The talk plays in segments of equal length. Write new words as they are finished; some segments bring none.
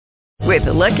With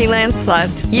the Lucky Land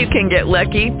Slots, you can get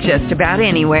lucky just about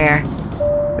anywhere.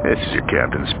 This is your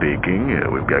captain speaking.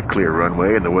 We've got clear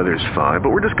runway and the weather's fine,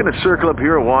 but we're just going to circle up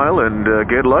here a while and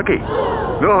get lucky.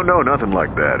 No, nothing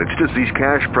like that. It's just these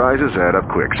cash prizes add up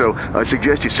quick. So I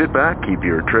suggest you sit back, keep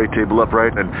your tray table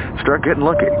upright, and start getting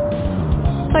lucky.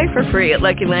 Play for free at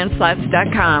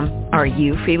LuckyLandSlots.com. Are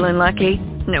you feeling lucky?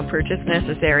 No purchase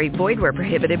necessary. Void where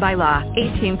prohibited by law.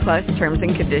 18 plus terms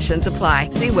and conditions apply.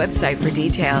 See website for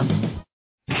details.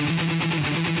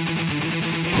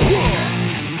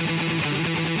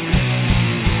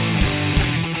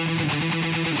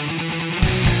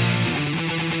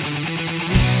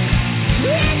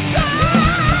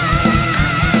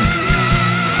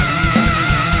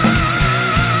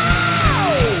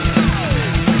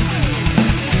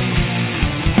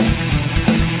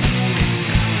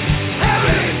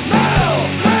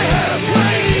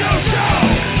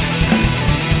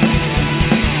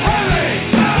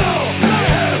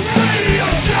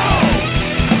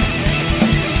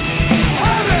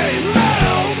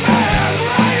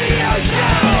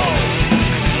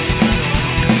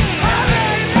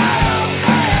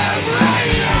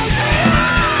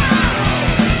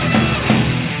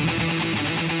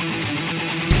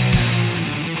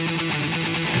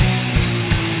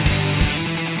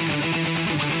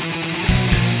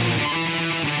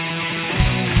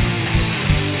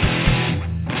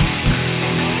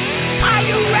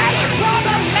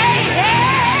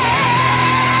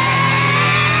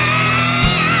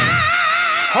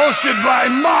 Hosted by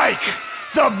Mike,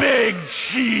 the Big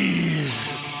Cheese.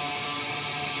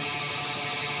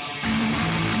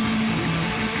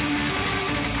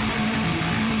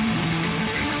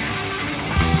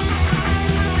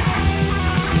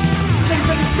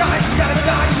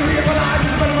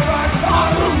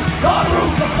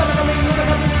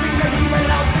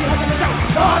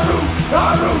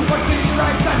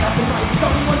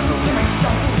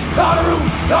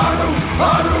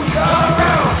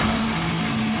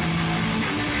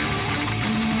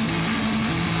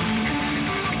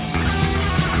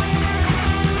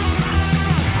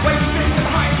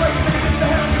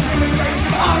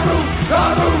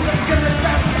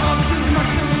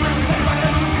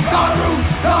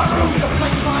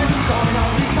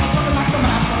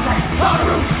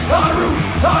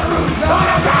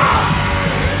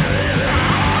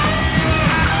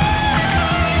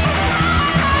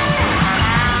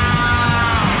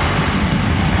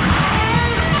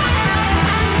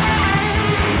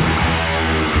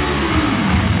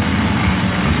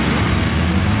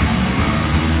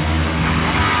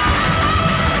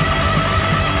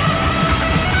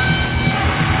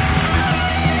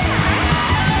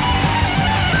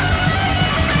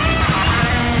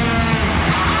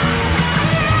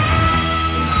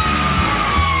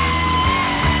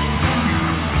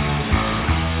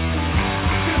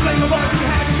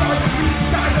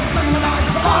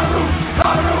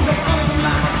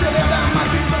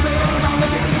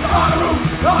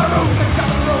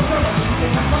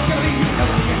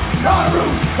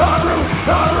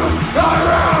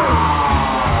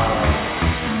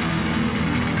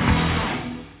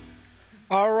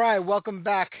 Welcome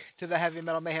back to the Heavy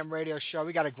Metal Mayhem Radio Show.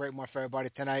 We got a great one for everybody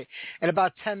tonight. In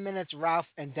about 10 minutes, Ralph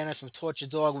and Dennis from Torture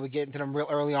Dog will be getting to them real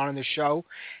early on in the show.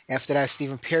 After that,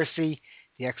 Stephen Pearcy,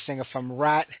 the ex-singer from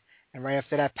Ratt. And right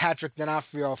after that, Patrick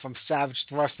Donofrio from Savage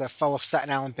Thrust, that fellow Staten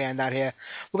Island band out here.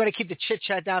 We're going to keep the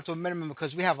chit-chat down to a minimum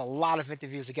because we have a lot of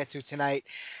interviews to get to tonight.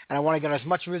 And I want to get as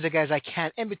much music as I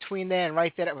can in between there. And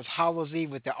right there, that was Hallows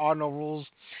Eve with There Are No Rules.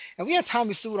 And we had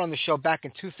Tommy Stewart on the show back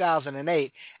in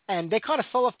 2008. And they kind of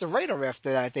fell off the radar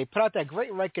after that. They put out that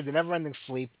great record, The Never Ending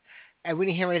Sleep. And we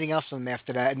didn't hear anything else from them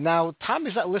after that. And now,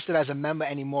 Tommy's not listed as a member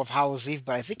anymore of Hallows Eve,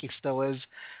 but I think he still is.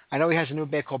 I know he has a new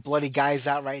band called Bloody Guys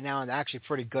out right now, and they're actually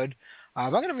pretty good. I'm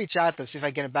going to reach out to them, see if I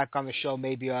can get him back on the show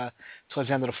maybe towards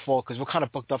the end of the fall, because we're kind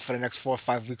of booked up for the next 4 or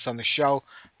 5 weeks on the show,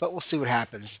 but we'll see what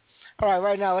happens. All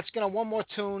right now, let's get on one more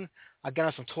tune. I'll get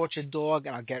on some Tortured Dog,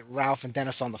 and I'll get Ralph and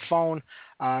Dennis on the phone.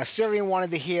 Syrian wanted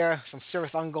to hear some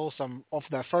Cirith Ungol, some off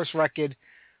their first record,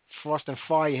 Frost and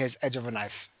Fire, his Edge of a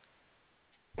Knife.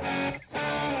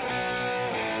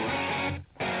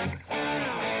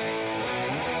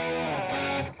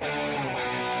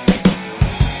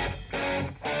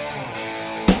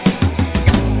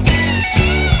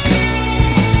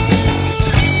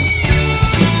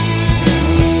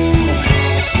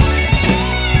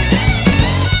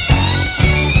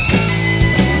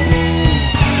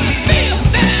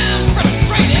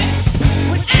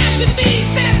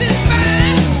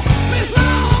 Satisfied with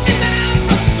long and I'm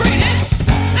frustrated.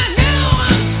 I know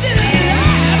I'm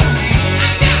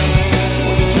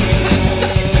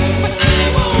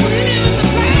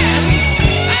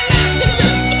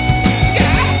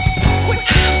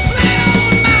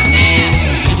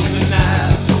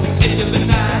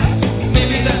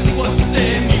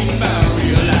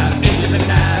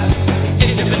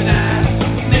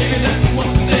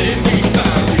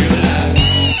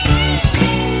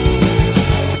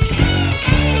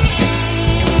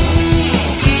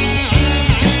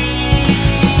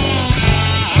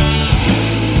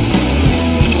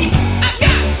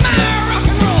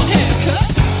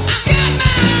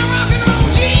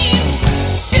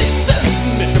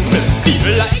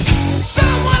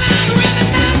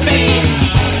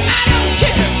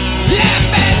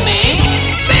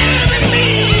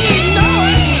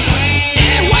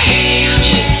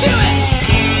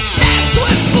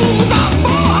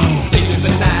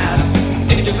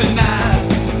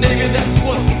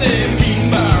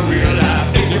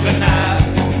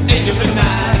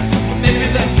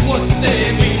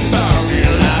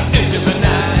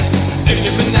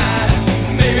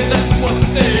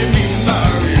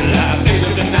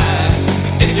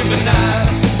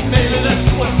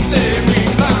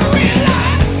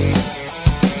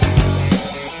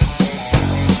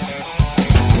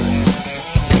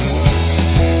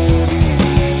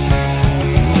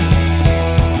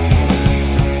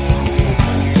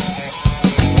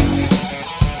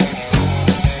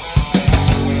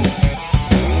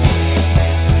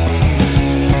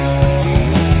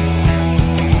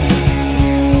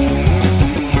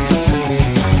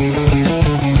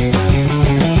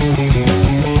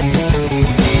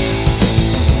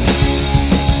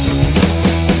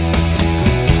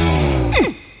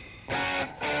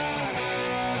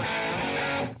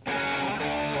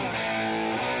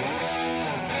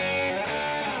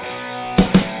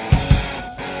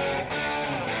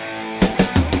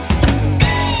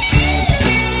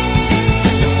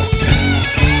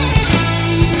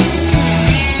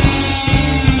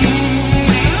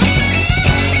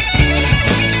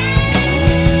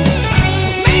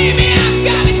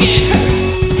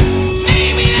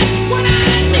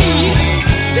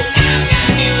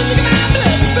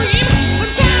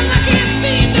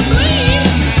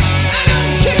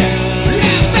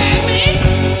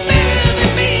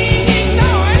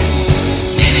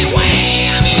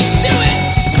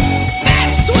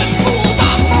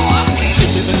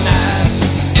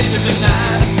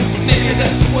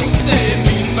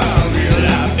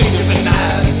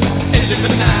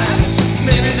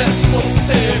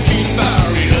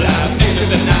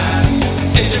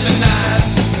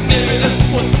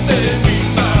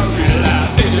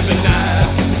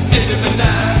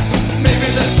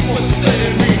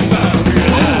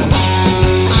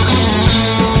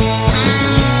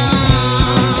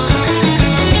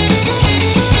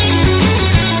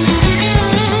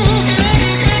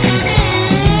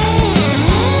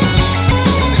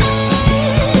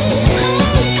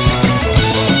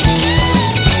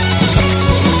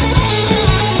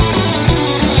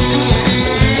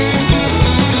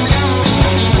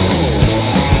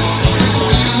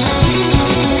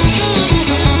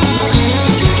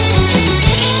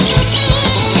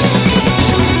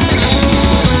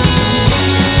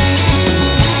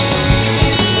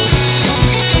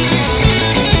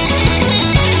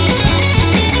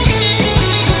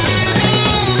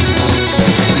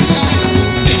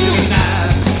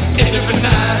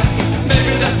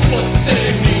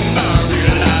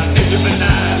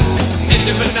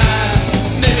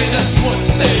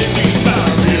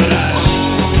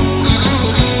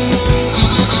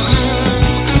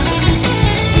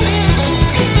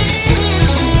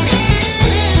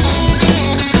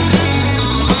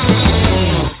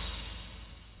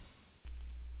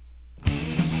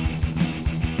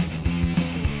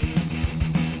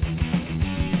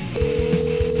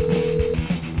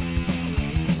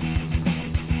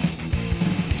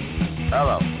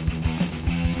Hello.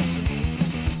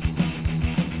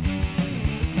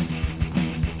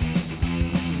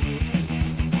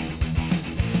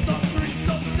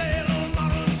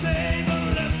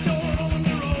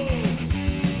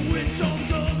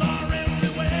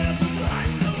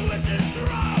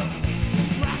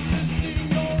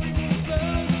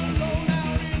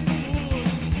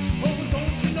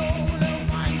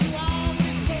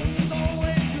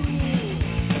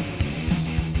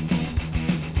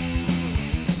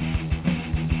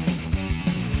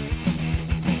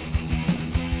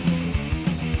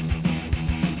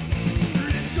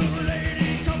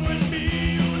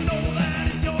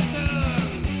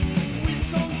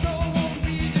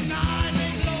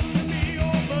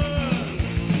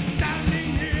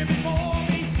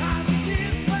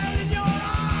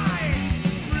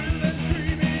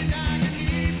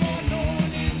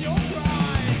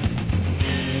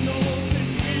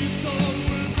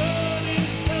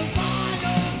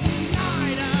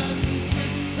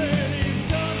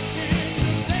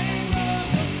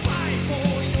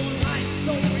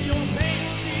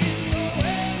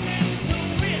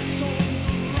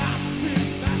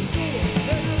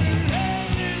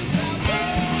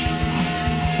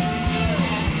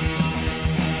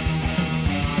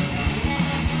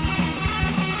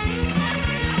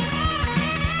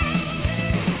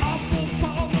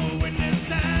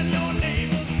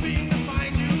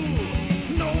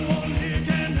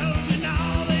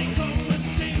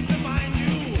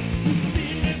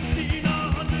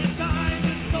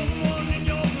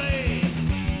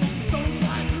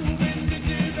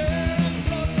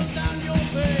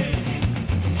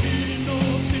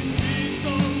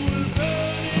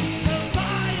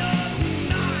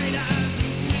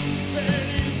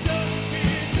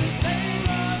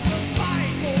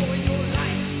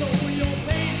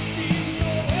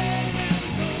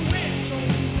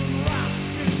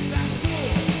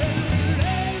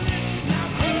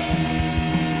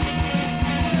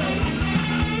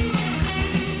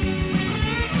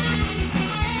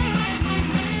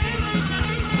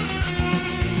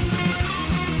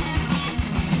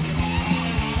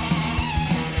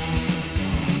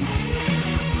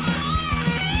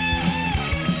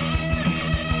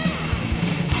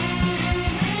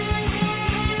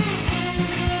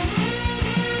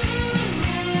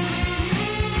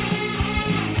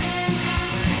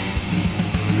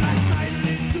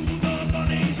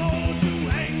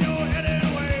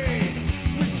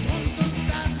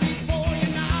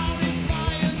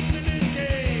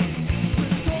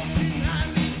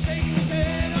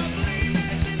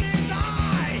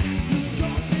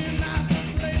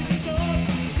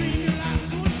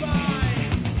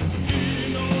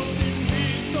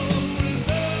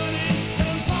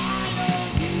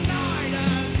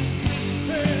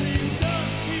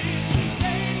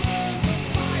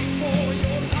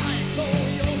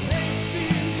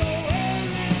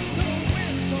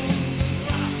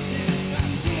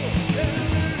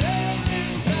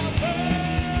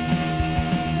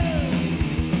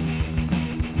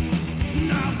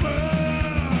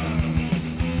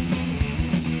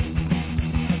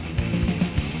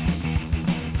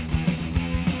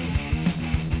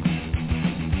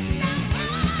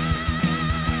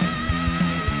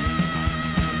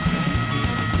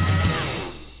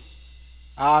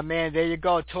 Ah, man, there you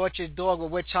go. Tortured Dog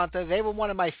with Witch Hunter. They were one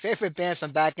of my favorite bands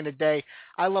from back in the day.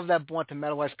 I love that Born to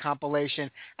Metal West compilation,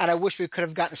 and I wish we could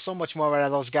have gotten so much more out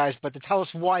of those guys. But to tell us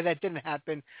why that didn't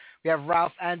happen, we have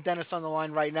Ralph and Dennis on the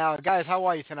line right now. Guys, how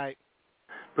are you tonight?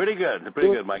 Pretty good,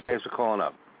 Mike. Thanks for calling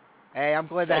up. Hey, I'm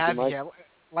glad to have you here.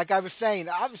 Like I was saying,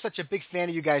 I was such a big fan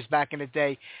of you guys back in the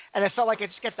day, and I felt like I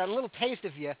just got that little taste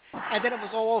of you, and then it was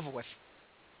all over with.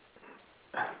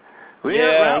 Well,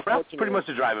 yeah, Ralph's pretty much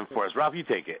the driving force. Ralph, you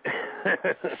take it.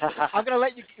 I'm going to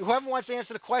let you, whoever wants to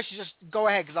answer the question, just go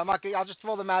ahead, because I'll just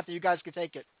throw them out there. You guys can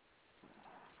take it.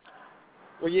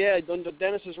 Well, yeah,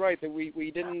 Dennis is right that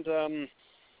we didn't.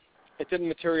 It didn't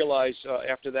materialize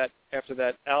after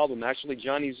that album. Actually,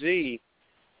 Johnny Z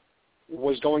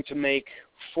was going to make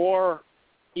 4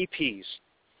 EPs,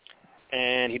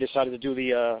 and he decided to do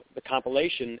the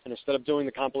compilation. And instead of doing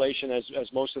the compilation as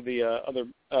most of the other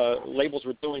labels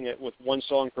were doing it with 1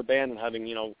 song per band and having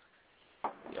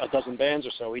a dozen bands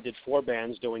or so, he did 4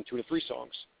 bands doing 2 to 3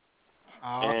 songs.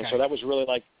 Oh, and okay. so that was really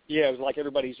like, it was like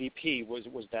everybody's EP was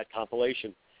that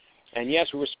compilation. And yes,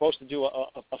 we were supposed to do a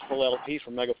full LP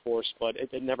for Megaforce, but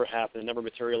it never happened. It never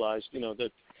materialized.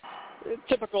 The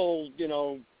typical,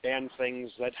 band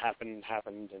things that happened,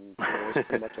 and it was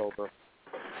pretty much over.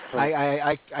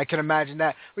 I can imagine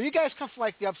that. Well, you guys come from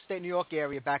like the upstate New York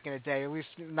area back in the day, at least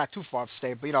not too far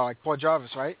upstate, but like Port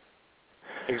Jarvis, right?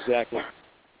 Exactly.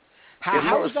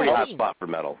 How was was a pretty that hot scene? spot for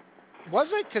metal. Was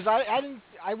it? Because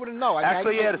I wouldn't know.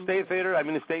 Actually, yeah, the State Theater. I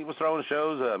mean, the State was throwing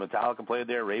shows. Metallica played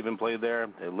there. Raven played there.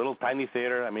 A little tiny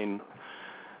theater. I mean,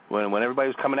 when everybody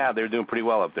was coming out, they were doing pretty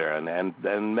well up there,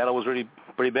 and metal was really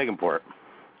pretty big in Port.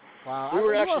 Wow. We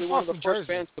were actually one of the Jersey. first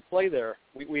bands to play there.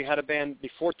 We had a band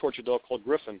before Torture Dog called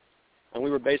Griffin, and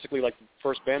we were basically like the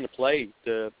first band to play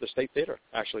the State Theater,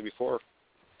 actually, before.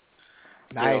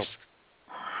 Nice. You know.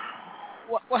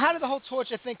 Well, how did the whole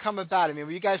Torture thing come about? I mean,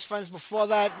 were you guys friends before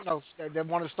that? You know, they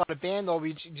wanted to start a band, or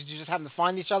did you just happen to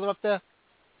find each other up there?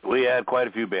 We had quite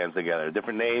a few bands together,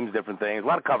 different names, different things, a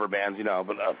lot of cover bands, you know.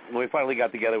 But when we finally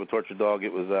got together with Torture Dog,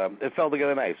 it fell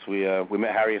together nice. We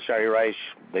met Harry and Shari Reich.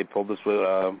 They pulled us with.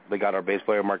 They got our bass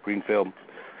player Mark Greenfield.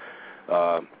 We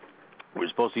were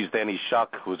supposed to use Danny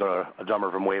Shuck, who was a drummer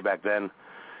from way back then.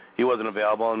 He wasn't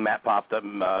available, and Matt popped up.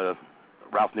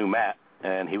 Ralph knew Matt,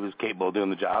 and he was capable of doing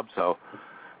the job. So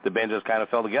the band just kind of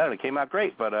fell together, and it came out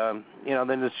great. But you know,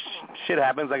 then this shit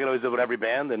happens. I can always do with every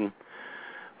band, and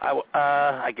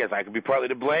I guess I could be partly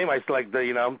to blame. I still like to,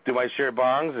 you know, do my share of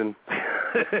bongs and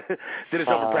did it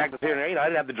for practice here and there. You know, I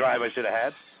didn't have the drive I should have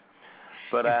had.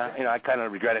 But, you know, I kind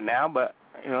of regret it now, but,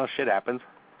 you know, shit happens.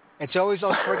 It's always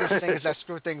those friggin' things that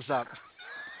screw things up.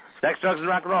 Sex, drugs, and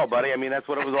rock and roll, buddy. I mean, that's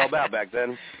what it was all about back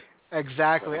then.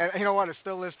 Exactly. And you know what? It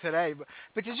still is today.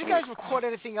 But did you guys record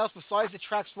anything else besides the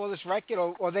tracks for this record,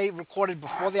 or they recorded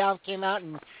before the album came out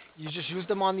and you just used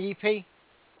them on the EP?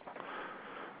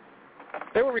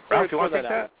 They were recorded Ralph, for that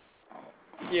album.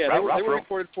 Yeah, they were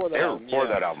recorded for that album. For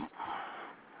that album.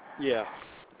 Yeah.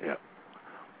 Yeah.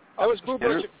 That was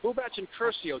Bubach and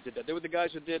Curcio did that. They were the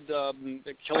guys who did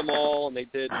Kill 'Em All, and they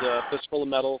did Fistful of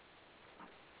Metal.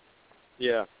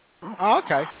 Yeah. Oh,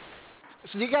 okay.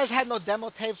 So you guys had no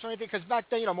demo tapes or anything? Because back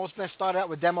then, you know, most bands started out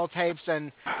with demo tapes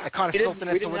and it kind of filtered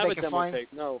into what they could find. Tape,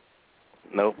 no.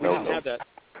 Nope. We didn't have that.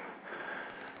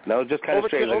 No, just kind of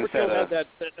straight. Like Overkill had that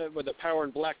with the Power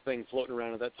and Black thing floating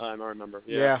around at that time, I remember.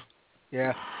 Yeah.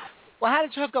 Well, how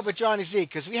did you hook up with Johnny Z?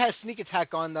 Because we had Sneak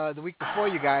Attack on the week before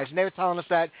you guys, and they were telling us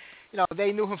that, you know,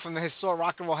 they knew him from the historic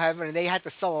Rock and Roll Heaven, and they had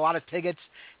to sell a lot of tickets,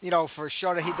 you know, for a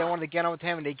show that they wanted to get on with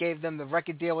him, and they gave them the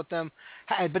record deal with them,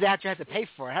 but they actually had to pay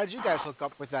for it. How did you guys hook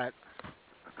up with that?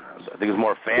 I think it was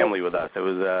more family with us. It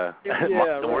was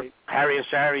right. Harry and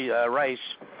Shari Reich,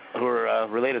 who were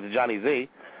related to Johnny Z.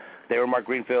 They were Mark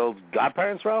Greenfield's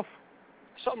godparents, Ralph?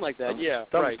 Something like that, yeah.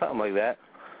 Something like that.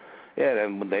 Yeah,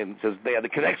 and when they had the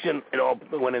connection, it all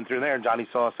went in through there, and Johnny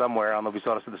saw us somewhere. I don't know if he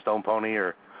saw us at the Stone Pony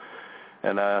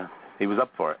and he was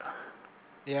up for it.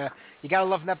 Yeah, you got to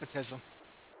love nepotism.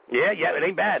 Yeah, it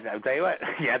ain't bad. I'll tell you what.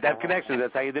 You had to have connections.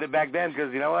 That's how you did it back then,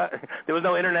 because you know what? There was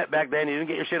no internet back then. You didn't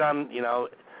get your shit on, you know.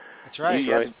 That's right.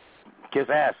 You had to kiss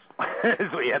ass.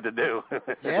 That's what you had to do.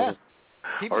 Yeah.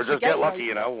 Or just get lucky,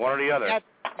 you know, one or the other.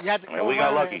 You had to go we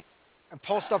got lucky. And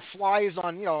post up flyers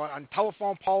on, you know, on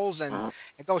telephone poles and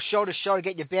go show to show to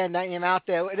get your band name out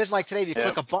there. It isn't like today you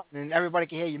click a button and everybody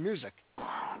can hear your music.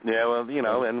 Yeah, well, you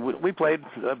know, and we played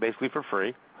basically for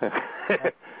free.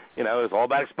 You know, it's all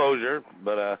about exposure,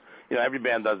 but you know, every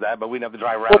band does that. But we didn't have to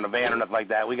drive around in a van or nothing like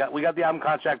that. We got the album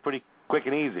contract pretty quick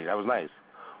and easy. That was nice.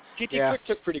 GT Quick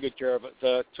took pretty good care of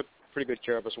it. Took pretty good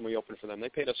care of us when we opened for them. They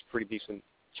paid us a pretty decent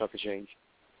chunk of change.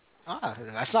 Ah,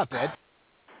 that's not bad.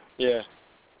 Yeah.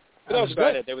 But that was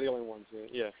about it. They were the only ones.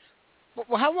 Yeah.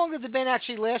 Well, how long did the band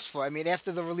actually last for? I mean,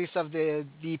 after the release of the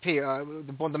EP,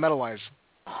 the Metal Wise.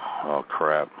 Oh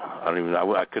crap!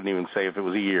 I couldn't even say if it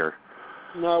was a year.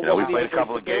 No, you know, we played a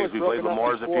couple of gigs. We played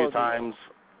Lemore's a few times.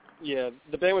 Yeah,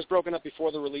 the band was broken up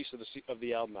before the release of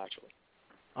the album, actually.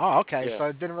 Oh, okay. Yeah. So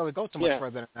it didn't really go too much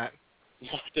further than that. No,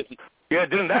 it didn't. Yeah,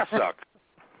 didn't that suck?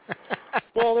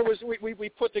 Well, there was we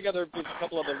put together a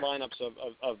couple other lineups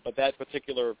but that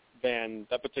particular band,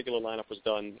 that particular lineup was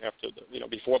done after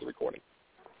before the recording.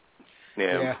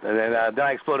 Yeah. And then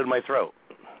I exploded my throat,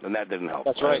 and that didn't help.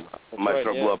 That's right. My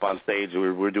throat blew up on stage.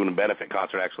 We were doing a benefit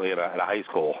concert actually at a high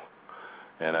school,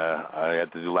 and I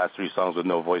had to do the last 3 songs with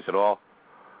no voice at all.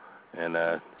 And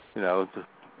you know,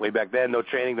 way back then, no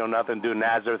training, no nothing, doing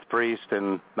Nazareth priest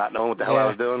and not knowing what the hell I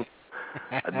was doing.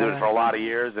 I did it for a lot of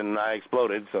years, and I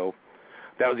exploded. So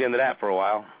that was the end of that for a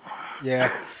while. Yeah.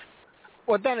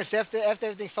 Well, Dennis, after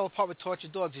everything fell apart with Torture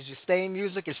Dog, did you stay in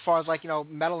music as far as like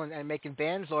metal and making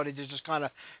bands, or did you just kind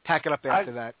of pack it up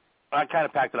after that? I kind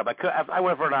of packed it up. I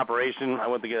went for an operation. I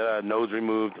went to get a nose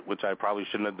removed, which I probably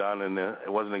shouldn't have done, and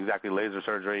it wasn't exactly laser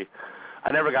surgery.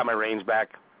 I never got my range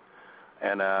back.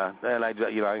 And then I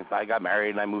got married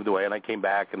and I moved away and I came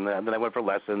back and then I went for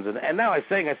lessons and now I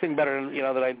sing better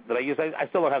than I used. I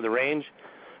still don't have the range,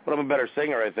 but I'm a better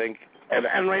singer, I think.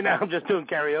 And right now I'm just doing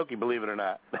karaoke, believe it or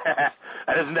not.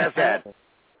 That isn't that sad.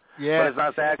 Yeah. But it's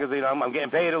not sad because I'm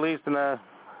getting paid at least, and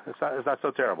it's not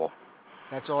so terrible.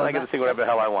 That's all. And I get to sing whatever the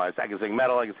hell I want. I can sing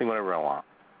metal. I can sing whatever I want.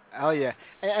 Oh yeah.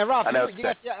 And Ralph, you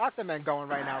got the Aquaman going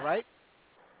right now, right?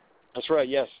 That's right.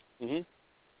 Yes. The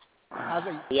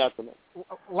Aquaman.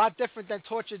 A lot different than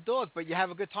Tortured Dog, but you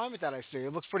have a good time with that. I see.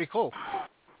 It looks pretty cool.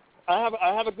 I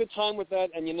have a good time with that,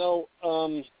 and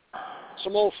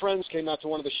some old friends came out to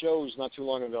one of the shows not too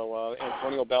long ago.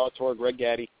 Antonio Ballatore, Greg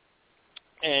Gaddy,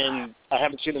 and I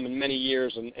haven't seen them in many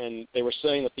years, and they were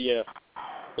saying that the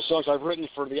songs I've written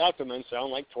for the Aquaman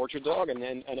sound like Tortured Dog,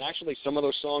 and actually some of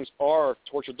those songs are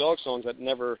Tortured Dog songs that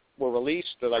never were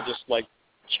released that I just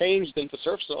changed into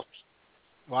surf songs.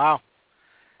 Wow.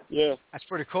 Yeah. That's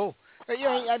pretty cool. But,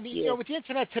 with the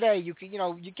internet today, you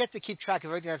get to keep track of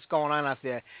everything that's going on out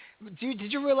there.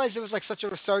 Did you realize there was such a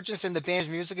resurgence in the band's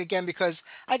music again? Because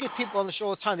I get people on the show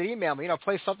all the time that email me,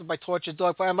 play something by Tortured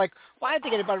Dog. I'm like, why don't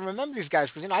think anybody remember these guys?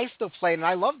 Because I still play and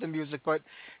I love the music, but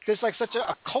there's such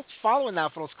a cult following now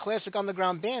for those classic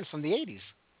underground bands from the 80s.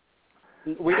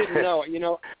 We didn't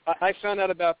know. I found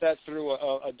out about that through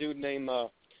a dude named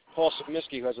Paul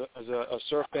Simiski, who has a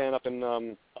surf band up in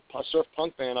a surf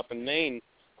punk band up in Maine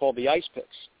called the Ice Picks,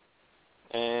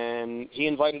 and he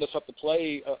invited us up to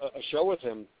play a show with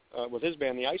him with his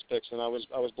band, the Ice Picks, and I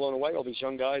was blown away. All these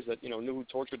young guys that knew who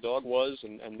Tortured Dog was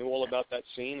and knew all about that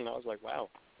scene, and I was like, wow,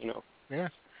 Yeah.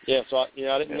 Yeah. So I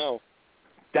didn't know.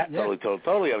 That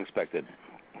totally unexpected.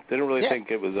 Didn't really think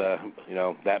it was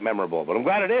that memorable, but I'm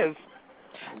glad it is.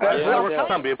 It works for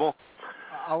some people.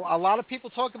 A lot of people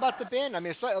talk about the band. I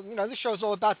mean, this show's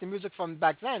all about the music from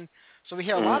back then, so we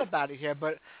hear a lot about it here.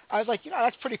 But I was like,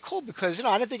 that's pretty cool because,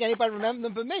 I didn't think anybody remembered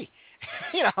them but me.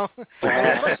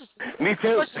 Me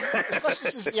too.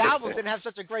 Especially since the album didn't have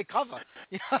such a great cover.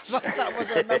 So that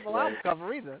wasn't a memorable album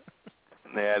cover either.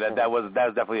 Yeah, that was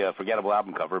definitely a forgettable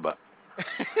album cover, but.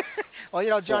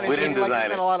 Well, Johnny, we didn't design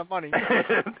spent a lot of money.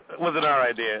 It wasn't our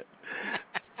idea.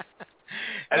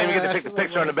 I didn't even get to pick the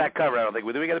picture on the back cover, I don't think.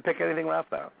 Did we get to pick anything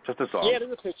left out? Just a song. Yeah,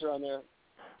 there's a picture on there.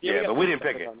 Yeah, but we didn't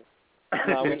pick it.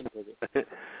 No, we didn't pick it.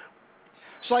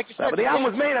 So like you said, but the album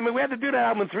was made. I mean, we had to do that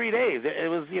album in 3 days. It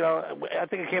was, I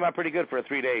think it came out pretty good for a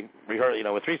 3-day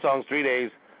rehearsal. With 3 songs, 3 days.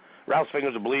 Ralph's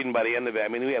fingers were bleeding by the end of it. I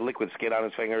mean, we had liquid skin on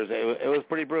his fingers. It was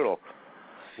pretty brutal.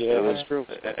 Yeah, that's true.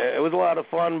 It was a lot of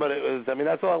fun, but it was,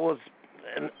 that's all it was.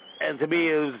 And to me,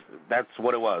 that's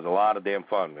what it was, a lot of damn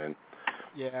fun, man.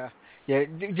 Yeah. Yeah.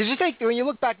 Did you think, when you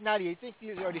look back now, do you think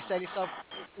you already said to yourself,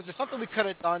 was there something we could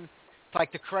have done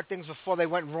to correct things before they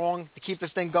went wrong to keep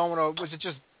this thing going, or was it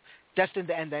just destined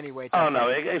to end anyway? Oh no,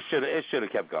 it should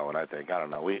have kept going. I think. I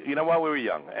don't know. We were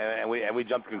young, and we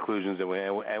jumped to conclusions, and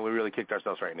we really kicked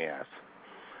ourselves right in the ass.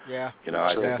 Yeah.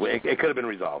 I think it could have been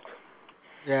resolved.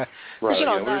 Yeah. Right. We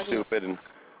were stupid and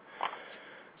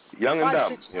young and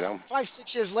dumb. 5-6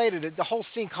 years later, the whole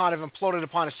scene kind of imploded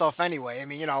upon itself anyway. I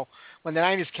mean, when the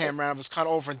 90s came around, it was kind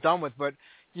of over and done with. But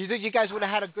you think you guys would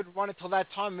have had a good run until that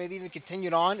time, maybe even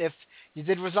continued on if you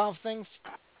did resolve things?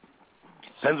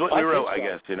 Depends what you wrote, I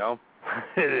guess,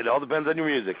 It all depends on your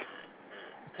music.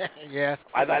 Yeah.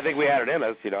 I think we had it in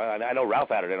us, I know Ralph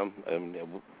had it in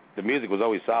him. The music was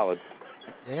always solid.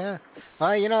 Yeah.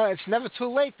 Well, it's never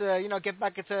too late to, get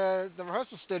back into the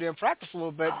rehearsal studio and practice a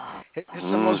little bit. Hit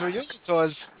some of those reunion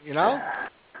tours,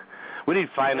 We need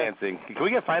financing. Can we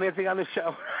get financing on this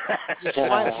show? Yeah,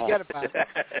 fine, forget about it.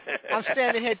 I'm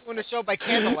standing here doing the show by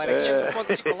candlelight. I can't afford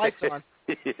to keep the lights on.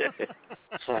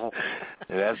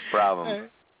 That's the problem.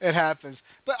 It happens.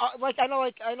 But I know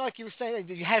you were saying,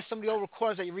 you had some of the old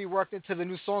recordings that you reworked into the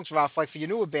new songs, Ralph, for your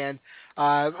newer band.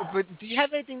 But do you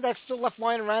have anything that's still left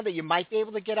lying around that you might be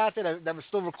able to get out there that was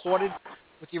still recorded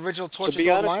with the original Tortured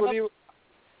Dog lineup? To be honest with you,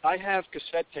 I have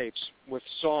cassette tapes with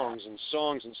songs and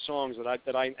songs and songs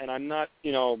that I'm not,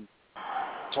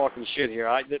 talking shit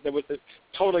here. They would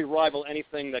totally rival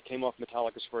anything that came off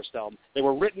Metallica's first album. They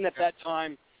were written at that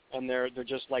time, and they're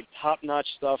just top-notch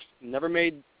stuff. Never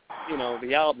made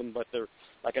the album, but they're,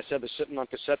 like I said, they're sitting on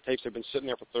cassette tapes. They've been sitting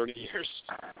there for 30 years.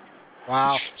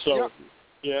 Wow. So,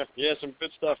 yeah, some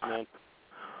good stuff, man.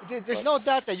 There's no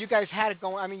doubt that you guys had it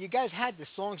going. I mean, you guys had the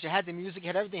songs, you had the music, you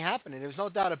had everything happening. There's no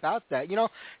doubt about that.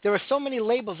 There are so many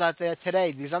labels out there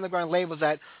today, these underground labels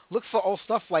that look for old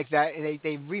stuff like that, and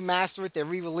they remaster it, they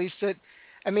re-release it.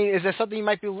 I mean, is there something you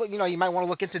might be, you might want to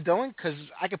look into doing? Because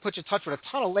I could put you in touch with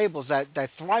a ton of labels that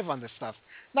thrive on this stuff.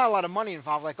 Not a lot of money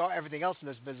involved like everything else in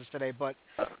this business today, but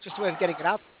just a way of getting it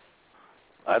out.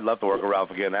 I'd love to work with Ralph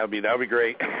again. That would be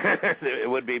great. It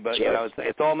would be, but sure.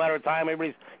 It's all a matter of time.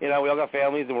 Everybody's, we all got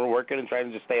families and we're working and trying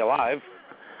to just stay alive.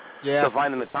 Yeah. So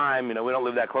finding the time, we don't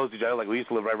live that close to each other like we used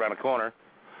to live right around the corner.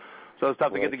 So it's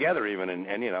tough to get together even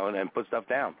and put stuff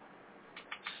down.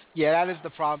 Yeah, that is the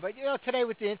problem. But, today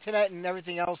with the internet and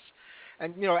everything else,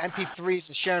 and, MP3s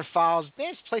and sharing files,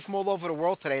 bands play from all over the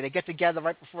world today. They get together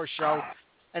right before a show,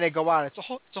 and they go out. It's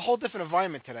a whole different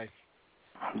environment today.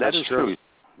 That is true.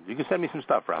 You can send me some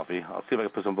stuff, Ralphie. I'll see if I can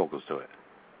put some vocals to it.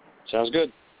 Sounds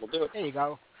good. We'll do it. There you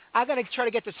go. I'm going to try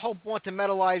to get this whole Born to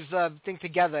Metalize thing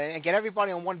together and get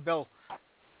everybody on one bill.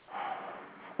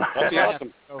 That'd be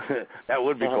awesome. That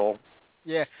would be cool.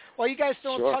 Yeah. Well, you guys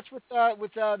still in touch with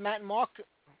Matt and Mark?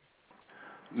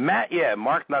 Matt, yeah.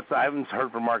 Mark, I haven't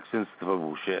heard from Mark since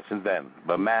then.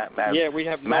 But Matt. Yeah, we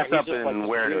have. Matt's up in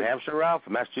New Hampshire, Ralph?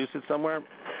 Massachusetts somewhere?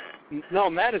 No,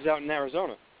 Matt is out in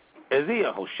Arizona. Is he?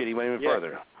 Oh, shit, he went even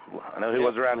further. I know he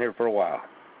was around here for a while.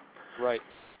 Right.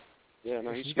 Yeah,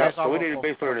 no, he's so we need a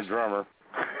bass player and a drummer.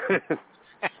 Here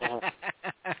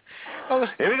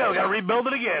we go. Got to rebuild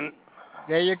it again.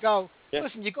 There you go. Yeah.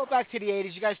 Listen, you go back to the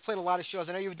 80s. You guys played a lot of shows.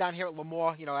 I know you were down here at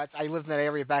Lemoore. I lived in that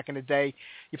area back in the day.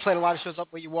 You played a lot of shows up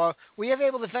where you were. Were you ever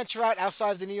able to venture out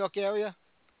outside of the New York area?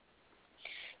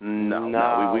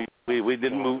 No. We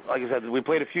didn't move. Like I said, we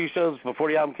played a few shows before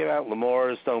the album came out.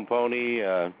 Lemoore, Stone Pony,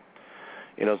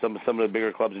 some of the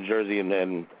bigger clubs in Jersey,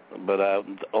 but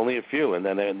only a few, and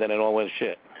then it all went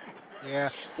shit. Yeah.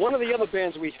 One of the other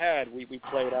bands we had, we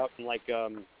played out in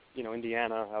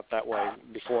Indiana, out that way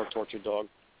before Tortured Dog.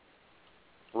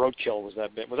 Roadkill was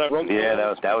that bit. Was that Roadkill? Yeah,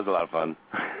 that was a lot of fun.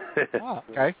 Oh,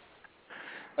 okay.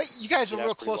 But you guys were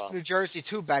real close to New Jersey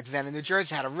too back then, and New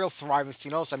Jersey had a real thriving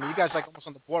scene also. I mean, you guys almost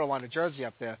on the borderline of Jersey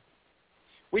up there.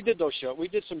 We did those shows. We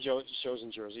did some shows in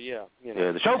Jersey. Yeah.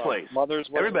 Yeah, the show place.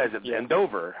 Everybody's in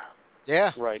Dover.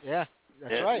 Yeah. Right. Yeah.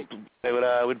 That's right.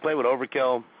 We'd play with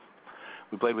Overkill.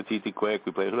 We played with TT Quick.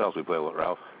 Who else we played with,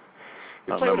 Ralph?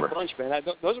 We played with a bunch, man.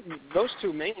 Those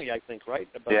two mainly, I think, right?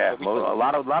 A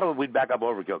lot of we'd back up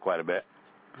Overkill quite a bit.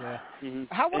 Yeah. Mm-hmm.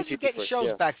 How was it getting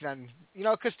shows back then?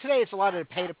 Because today it's a lot of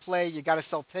pay to play. You got to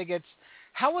sell tickets.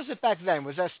 How was it back then?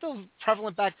 Was that still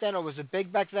prevalent back then, or was it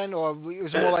big back then, or it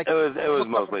was more like it was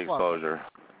mostly exposure.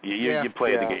 You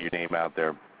played to get your name out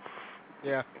there.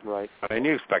 Yeah. Right. I mean,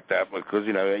 you expect that because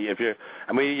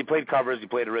you played covers, you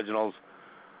played originals,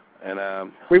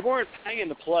 and we weren't paying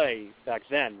to play back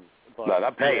then. But, no,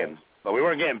 not paying, but we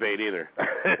weren't getting paid either.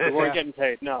 We weren't getting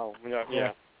paid. No.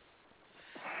 Yeah.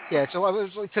 Yeah, so it was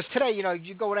because today,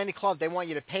 you go to any club, they want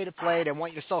you to pay to play. They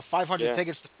want you to sell 500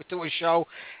 tickets to a show,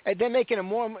 and they're making it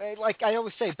more. Like I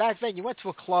always say, back then you went to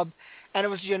a club, and it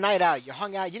was your night out. You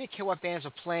hung out. You didn't care what bands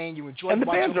were playing. You enjoyed. And the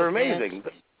bands are amazing.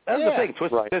 That's the thing.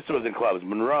 Twisted Sister was in clubs.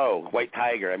 Monroe, White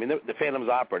Tiger. I mean, the Phantom's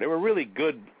Opera. They were really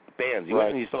good bands. You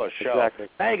went and you saw a show. Exactly.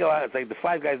 Now you go out. It's like the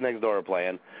Five Guys Next Door are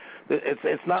playing.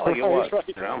 It's not like it was.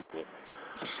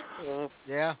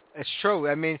 Yeah, it's true.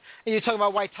 I mean, and you're talking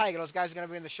about White Tiger. Those guys are going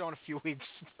to be in the show in a few weeks.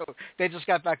 So they just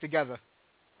got back together.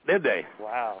 Did they?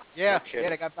 Wow. Yeah,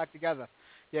 they got back together.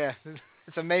 Yeah,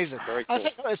 it's amazing. Very cool. I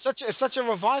think it's such a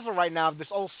revival right now of this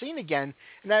old scene again,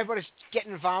 and everybody's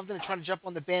getting involved in it, trying to jump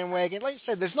on the bandwagon. Like you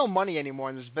said, there's no money anymore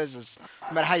in this business,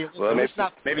 no matter how you. Well,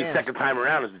 maybe second time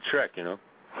around is the trick,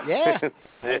 Yeah.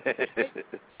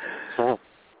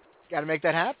 Got to make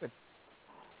that happen.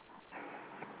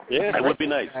 Yeah, that would be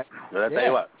nice. But I tell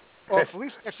you what. Or at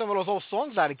least get some of those old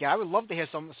songs out again. I would love to hear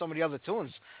some of the other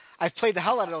tunes. I've played the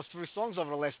hell out of those 3 songs over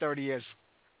the last 30 years.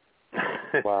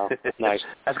 Wow, nice.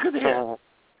 That's good to hear.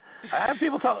 I have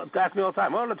people ask me all the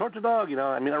time, the Tortured Dog,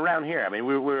 around here. I mean,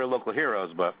 we're local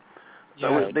heroes, but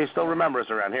they still remember us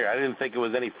around here. I didn't think it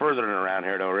was any further than around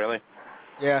here, though, really.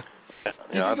 Yeah.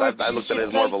 I looked at it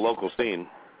as more of a local scene.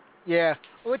 Yeah.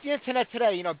 Well, with the internet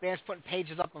today, bands putting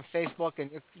pages up on Facebook and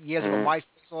years ago MySpace,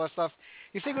 all that stuff.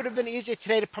 You think it would have been easier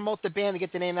today to promote the band and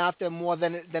get the name out there more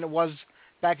than it was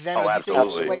back then? Oh,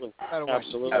 absolutely.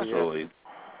 Absolutely.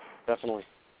 Definitely.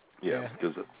 Yeah,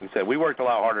 because like I said, we worked a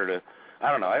lot harder to. I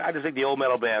don't know. I just think the old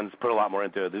metal bands put a lot more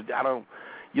into it.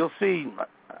 You'll see.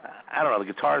 I don't know,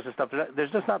 the guitars and stuff.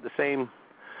 There's just not the same.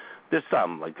 There's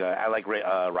some like I like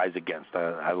Rise Against.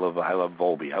 I love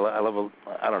Volbeat.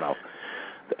 I don't know.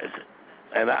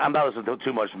 And I'm not listening to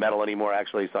too much metal anymore,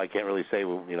 actually, so I can't really say,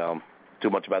 too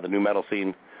much about the new metal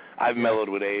scene. I've mellowed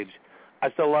with age.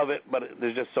 I still love it, but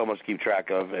there's just so much to keep track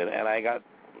of, and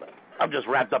I'm just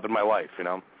wrapped up in my life,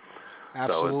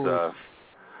 Absolutely.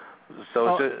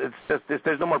 So it's just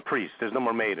there's no more priests, there's no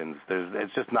more maidens.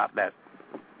 It's just not that.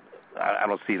 I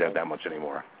don't see that much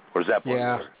anymore. Or Zeppelin.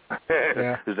 Yeah.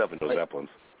 There's definitely no Zeppelins.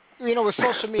 With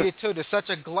social media, too, there's such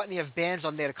a gluttony of bands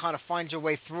on there to kind of find your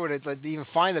way through it, to even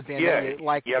find the band that you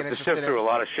like. You have to sift through a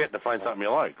lot of shit to find something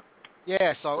you like.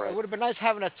 Yeah, so Right. it would have been nice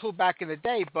having that tool back in the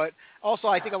day, but also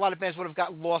I think a lot of bands would have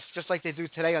got lost just like they do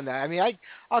today on that. I mean,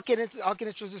 I'll get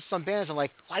introduced to some bands. I'm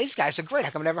like, wow, these guys are great.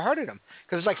 How come I never heard of them?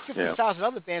 Because there's like 50,000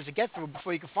 other bands to get through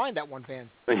before you can find that one band.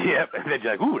 Yep, and then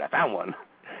you're like, ooh, I found one.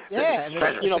 Yeah,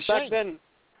 and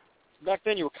back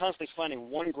then you were constantly finding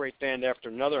one great band after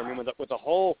another. I mean, with the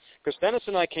whole, because Dennis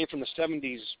and I came from the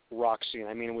 '70s rock scene.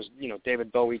 I mean, it was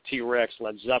David Bowie, T-Rex,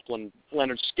 Led Zeppelin,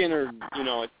 Leonard Skinner.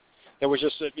 There was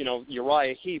just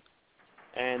Uriah Heep,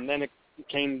 and then it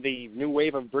came the new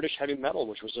wave of British heavy metal,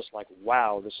 which was just like,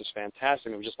 wow, this is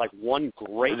fantastic. It was just like one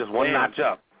great just one notch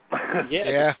up.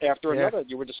 After another,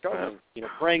 you were discovering,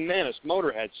 Praying Mantis,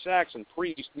 Motorhead, Saxon,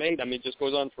 Priest, Maiden. I mean, it just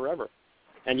goes on forever.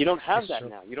 And you don't have that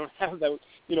now. You don't have that,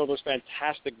 those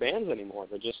fantastic bands anymore.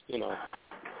 They're just, Do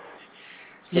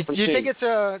you think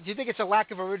it's a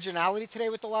lack of originality today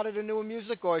with a lot of the newer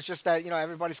music, or it's just that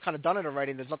everybody's kind of done it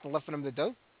already and there's nothing left for them to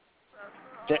do?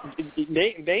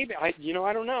 Maybe I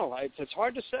don't know. It's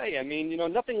hard to say. I mean,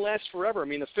 nothing lasts forever. I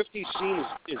mean, the '50s scene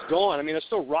is gone. I mean, it's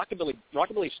still rockabilly.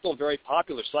 Rockabilly is still very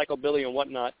popular, psychobilly and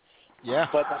whatnot. Yeah.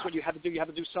 But that's what you have to do. You have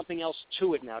to do something else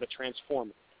to it now to transform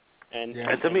it. And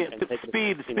to me,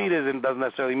 speed doesn't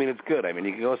necessarily mean it's good. I mean,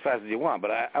 you can go as fast as you want,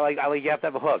 but I like you have to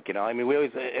have a hook. I mean, we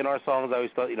always in our songs I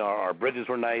always thought our bridges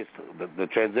were nice. The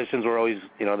transitions were always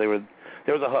there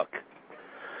was a hook.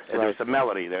 And there was a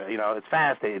melody. There, it's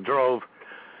fast. It drove.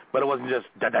 But it wasn't just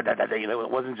da da da da.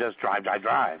 It wasn't just drive.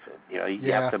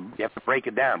 You have to break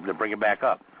it down to bring it back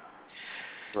up.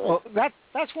 Right. Well,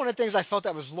 that's one of the things I felt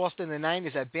that was lost in the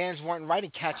 '90s. That bands weren't writing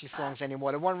catchy songs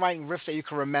anymore. They weren't writing riffs that you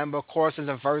could remember, choruses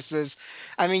and verses.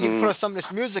 I mean, you put on some of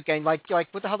this music and like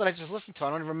what the hell did I just listen to? I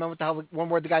don't even remember what the hell one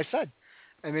word the guy said.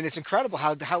 I mean, it's incredible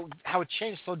how it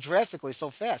changed so drastically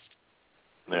so fast.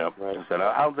 Yeah, right.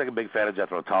 I was like a big fan of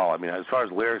Jethro Tull. I mean, as far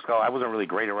as lyrics go, I wasn't really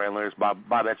great at writing lyrics. Bob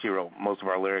Etchie wrote most of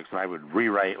our lyrics, and I would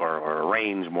rewrite or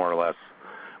arrange more or less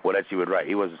what Etchie would write.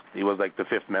 He was like the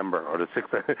fifth member or the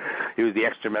sixth. He was the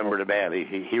extra member of the band.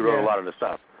 He wrote a lot of the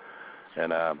stuff,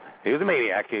 and he was a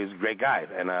maniac. He was a great guy,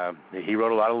 and he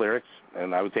wrote a lot of lyrics.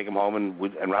 And I would take him home,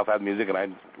 and Ralph had music, and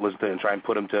I'd listen to it and try and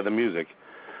put him to the music.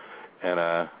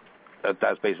 And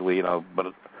that's basically But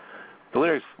the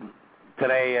lyrics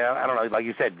today, I don't know. Like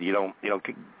you said, you don't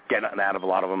get nothing out of a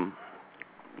lot of them,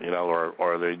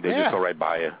 or they just go right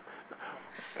by you.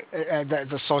 That's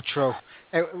so true.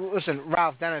 Hey, listen,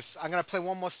 Ralph, Dennis, I'm going to play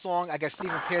one more song. I got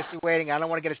Stephen Pearcy waiting. I don't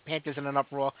want to get his Panthers in an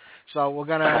uproar, so we're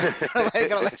going to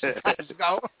let you guys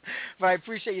go. But I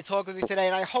appreciate you talking with me today,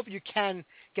 and I hope you can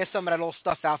get some of that old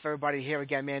stuff out for everybody here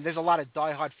again, man. There's a lot of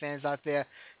diehard fans out there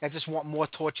that just want more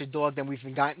Tortured Dog than we've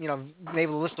been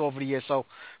able to list over the years. So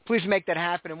please make that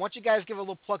happen. And once you guys give a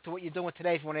little plug to what you're doing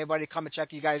today, if you want anybody to come and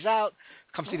check you guys out,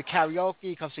 come see the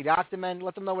karaoke, come see the Octomen,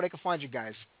 let them know where they can find you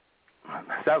guys.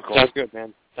 Sounds cool. Sounds good,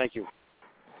 man. Thank you.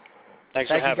 Thank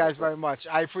you guys very much.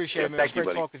 I appreciate it, man. It was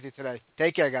great talking to you today.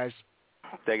 Take care, guys.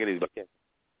 Take it easy. Okay.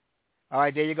 All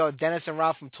right, there you go. Dennis and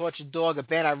Ralph from Tortured Dog, a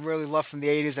band I really love from the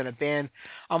 80s and a band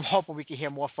I'm hoping we can hear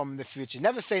more from in the future.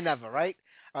 Never say never, right?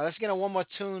 All right, let's get on one more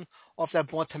tune off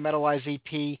that Born to Metalize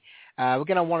EP. We're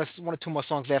going to one or two more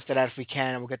songs after that if we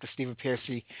can, and we'll get to Stephen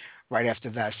Pearcy right after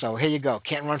that. So here you go.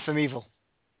 Can't Run From Evil.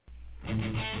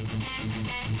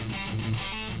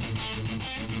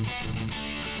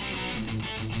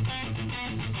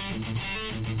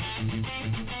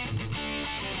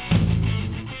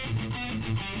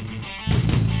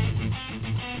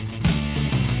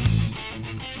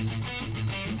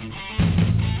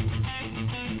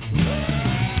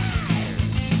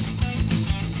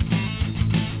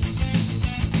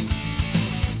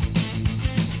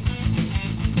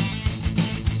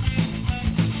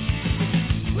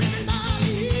 Women are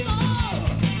evil.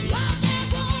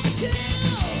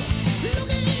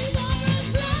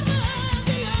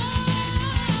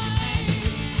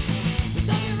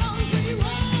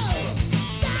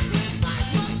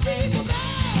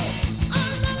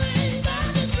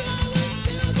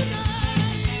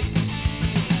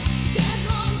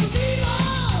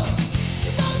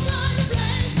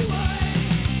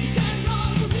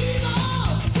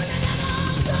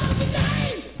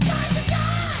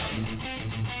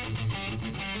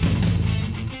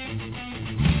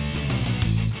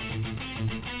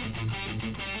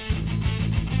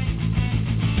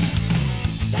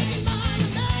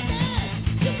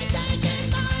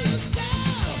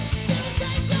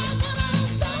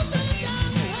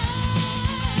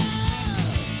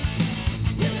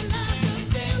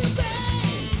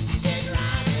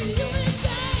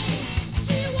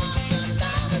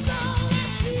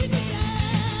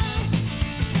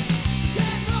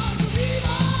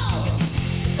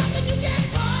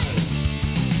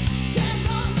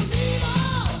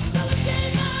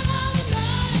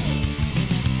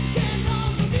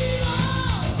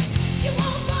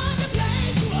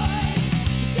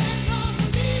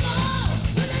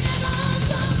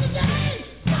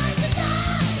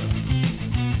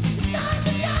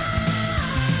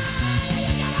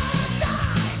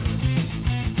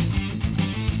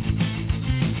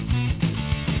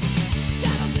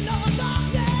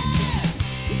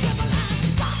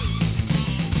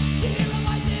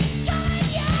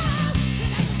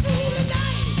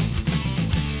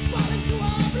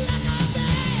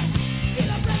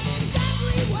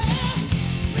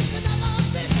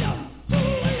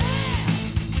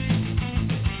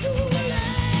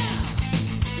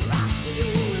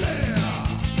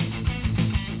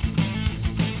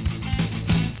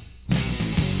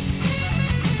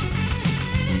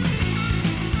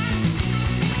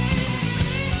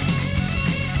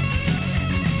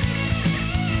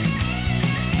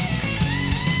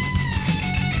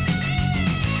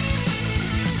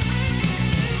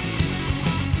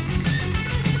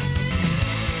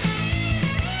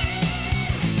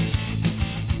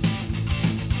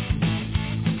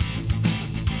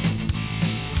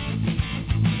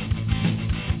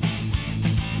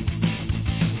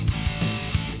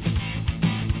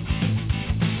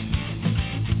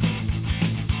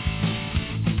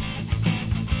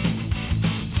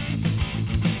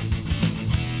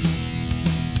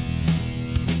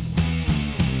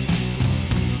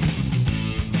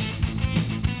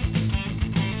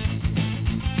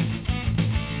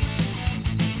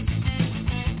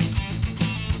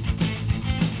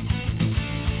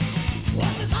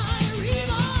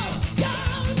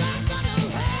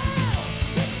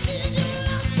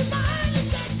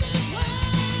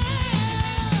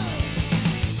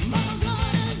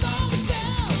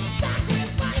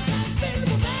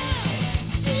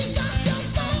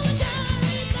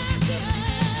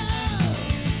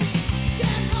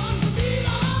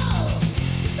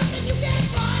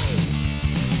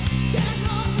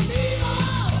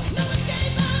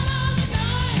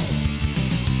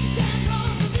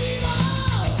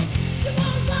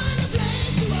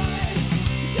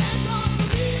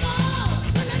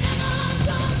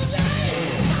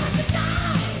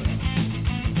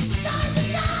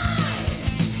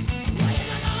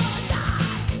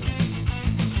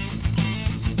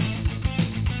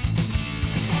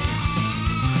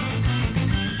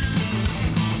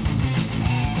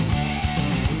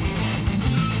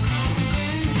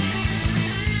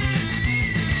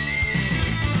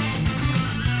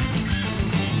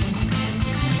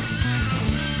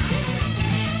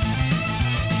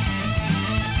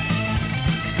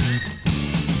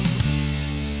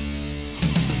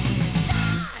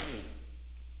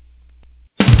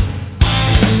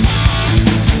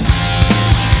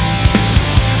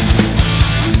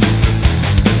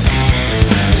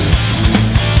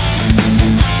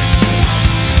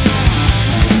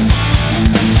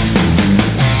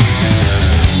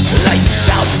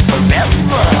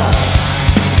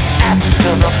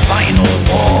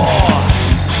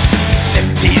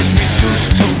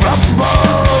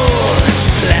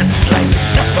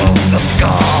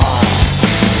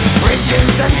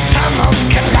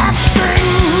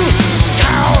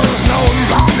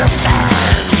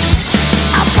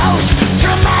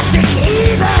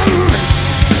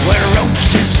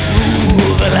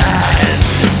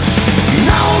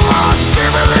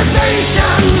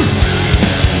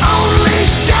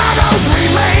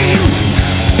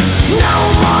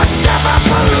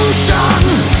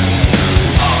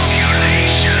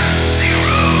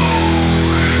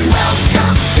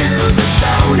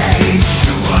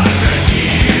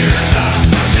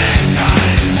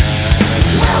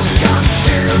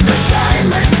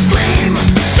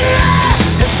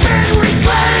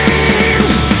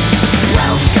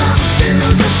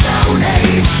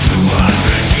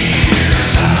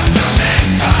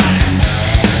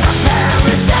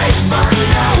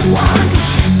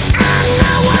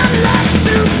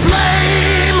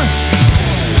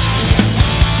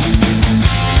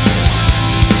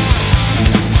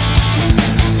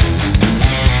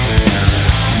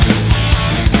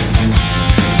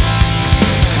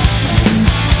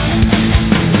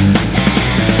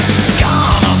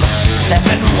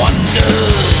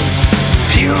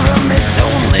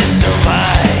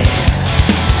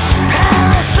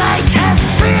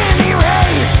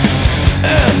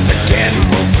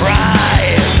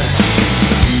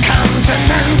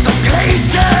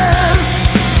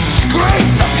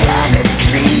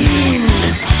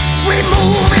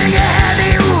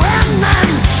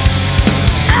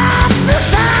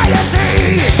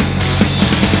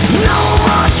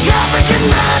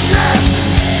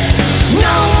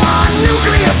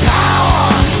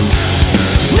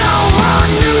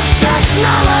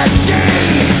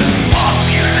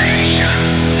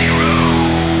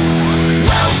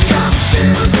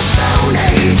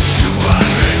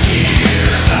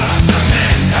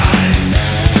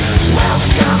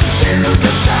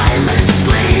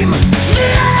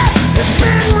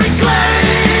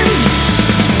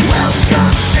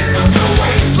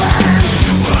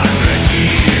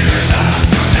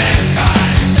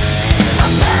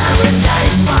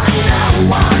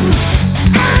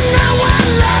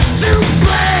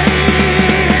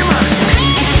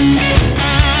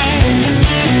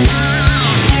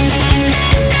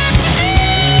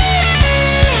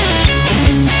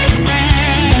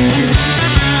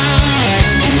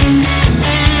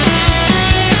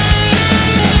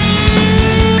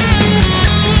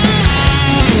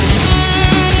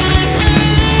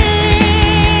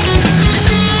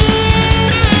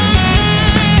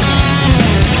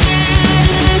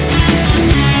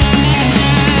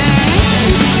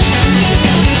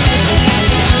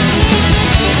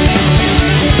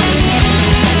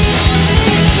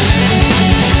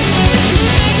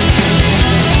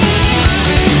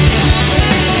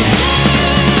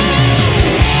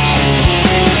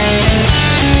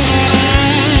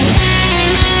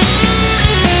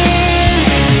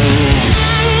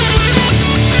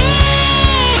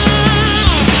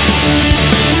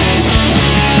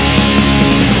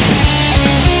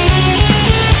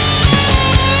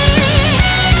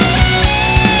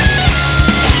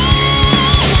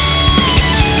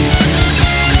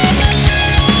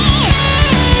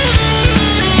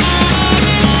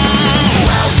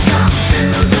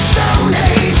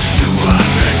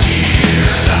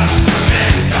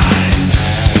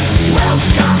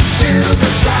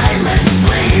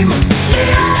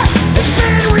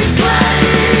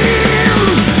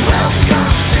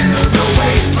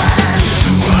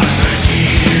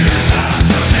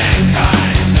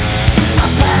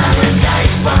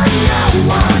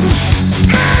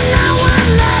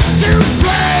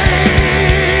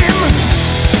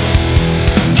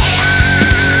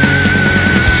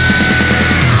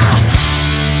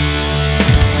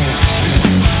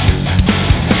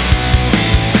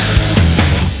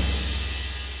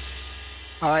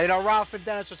 Ralph and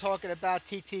Dennis were talking about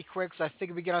TT Quicks. I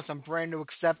think we get on some brand new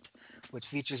Accept, which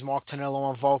features Mark Tonello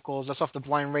on vocals. That's off the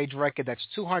Blind Rage record. That's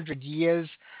 200 Years.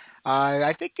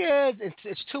 I think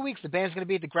it's 2 weeks. The band's going to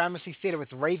be at the Gramercy Theater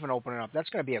with Raven opening up. That's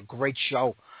going to be a great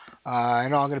show. I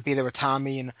know I'm going to be there with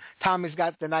Tommy, and Tommy's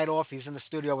got the night off. He's in the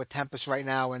studio with Tempest right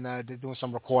now, and they're doing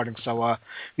some recording. So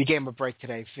we gave him a break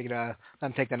today. Figured let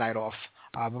him take the night off.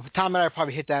 But Tom and I will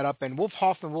probably hit that up, and Wolf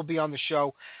Hoffman will be on the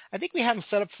show. I think we have him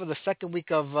set up for the second week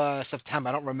of September.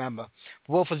 I don't remember.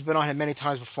 Wolf has been on here many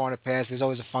times before in the past. He's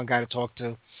always a fun guy to talk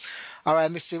to. All right,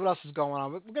 let me see. What else is going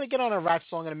on? We're going to get on a Ratt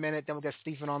song in a minute. Then we'll get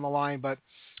Stephen on the line. But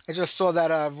I just saw that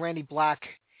Randy Black,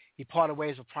 he parted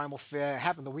ways with Primal Fear. It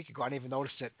happened a week ago. I didn't even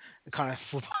notice it. It kind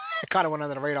of went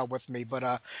under the radar with me.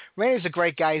 But Randy's a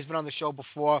great guy. He's been on the show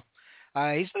before.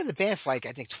 He's been in the band for, I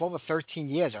think 12 or 13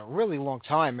 years, a really long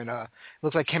time. And it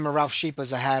looks like him and Ralph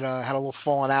Sheepers had a little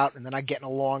falling out, and they're not getting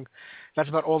along. That's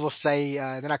about all they'll say.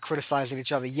 They're not criticizing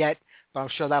each other yet, but I'm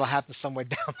sure that'll happen somewhere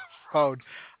down the road.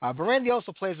 But Randy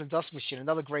also plays in Dust Machine,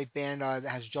 another great band that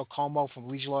has Joe Como from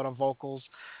Liege Lord on vocals.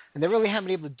 And they really haven't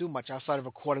been able to do much outside of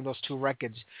recording those 2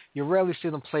 records. You rarely see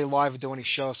them play live or do any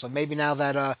shows. So maybe now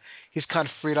that he's kind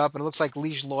of freed up, and it looks like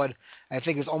Liege Lord, I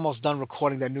think, is almost done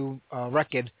recording their new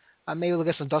record, maybe we'll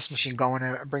get some Dust Machine going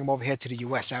and bring them over here to the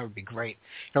U.S. That would be great.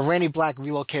 You know, Randy Black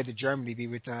relocated to Germany to be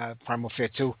with Primal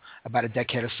Fear 2 about a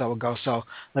decade or so ago. So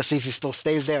let's see if he still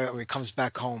stays there or he comes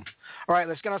back home. All right,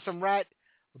 let's get on some Ratt.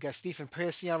 We'll get Stephen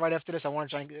Pearcy on right after this. I want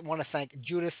to thank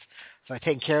Judith for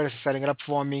taking care of this and setting it up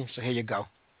for me. So here you go.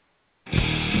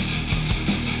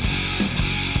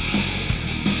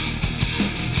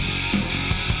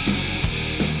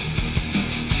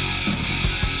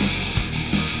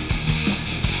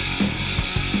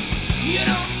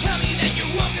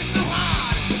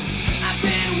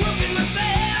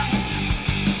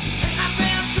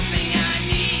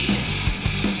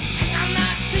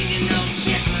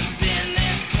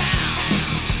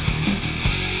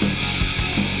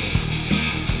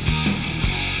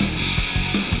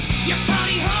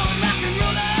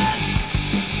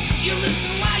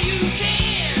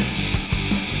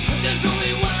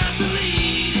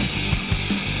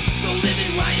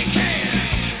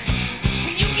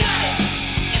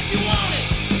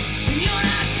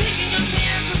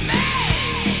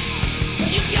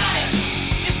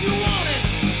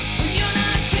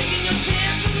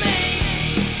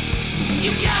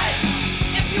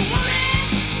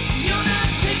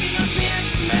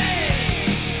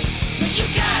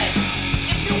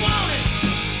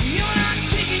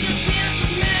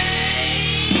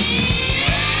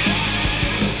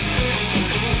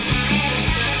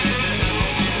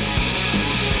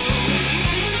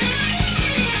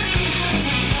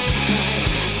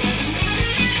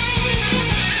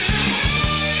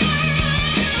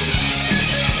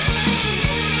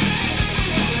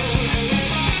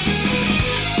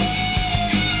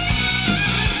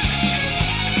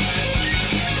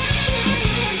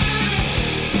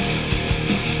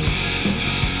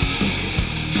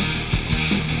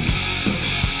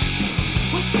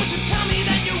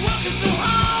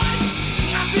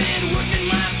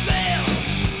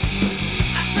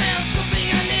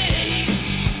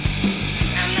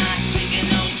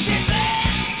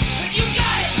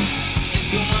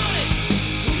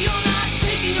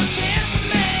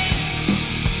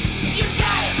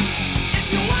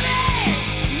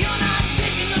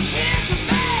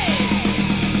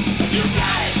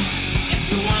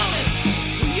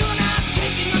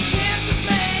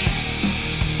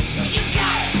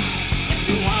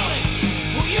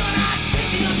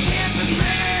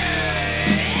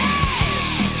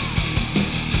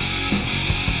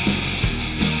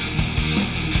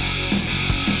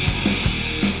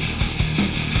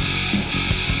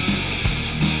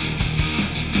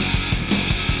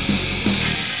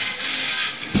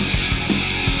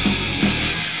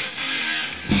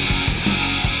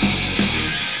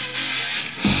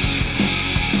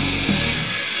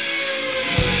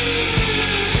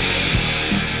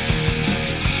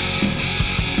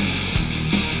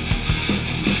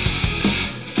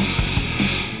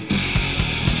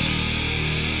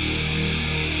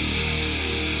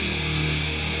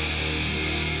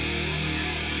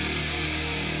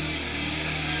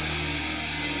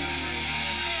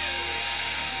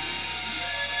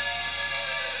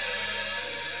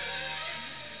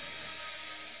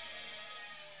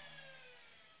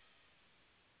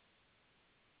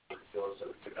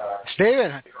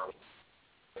 Steven.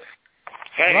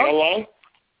 Hey, hello?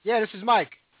 Yeah, this is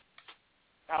Mike.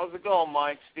 How's it going,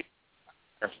 Mike?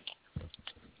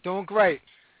 Doing great.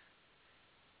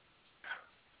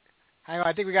 Hang on,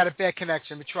 I think we got a bad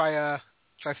connection. Let me try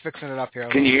fixing it up here.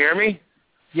 Can you hear me?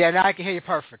 Yeah, now I can hear you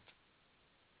perfect.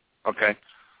 Okay.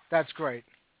 That's great.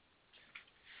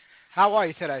 How are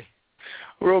you today?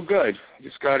 Real good.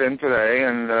 Just got in today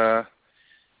and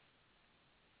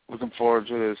looking forward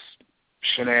to this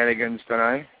shenanigans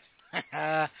tonight.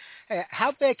 Hey,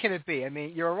 how bad can it be? I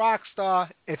mean, you're a rock star.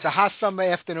 It's a hot summer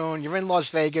afternoon. You're in Las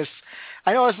Vegas.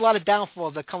 I know there's a lot of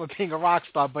downfalls that come with being a rock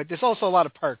star, but there's also a lot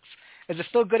of perks. Is it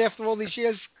still good after all these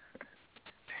years?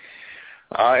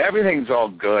 Everything's all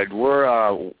good.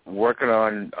 We're working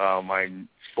on my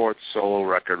 4th solo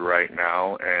record right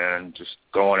now and just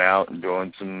going out and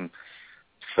doing some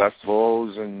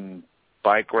festivals and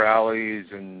bike rallies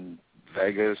in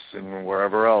Vegas and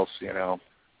wherever else,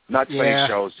 Not many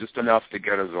shows, just enough to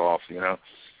get us off,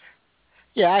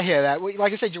 Yeah, I hear that.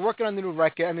 Like I said, you're working on the new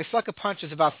record. I mean, Sucker Punch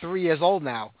is about 3 years old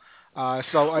now.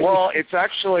 It's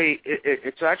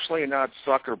actually not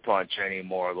Sucker Punch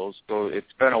anymore.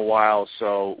 It's been a while,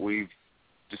 so we've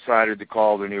decided to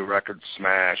call the new record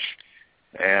Smash,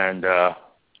 and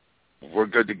we're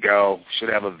good to go. Should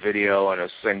have a video and a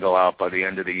single out by the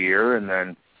end of the year, and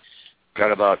then got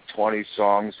about 20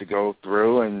 songs to go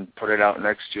through and put it out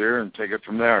next year and take it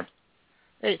from there.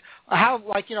 Hey,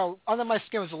 Under My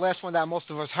Skin was the last one that most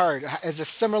of us heard. Is it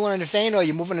similar in the vein, or are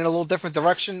you moving in a little different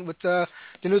direction with the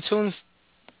new tunes?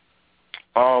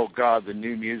 Oh, God, the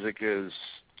new music it's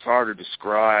hard to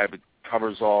describe. It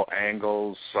covers all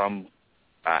angles.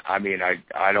 I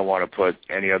don't want to put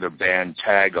any other band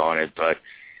tag on it, but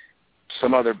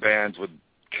some other bands would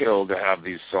kill to have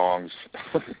these songs.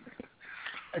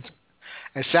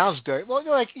 It sounds good.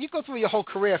 Well, you go through your whole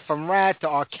career from Ratt to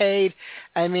Arcade.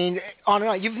 I mean, on and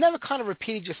on. You've never kind of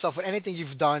repeated yourself with anything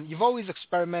you've done. You've always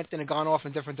experimented and gone off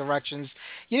in different directions.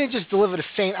 You didn't just deliver the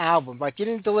same album. Like, you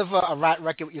didn't deliver a Ratt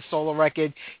record with your solo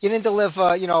record. You didn't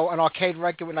deliver, an Arcade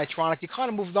record with Nitronic. You kind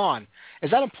of moved on.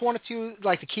 Is that important to you,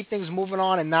 to keep things moving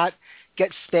on and not get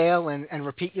stale and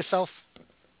repeat yourself?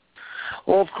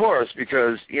 Well, of course,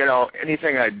 because,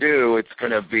 anything I do, it's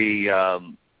going to be...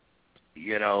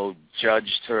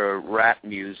 judged to Ratt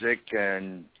music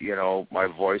and, my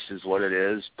voice is what it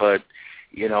is. But,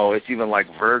 it's even like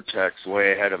Vertex,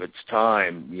 way ahead of its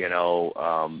time,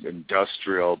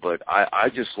 industrial. But I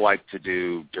just like to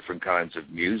do different kinds of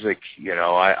music.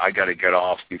 I got to get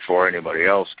off before anybody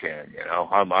else can,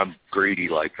 I'm greedy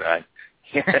like that.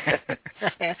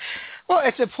 Well,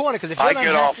 it's important because if you're I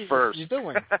get off first. You're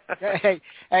doing. Hey,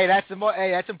 that's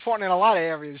important in a lot of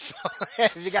areas. So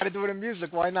if you got to do it in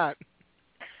music, why not?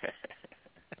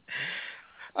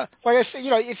 Like I said,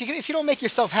 if you don't make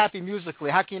yourself happy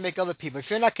musically, how can you make other people? If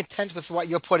you're not content with what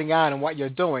you're putting on and what you're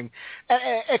doing,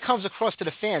 it comes across to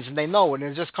the fans, and they know it,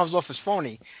 and it just comes off as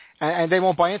phony, and they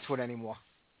won't buy into it anymore.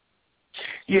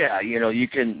 Yeah, you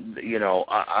can,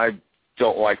 I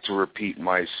don't like to repeat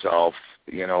myself.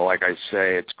 Like I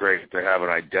say, it's great to have an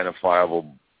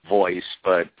identifiable voice,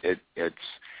 but it's,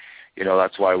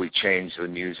 that's why we change the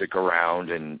music around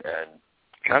and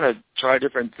kind of try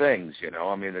different things,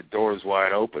 the door's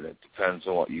wide open. It depends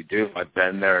on what you do. I've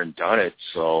been there and done it,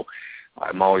 so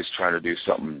I'm always trying to do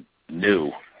something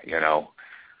new,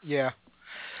 Yeah.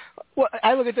 Well,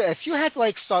 I look at that. If you had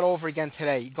to start over again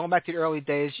today, going back to the early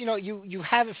days, you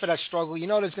have it for that struggle. There's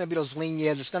going to be those lean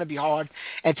years. It's going to be hard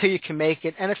until you can make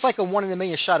it, and it's like a 1 in a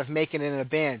million shot of making it in a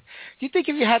band. Do you think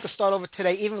if you had to start over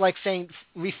today, even saying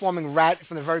reforming Ratt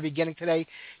from the very beginning today,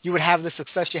 you would have the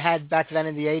success you had back then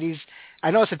in the 80s? I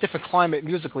know it's a different climate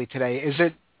musically today.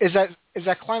 Is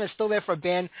that climate still there for a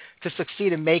band to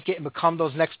succeed and make it and become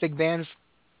those next big bands?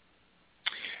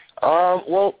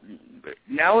 Well,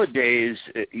 nowadays,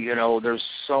 there's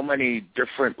so many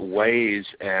different ways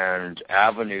and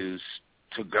avenues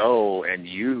to go and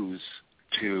use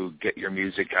to get your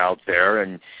music out there,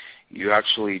 and you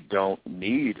actually don't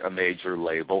need a major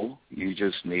label. You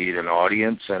just need an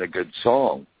audience and a good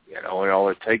song, and all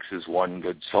it takes is one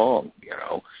good song, It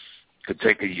could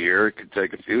take a year, it could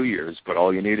take a few years, but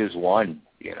all you need is one,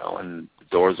 and the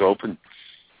door's open.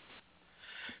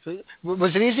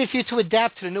 Was it easy for you to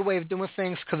adapt to the new way of doing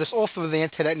things? Because it's all through the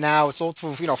internet now. It's all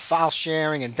through, file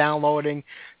sharing and downloading.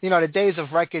 The days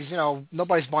of records,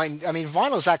 nobody's buying. I mean,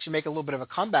 vinyls actually make a little bit of a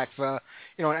comeback for,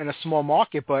 in a small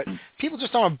market, but people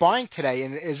just aren't buying today.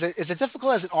 And is it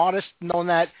difficult as an artist knowing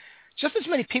that just as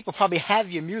many people probably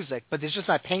have your music, but they're just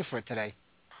not paying for it today?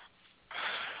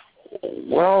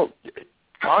 Well,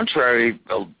 contrary,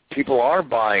 people are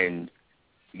buying,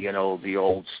 the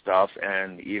old stuff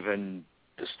and even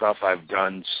the stuff I've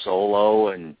done solo,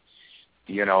 and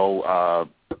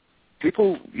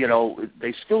people,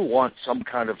 they still want some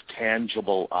kind of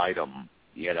tangible item,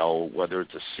 whether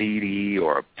it's a CD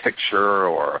or a picture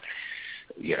or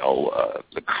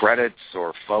the credits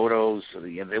or photos.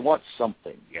 They want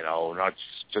something, not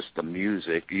just the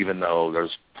music, even though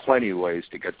there's plenty of ways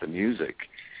to get the music.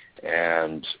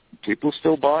 And people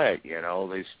still buy it,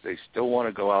 They still want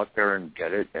to go out there and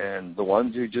get it. And the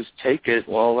ones who just take it,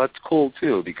 well, that's cool,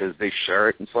 too, because they share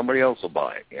it and somebody else will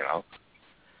buy it,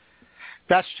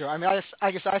 That's true. I mean,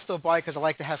 I guess I still buy it because I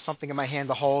like to have something in my hand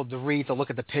to hold, to read, to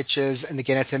look at the pictures, and to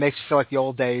get into it. It makes me feel like the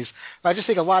old days. But I just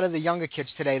think a lot of the younger kids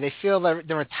today, they feel that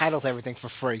they're entitled to everything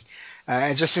for free.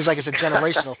 It just seems like it's a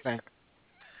generational thing.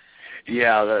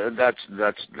 Yeah, that's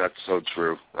so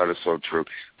true. That is so true.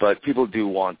 But people do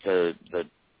want the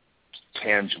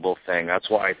tangible thing. That's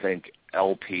why I think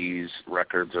LPs,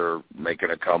 records are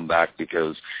making a comeback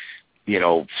because,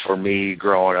 for me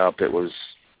growing up, it was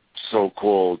so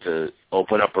cool to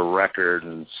open up a record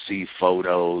and see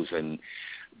photos and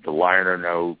the liner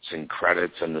notes and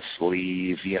credits and the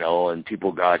sleeve, and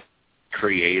people got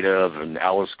creative, and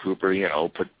Alice Cooper,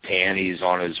 put panties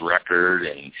on his record,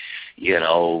 and,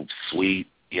 sweet,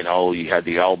 you had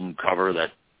the album cover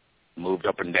that moved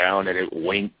up and down and it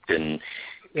winked and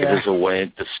it was a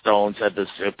wink. The Stones had the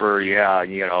zipper,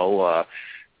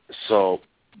 so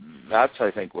that's,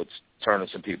 I think, what's turning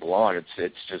some people on.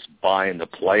 It's just buying the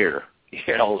player,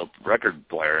 the record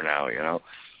player now,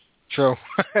 True.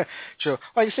 True.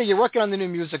 Like you say, you're working on the new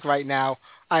music right now.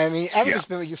 I mean, Everett's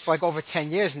been with you for like over 10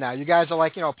 years now. You guys are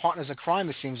like, partners in crime,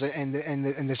 it seems,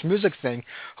 in this music thing.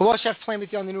 Who else you have playing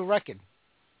with you on the new record?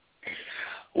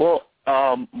 Well,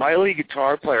 my lead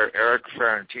guitar player, Eric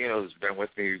Ferrantino, has been with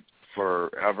me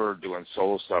forever doing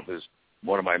solo stuff, is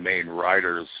one of my main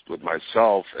writers with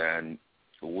myself, and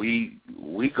we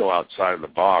go outside of the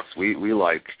box. We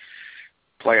like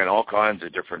playing all kinds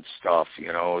of different stuff,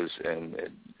 and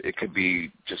it could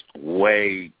be just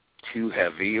way too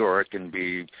heavy, or it can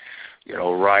be,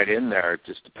 right in there. It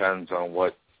just depends on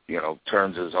what,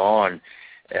 turns us on.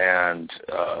 And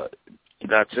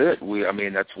that's it.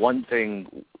 That's one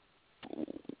thing.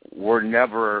 We're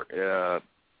never,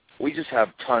 we just have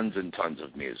tons and tons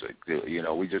of music.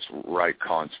 We just write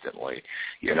constantly,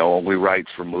 and we write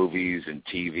for movies and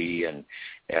TV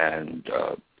and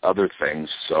other things.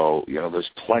 So, there's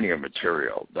plenty of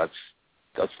material. That's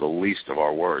the least of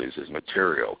our worries, is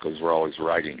material, because we're always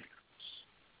writing.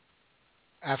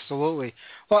 Absolutely.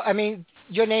 Well,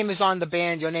 your name is on the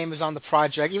band, your name is on the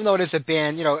project. Even though it is a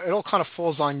band, it all kind of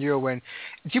falls on you. And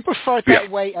do you prefer it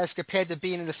that way as compared to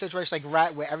being in a situation like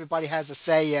Ratt, where everybody has a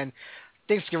say and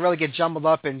things can really get jumbled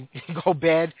up and go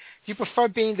bad? Do you prefer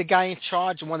being the guy in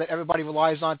charge, and one that everybody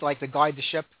relies on to guide the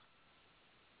ship?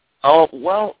 Oh,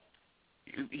 well,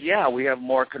 yeah, we have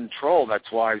more control. That's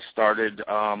why I started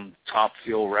Top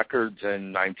Fuel Records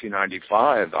in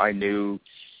 1995. I knew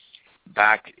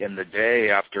back in the day,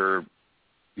 after,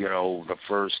 the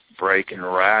first break in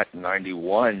Ratt in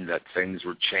 91, that things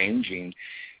were changing.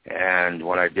 And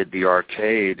when I did the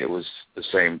Arcade, it was the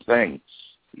same thing,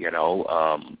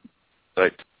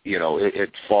 But,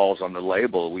 it falls on the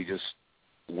label.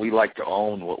 We like to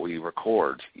own what we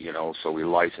record, so we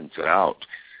license it out.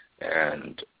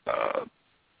 And,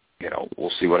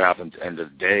 we'll see what happens at the end of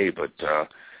the day. But,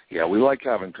 we like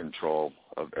having control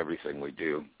of everything we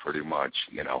do, pretty much,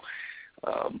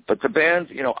 But the band,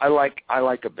 I like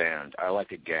a band. I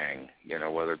like a gang,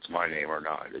 whether it's my name or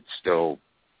not.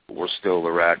 We're still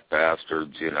the Ratt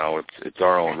Bastards, It's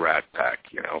our own Rat Pack,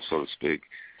 so to speak.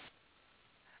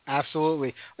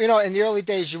 Absolutely. In the early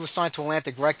days, you were signed to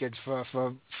Atlantic Records for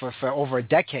over a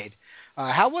decade.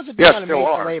 How was it being on a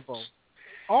major label?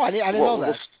 Oh, I didn't know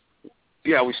that.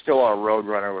 We still are.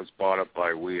 Roadrunner was bought up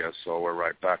by WEA, so we're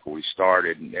right back where we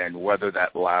started. And whether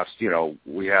that lasts,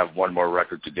 we have one more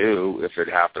record to do. If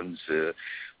it happens,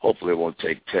 hopefully it won't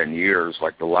take 10 years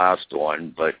like the last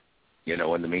one. But,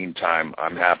 in the meantime,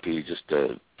 I'm happy just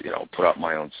to, put up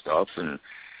my own stuff and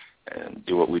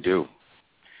do what we do.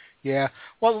 Yeah.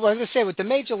 Well, as I say, with the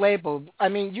major label,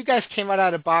 you guys came right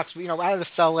out of the box, out of the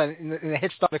cell, and the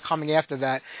hits started coming after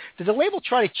that. Did the label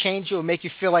try to change you and make you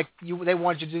feel like they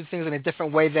wanted you to do things in a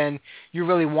different way than you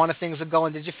really wanted things to go?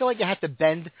 And did you feel like you had to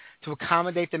bend to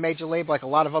accommodate the major label like a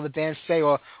lot of other bands say,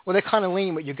 or were they kind of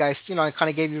lean with you guys, and kind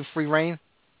of gave you free reign?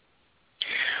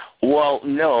 Well,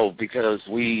 no, because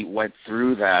we went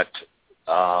through that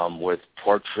with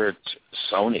Portrait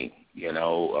Sony,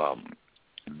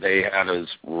 They had us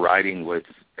writing with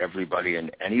everybody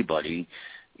and anybody,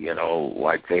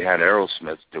 like they had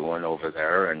Aerosmith doing over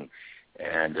there, and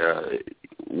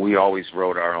we always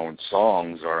wrote our own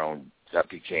songs, that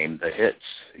became the hits.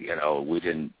 We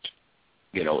didn't,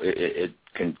 it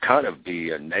can kind of be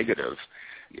a negative,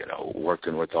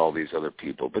 working with all these other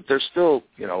people, but there's still,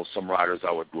 some writers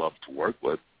I would love to work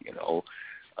with,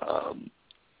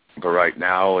 But right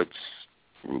now, it's,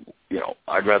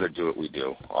 I'd rather do what we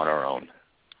do on our own.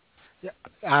 Yeah,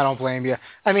 I don't blame you.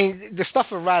 I mean, the stuff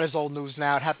with Ratt is old news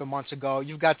now. It happened months ago.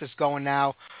 You've got this going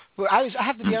now. But I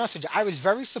have to be honest with you, I was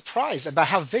very surprised about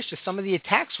how vicious some of the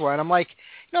attacks were. And I'm like,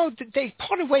 they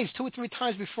parted ways 2 or 3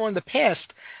 times before in the past.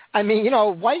 I mean,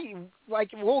 why,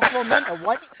 like, we'll grow men.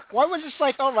 Why was it just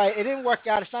like, all right, it didn't work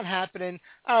out, it's not happening.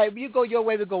 All right, you go your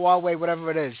way, we go our way,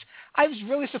 whatever it is. I was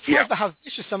really surprised by how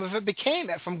vicious some of it became.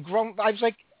 From grown, I was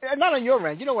like, not on your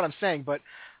end, you know what I'm saying, but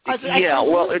on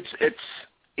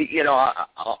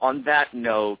that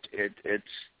note,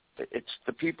 it's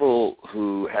the people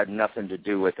who had nothing to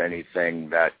do with anything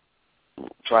that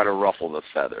try to ruffle the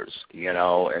feathers,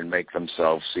 and make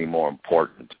themselves seem more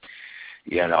important,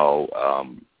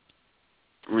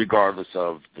 regardless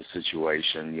of the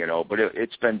situation, But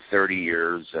it's been 30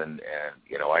 years, and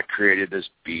I created this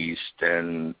beast,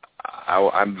 and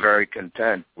I'm very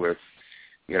content with,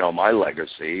 my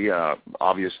legacy.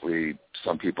 Obviously,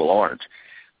 some people aren't,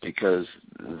 because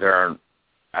they're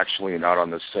actually not on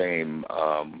the same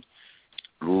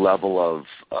level of,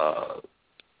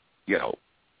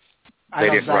 they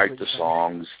didn't write the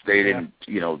songs. They didn't,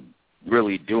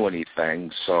 really do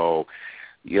anything. So,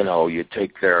 you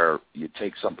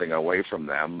take something away from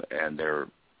them, and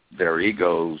their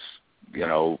egos,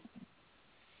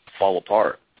 fall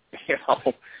apart.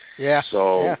 Yeah.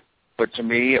 So. Yeah. But to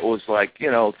me, it was like,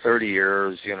 30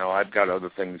 years, I've got other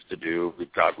things to do.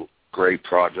 We've got great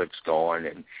projects going,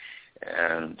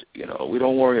 and we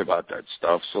don't worry about that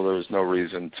stuff, so there's no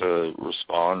reason to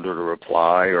respond or to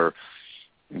reply or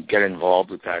get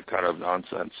involved with that kind of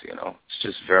nonsense. It's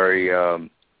just very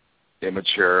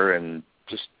immature, and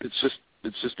it's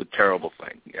just a terrible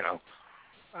thing.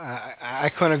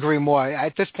 I couldn't agree more.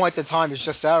 At this point in time, it's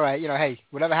just, all right, hey,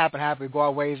 whatever happened, we go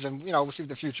our ways, and, we'll see what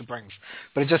the future brings.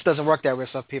 But it just doesn't work that way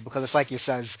with some people, because it's like you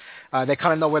says, they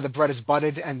kind of know where the bread is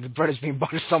buttered, and the bread is being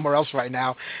buttered somewhere else right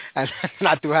now, and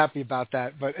not too happy about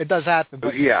that. But it does happen.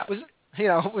 But yeah. Was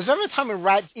there a time when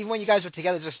Ratt, even when you guys were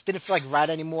together, just didn't feel like Ratt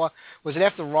anymore? Was it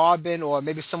after Robin, or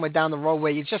maybe somewhere down the road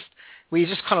where you just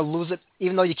kind of lose it,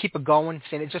 even though you keep it going,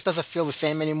 saying it just doesn't feel the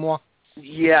same anymore?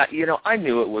 Yeah, I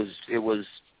knew it was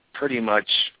pretty much,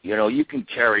 you can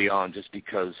carry on just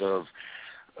because of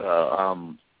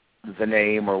the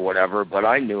name or whatever, but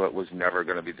I knew it was never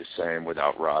going to be the same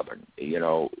without Robin.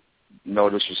 No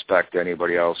disrespect to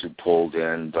anybody else who pulled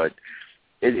in, but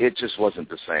it just wasn't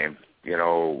the same.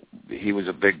 He was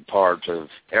a big part of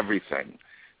everything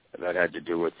that had to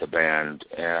do with the band,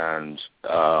 and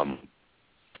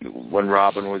when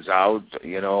Robin was out,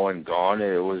 and gone,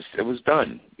 it was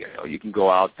done. You can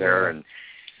go out there and,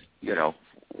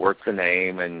 work the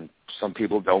name, and some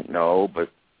people don't know, but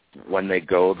when they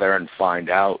go there and find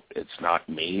out it's not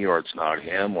me, or it's not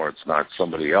him, or it's not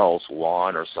somebody else,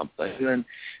 Juan or something, then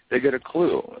they get a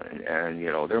clue, and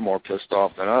they're more pissed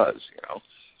off than us,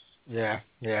 Yeah.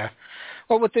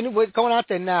 Well, with going out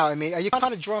there now, I mean, are you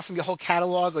kind of drawing from your whole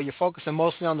catalog, or you're focusing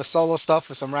mostly on the solo stuff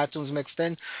with some Ratt tunes mixed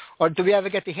in? Or do we ever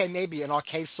get to hear maybe an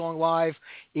Arcade song live,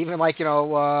 even like,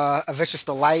 a Vicious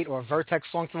Delight or a Vertex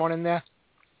song thrown in there?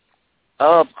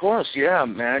 Of course, yeah,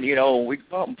 man. We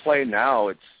go out and play now.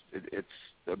 It's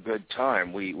a good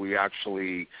time. We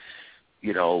actually,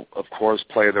 of course,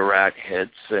 play the Ratt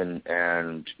hits,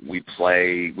 and we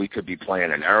could be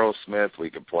playing an Aerosmith,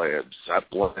 we could play a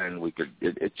Zeppelin,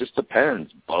 it just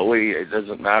depends. Bowie, it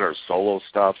doesn't matter, solo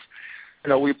stuff.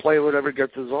 We play whatever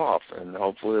gets us off, and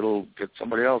hopefully it'll get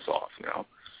somebody else off,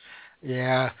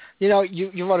 Yeah.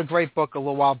 You wrote a great book a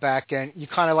little while back, and you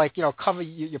kind of cover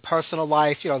your personal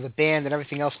life, the band and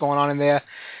everything else going on in there.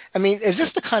 I mean, is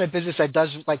this the kind of business that does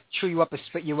chew you up and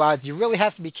spit you out? Do you really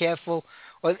have to be careful?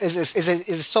 Or is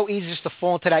it so easy just to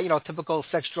fall into that, typical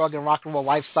sex, drug, and rock and roll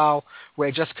lifestyle where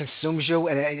it just consumes you,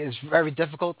 and it is very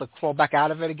difficult to crawl back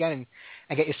out of it again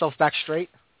and get yourself back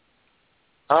straight?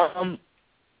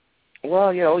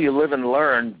 Well, you live and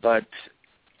learn, but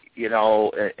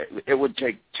it would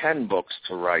take 10 books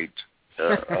to write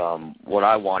what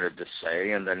I wanted to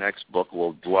say, and the next book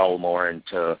will dwell more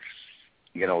into,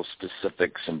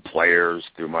 specifics and players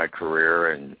through my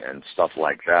career and stuff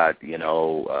like that.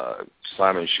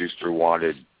 Simon & Schuster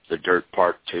wanted the Dirt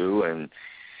Part 2, and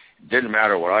it didn't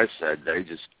matter what I said. They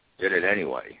just did it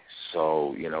anyway.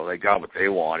 So, they got what they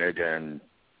wanted, and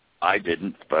I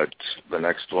didn't, but the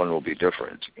next one will be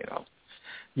different,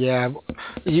 Yeah. What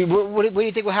do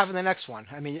you think we'll have in the next one?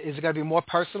 I mean, is it going to be more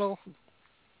personal?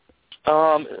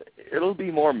 It'll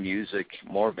be more music,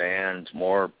 more band,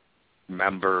 more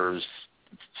members,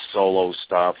 solo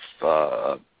stuff,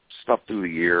 stuff through the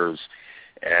years.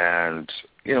 and,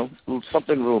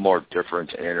 something a little more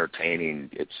different and entertaining.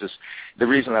 It's just the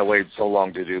reason I waited so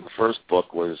long to do the first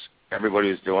book was everybody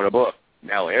was doing a book.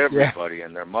 Now everybody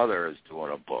and their mother is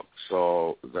doing a book.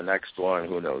 So the next one,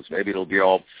 who knows? Maybe it'll be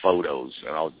all photos,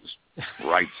 and I'll just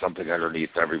write something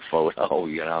underneath every photo,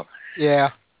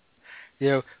 Yeah.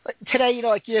 Today,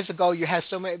 like years ago, you had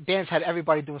so many bands had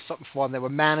everybody doing something for them. There were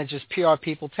managers, PR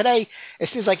people. Today, it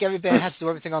seems like every band has to do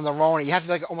everything on their own. You have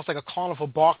to be almost like a carnival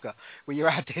barker, where you're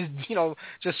out there,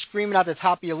 just screaming out the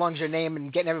top of your lungs your name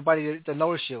and getting everybody to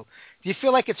notice you. Do you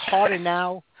feel like it's harder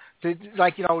now to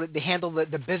handle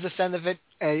the business end of it,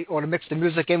 or to mix the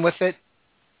music in with it?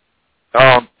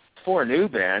 For a new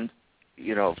band,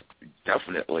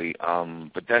 definitely.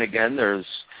 But then again, there's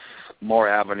more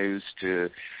avenues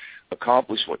to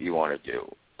accomplish what you want to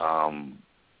do.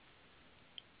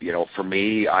 For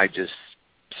me, I just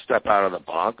step out of the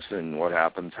box, and what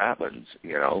happens, happens.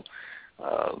 If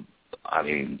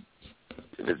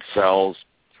it sells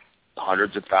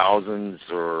hundreds of thousands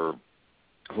or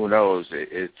who knows,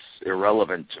 it's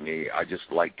irrelevant to me. I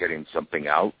just like getting something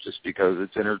out just because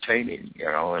it's entertaining,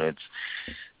 and it's,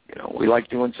 we like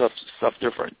doing stuff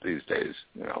different these days,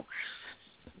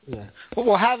 Yeah.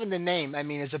 Well, having the name,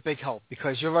 is a big help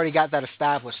because you've already got that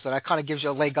established. So that kind of gives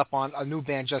you a leg up on a new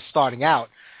band just starting out.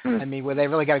 Where they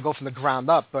really got to go from the ground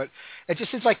up. But it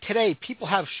just seems like today people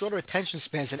have shorter attention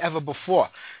spans than ever before.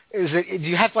 Do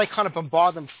you have to kind of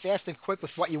bombard them fast and quick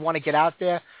with what you want to get out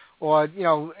there, or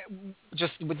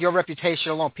just with your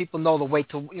reputation alone, people know the wait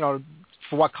to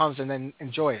for what comes and then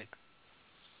enjoy it?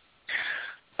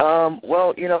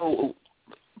 Well,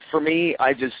 for me,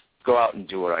 I just go out and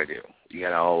do what I do.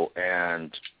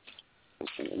 And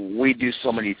we do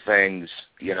so many things,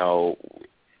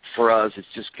 for us, it's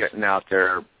just getting out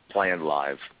there, playing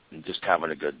live, and just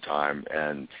having a good time,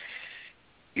 and,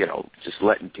 just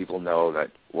letting people know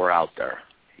that we're out there,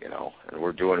 and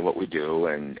we're doing what we do,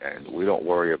 and we don't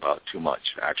worry about too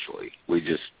much, actually. We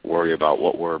just worry about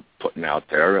what we're putting out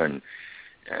there and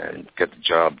get the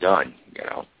job done,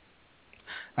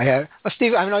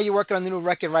 Steve, I know you're working on the new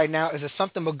record right now. Is there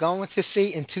something we're going to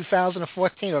see in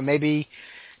 2014 or maybe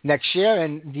next year?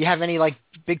 And do you have any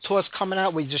big tours coming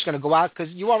out where you're just going to go out?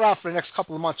 Because you are out for the next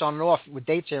couple of months on and off with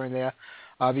dates here and there.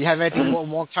 Do you have anything more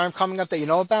long-term coming up that you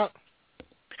know about?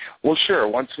 Well, sure.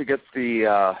 Once we get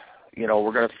the,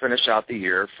 we're going to finish out the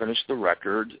year, finish the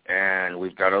record, and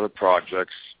we've got other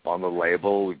projects on the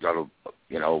label. We've got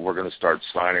we're going to start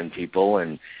signing people,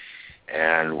 and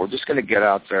we're just going to get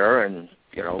out there and,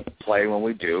 play when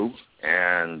we do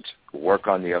and work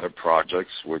on the other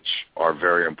projects, which are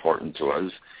very important to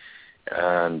us,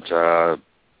 and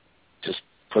just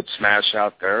put Smash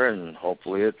out there, and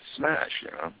hopefully it's Smash,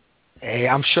 Hey,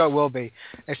 I'm sure it will be.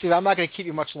 And Steve, I'm not going to keep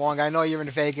you much longer. I know you're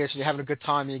in Vegas and you're having a good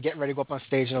time and you're getting ready to go up on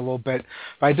stage in a little bit.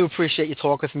 But I do appreciate you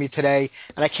talking with me today,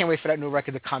 and I can't wait for that new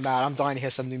record to come out. I'm dying to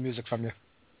hear some new music from you.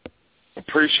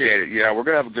 Appreciate it. Yeah, we're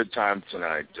going to have a good time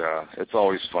tonight. It's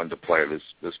always fun to play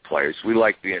this place. We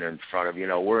like being in front of,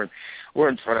 we're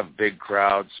in front of big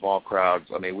crowds, small crowds.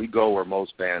 We go where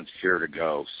most bands fear to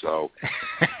go. So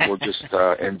we're just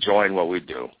enjoying what we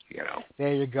do,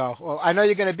 There you go. Well, I know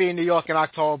you're going to be in New York in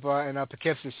October in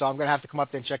Poughkeepsie, so I'm going to have to come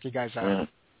up there and check you guys out.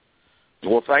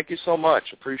 Well, thank you so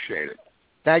much. Appreciate it.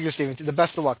 Thank you, Stephen. The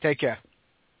best of luck. Take care.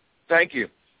 Thank you.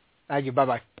 Thank you.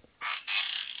 Bye-bye.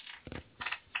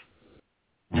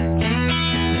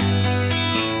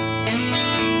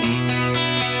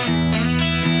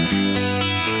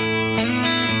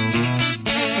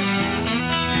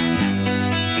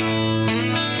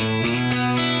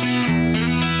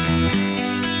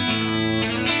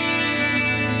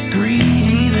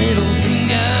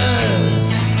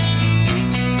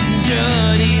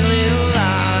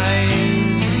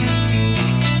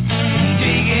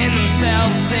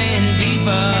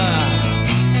 Deeper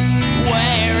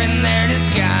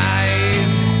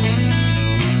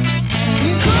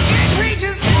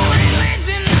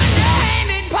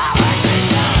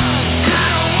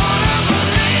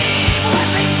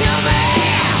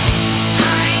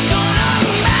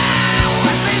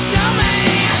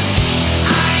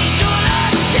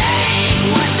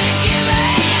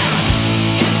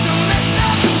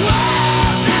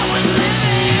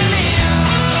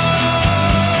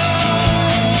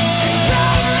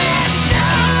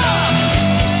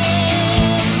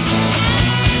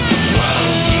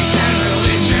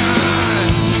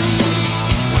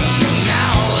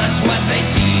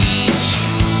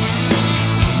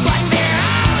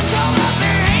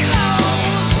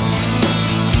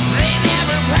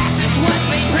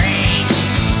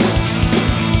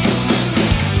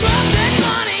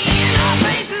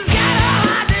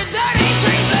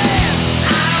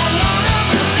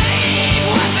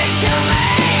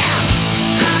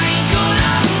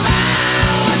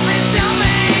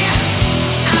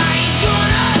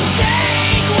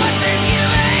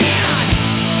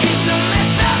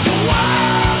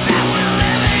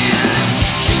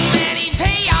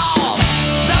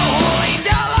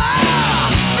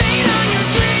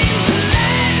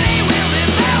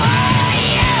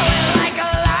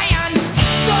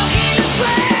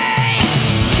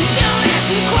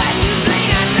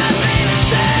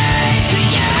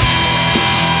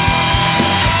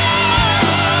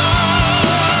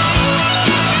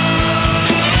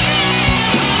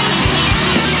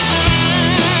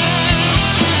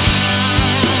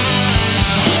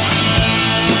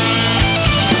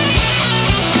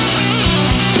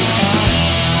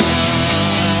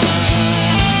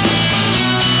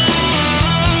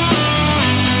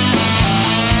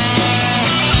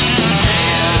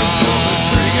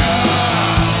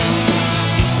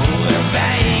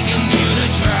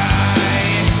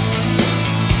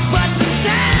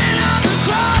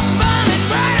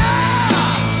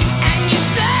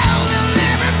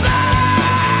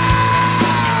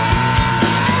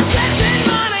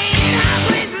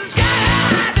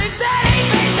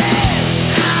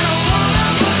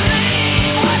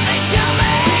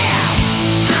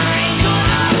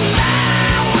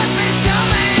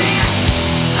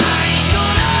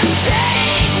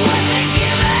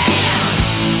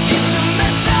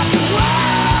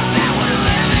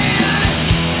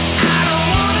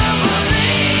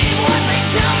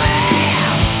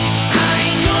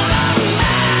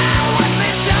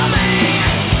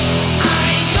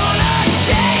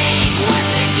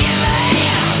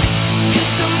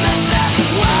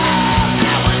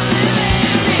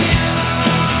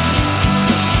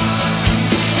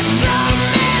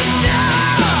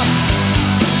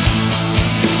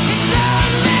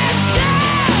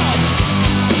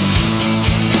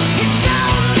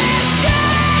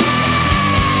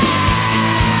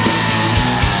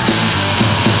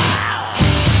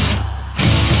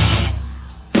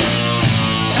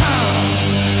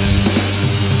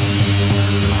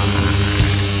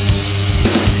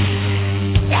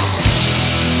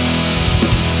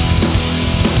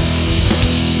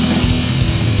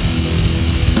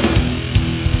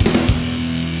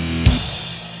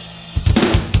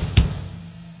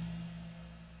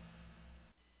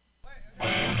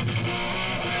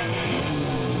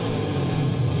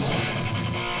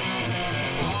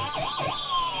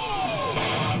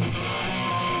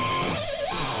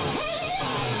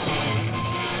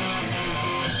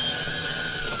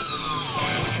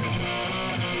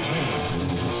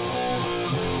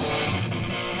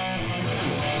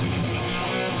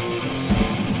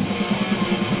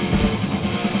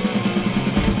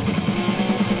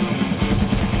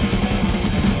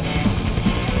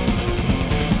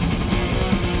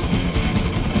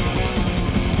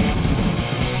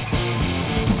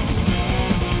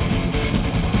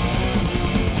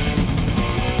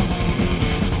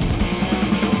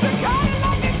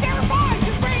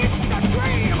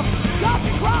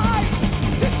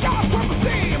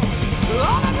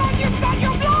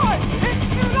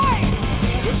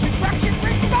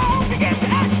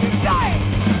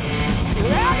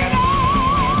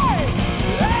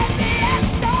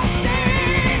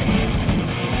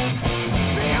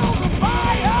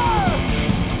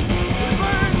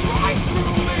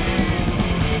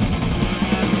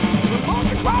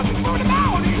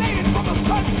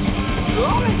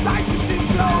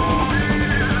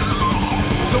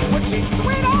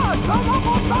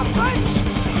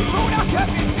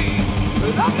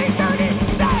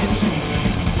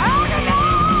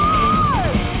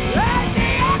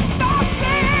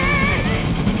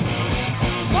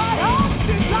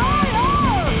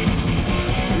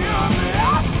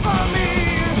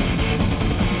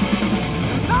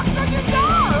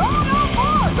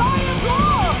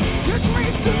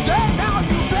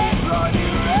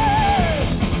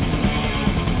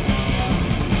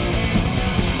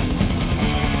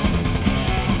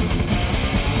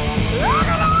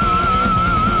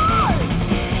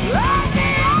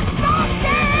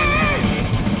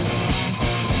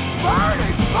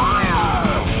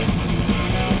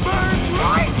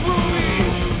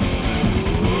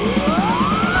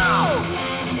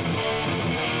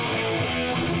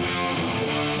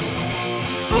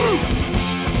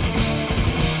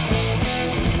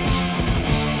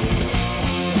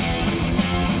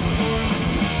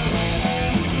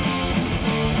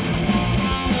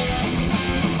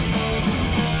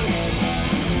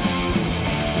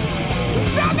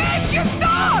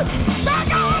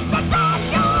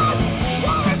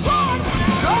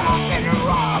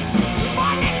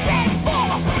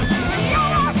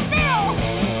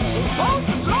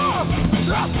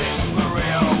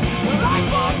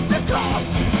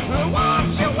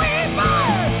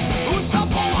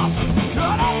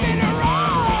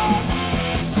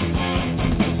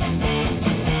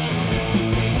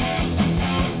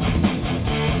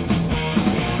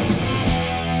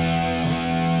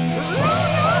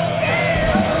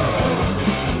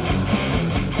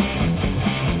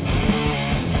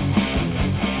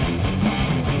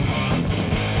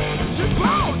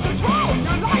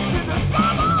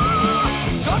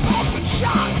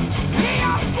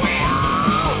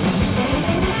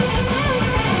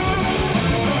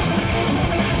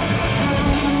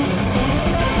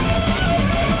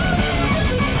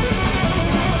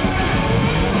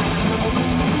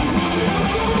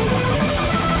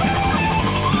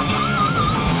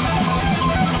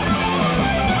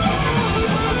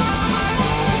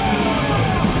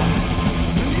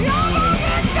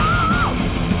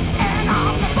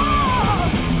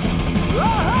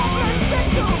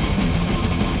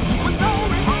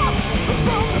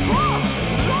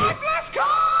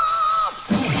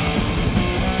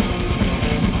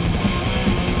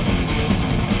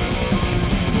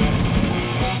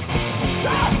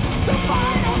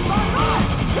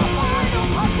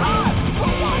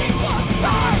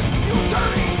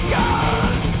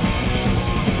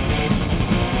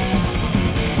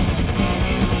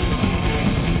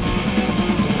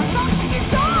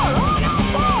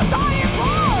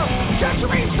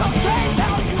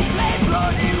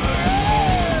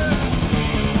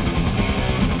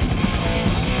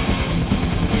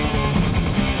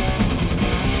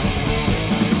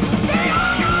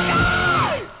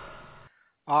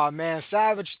Oh, man,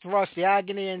 Savage Thrust, the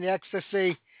Agony and the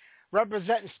Ecstasy,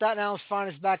 representing Staten Island's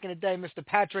finest back in the day, Mr.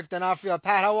 Patrick Donofrio.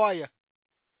 Pat, how are you?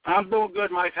 I'm doing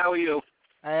good, Mike. How are you?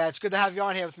 It's good to have you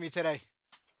on here with me today.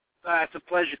 It's a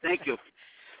pleasure. Thank you.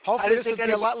 Hopefully this will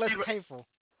be a lot less painful.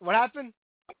 What happened?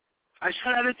 I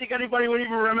said I didn't think anybody would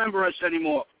even remember us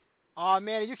anymore. Oh,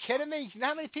 man, are you kidding me? You know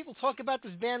how many people talk about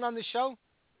this band on the show?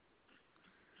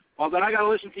 Well, then I got to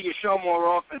listen to your show more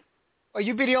often. Well,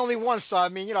 you'd be the only one, so, I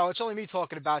mean, you know, it's only me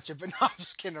talking about you, but no, I'm just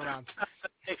kidding around.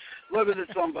 Hey, look at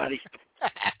somebody.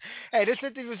 Hey, this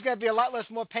interview is going to be a lot less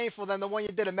more painful than the one you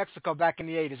did in Mexico back in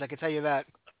the 80s, I can tell you that.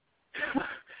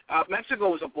 Mexico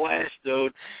was a blast,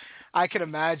 dude. I can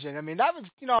imagine. I mean, that was,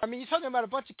 you know, I mean, you're talking about a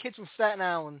bunch of kids from Staten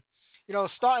Island, you know,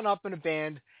 starting up in a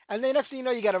band, and then next thing you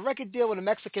know, you got a record deal with a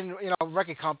Mexican, you know,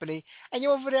 record company, and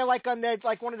you're over there like on their,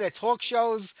 like one of their talk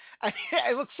shows. I mean,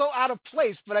 it looks so out of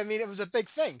place, but I mean, it was a big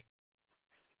thing.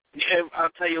 Yeah, I'll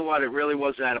tell you what, it really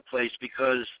was out of place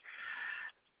because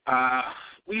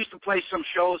we used to play some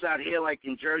shows out here like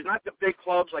in Jersey, not the big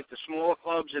clubs, like the smaller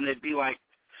clubs, and they'd be like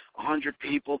 100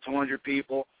 people, 200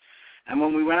 people. And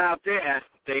when we went out there,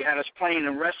 they had us playing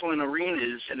in wrestling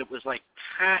arenas, and it was like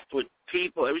packed with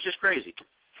people. It was just crazy.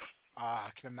 I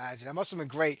can imagine. That must have been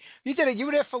great. You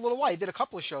were there for a little while. You did a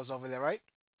couple of shows over there, right?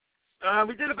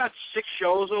 We did about 6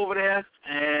 shows over there,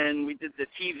 and we did the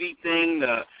TV thing.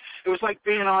 It was like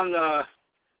being on the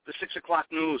 6 o'clock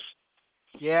news.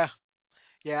 Yeah.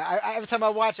 Yeah, every time I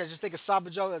watch it, I just think of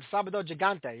Sabado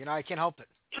Gigante. You know, I can't help it.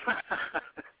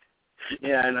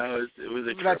 Yeah, I know. It was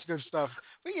a trip. That's good stuff.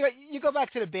 But, you know, you go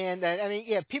back to the band, and I mean,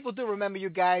 yeah, people do remember you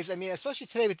guys. I mean, especially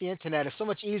today with the Internet, it's so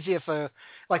much easier for,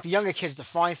 like, the younger kids to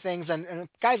find things. And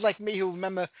guys like me who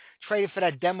remember trading for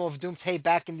that demo of Doom tape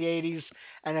back in the 80s.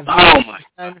 And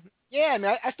yeah, I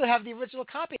mean, I still have the original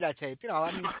copy of that tape. You know,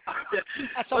 I mean,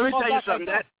 that's how Let me far tell you back something.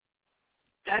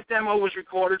 that demo was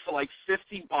recorded for like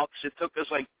 $50. It took us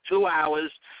like 2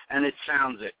 hours, and it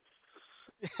sounds it.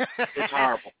 It's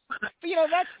horrible. But,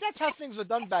 that's how things were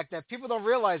done back then. People don't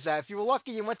realize that. If you were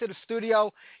lucky, you went to the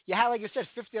studio, you had, like you said,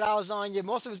 $50 on you.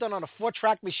 Most of it was done on a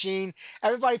 4-track machine.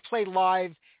 Everybody played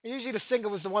live. And usually the singer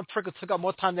was the one prick who took up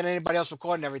more time than anybody else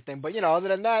recording everything. But, other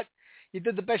than that, you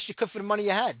did the best you could for the money you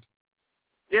had.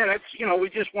 Yeah, that's, we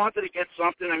just wanted to get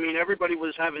something. I mean, everybody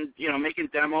was having, making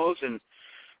demos, and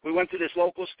we went to this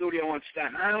local studio on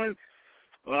Staten Island.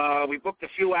 We booked a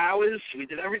few hours. We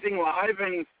did everything live,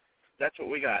 and that's what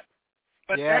we got.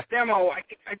 But that demo,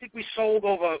 I think we sold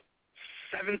over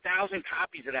 7,000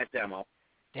 copies of that demo.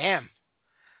 Damn.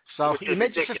 So you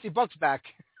made your $50 back.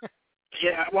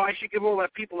 Yeah, well, I should give all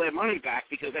that people their money back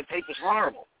because that tape was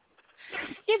horrible.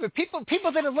 Yeah, but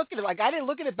people didn't look at it like I didn't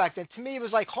look at it back then. To me, it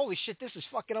was like, holy shit, this is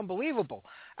fucking unbelievable.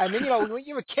 I mean, when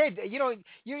you're a kid,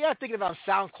 you're not thinking about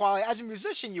sound quality. As a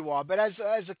musician, you are, but as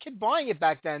a kid buying it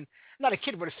back then, not a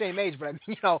kid, we're the same age, but I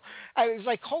mean, I was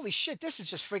like, holy shit, this is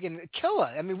just friggin' killer.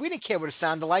 I mean, we didn't care what it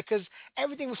sounded like because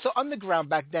everything was so underground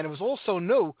back then. It was all so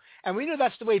new, and we knew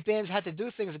that's the way bands had to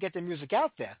do things to get their music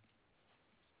out there.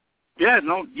 Yeah,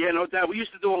 no doubt. We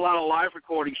used to do a lot of live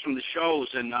recordings from the shows,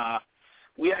 and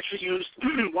we actually used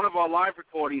one of our live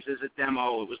recordings as a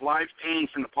demo. It was live painting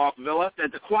from the Park Villa.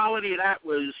 The quality of that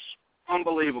was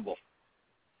unbelievable.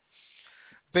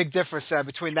 Big difference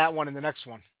between that one and the next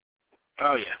one.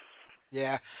 Oh, yeah.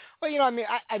 Yeah. Well, I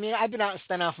mean, I've been out in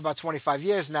Staten Island for about 25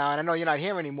 years now, and I know you're not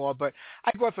here anymore, but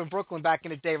I grew up in Brooklyn back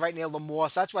in the day, right near Lemoore,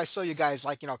 so that's why I saw you guys,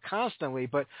 constantly.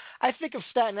 But I think of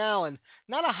Staten Island,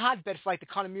 not a hotbed for, the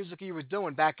kind of music you were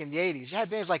doing back in the 80s. You had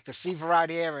bands like The Deceiver out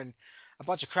here and a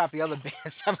bunch of crappy other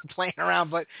bands that were playing around,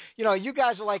 but, you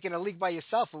guys were, in a league by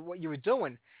yourself of what you were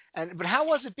doing. But how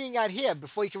was it being out here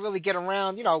before you could really get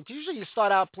around? Cause usually you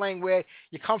start out playing where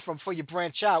you come from before you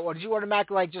branch out, or did you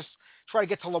automatically, just try to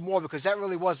get to Lemoore because that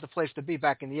really was the place to be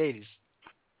back in the 80s?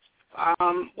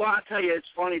 Well, I'll tell you, it's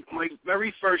funny. My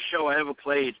very first show I ever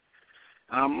played,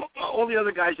 all the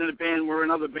other guys in the band were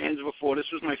in other bands before.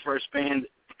 This was my first band.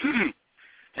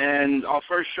 And our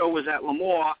first show was at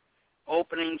Lemoore,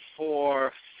 opening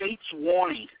for Fate's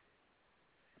Warning.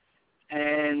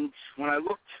 And when I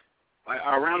looked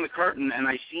around the curtain and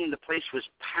I seen the place was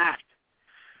packed,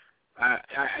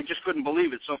 I just couldn't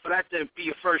believe it. So for that to be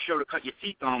your first show to cut your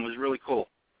teeth on was really cool.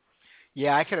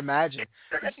 Yeah, I can imagine.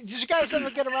 Did you guys ever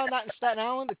get around that in Staten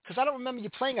Island? Because I don't remember you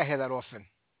playing out here that often.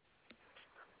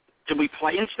 Did we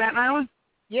play in Staten Island?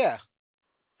 Yeah.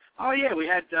 Oh, yeah. We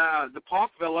had the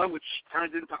Park Villa, which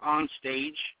turned into On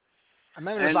Stage. I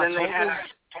remember it was and then they had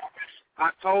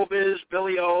October's,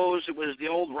 Billy O's. It was the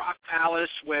old Rock Palace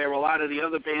where a lot of the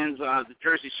other bands, the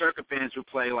Jersey Circuit bands would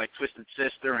play, like Twisted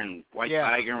Sister and White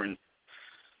Tiger. And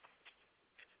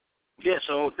yeah,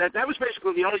 so that was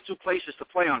basically the only two places to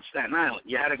play on Staten Island.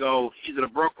 You had to go either to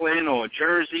Brooklyn or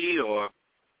Jersey or...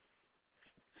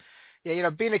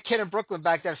 Yeah, being a kid in Brooklyn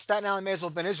back then, Staten Island may as well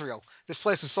have been Israel. This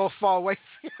place was so far away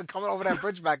coming over that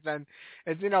bridge back then.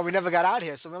 And, we never got out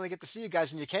here, so we only get to see you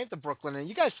guys when you came to Brooklyn. And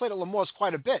you guys played at Lemoore's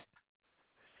quite a bit.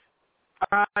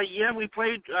 Yeah, we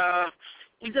played,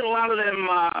 we did a lot of them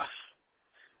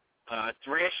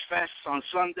thrash fests on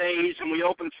Sundays, and we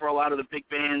opened for a lot of the big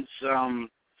bands,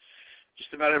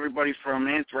 just about everybody from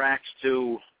Anthrax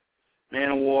to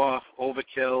Manowar,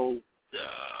 Overkill.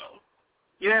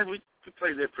 Yeah, we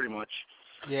played there pretty much.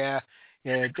 Yeah,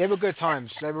 they were good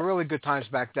times. They were really good times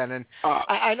back then. And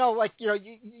I know,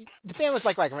 the band was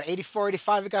around 84,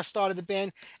 85 it got started, the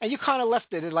band, and you kind of left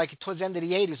it towards the end of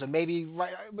the 80s, or maybe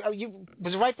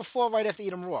was it right before, right after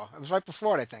Eat 'em Raw? It was right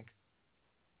before it, I think.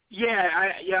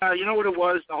 Yeah, you know what it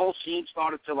was? The whole scene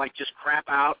started to, just crap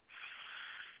out.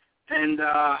 And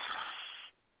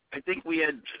I think we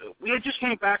had just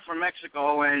came back from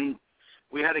Mexico, and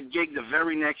we had a gig the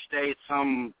very next day at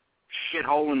some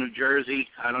shithole in New Jersey.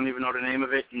 I don't even know the name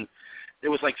of it. And there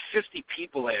was 50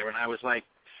 people there, and I was like,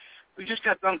 we just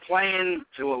got done playing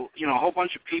to a whole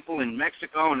bunch of people in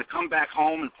Mexico, and to come back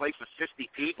home and play for 50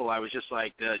 people, I was just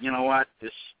like, you know what,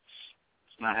 it's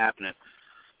not happening.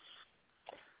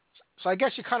 So I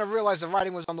guess you kind of realized the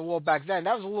writing was on the wall back then.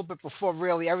 That was a little bit before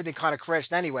really everything kind of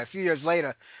crashed anyway. A few years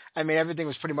later, I mean, everything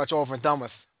was pretty much over and done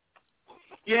with.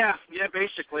 Yeah,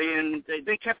 basically, and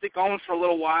they kept it going for a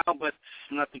little while, but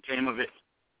nothing came of it.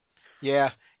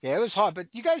 Yeah, it was hard, but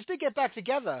you guys did get back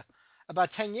together about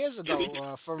 10 years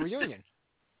ago for a reunion.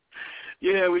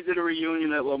 Yeah, we did a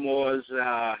reunion at Lemoore's,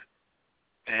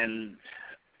 and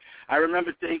I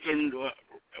remember thinking,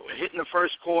 hitting the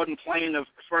first chord and playing the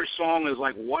first song is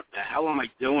like, what the hell am I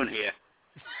doing here?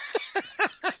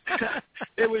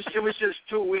 It was just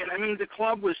too weird. I mean, the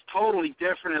club was totally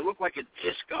different. It looked like a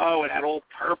disco. It had all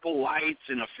purple lights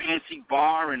and a fancy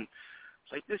bar, and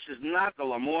it's like, this is not the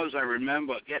L'Amours I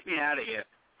remember. Get me out of here.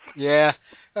 Yeah,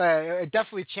 it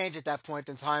definitely changed at that point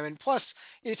in time. And plus,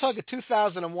 you're talking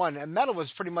 2001, and metal was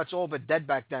pretty much all but dead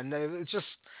back then. It's just,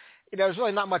 there was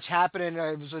really not much happening.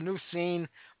 It was a new scene.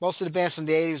 Most of the bands from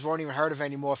the 80s weren't even heard of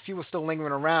anymore. A few were still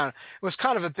lingering around. It was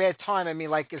kind of a bad time. I mean,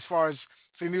 like, as far as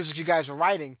for the music you guys were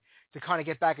writing, to kind of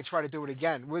get back and try to do it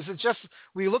again. Was it just,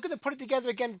 were you looking to put it together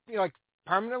again, like,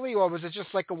 permanently, or was it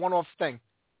just like a one-off thing?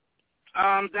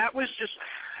 That was just,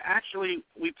 actually,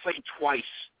 we played twice.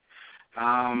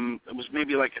 It was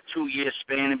maybe like a 2-year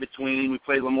span in between. We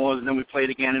played L'Amours, and then we played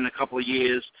again in a couple of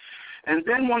years. And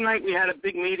then one night we had a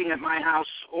big meeting at my house.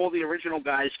 All the original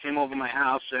guys came over my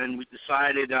house, and we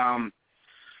decided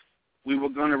we were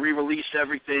going to re-release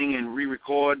everything and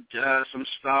re-record some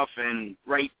stuff and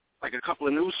write like a couple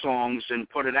of new songs and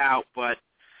put it out, but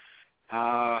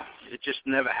it just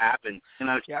never happened.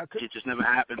 It just never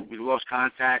happened. We lost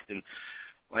contact, and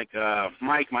like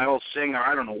Mike, my old singer,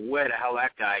 I don't know where the hell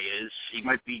that guy is. He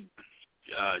might be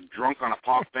drunk on a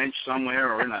park bench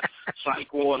somewhere or in a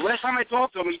psych ward. Last time I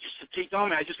talked to him, he told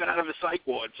me I just got out of a psych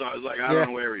ward, so I was like, I don't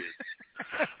know where he is.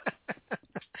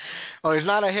 Well, he's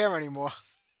not here anymore.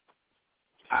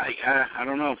 I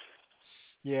don't know.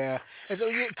 Yeah,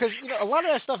 because a lot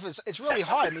of that stuff it's really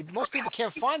hard. I mean, most people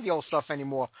can't find the old stuff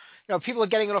anymore. People are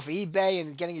getting it off of eBay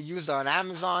and getting it used on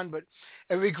Amazon. But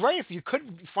it would be great if you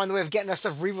could find a way of getting that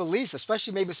stuff re-released,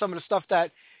 especially maybe some of the stuff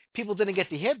that people didn't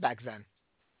get to hear back then.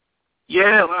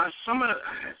 Yeah,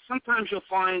 sometimes you'll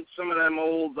find some of them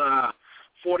old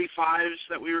 45s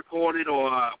that we recorded,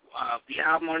 or the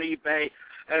album on eBay,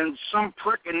 and some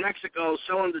prick in Mexico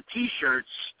selling the T-shirts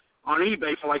on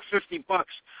eBay for like $50.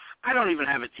 I don't even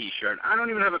have a T-shirt. I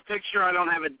don't even have a picture. I don't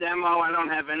have a demo. I don't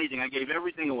have anything. I gave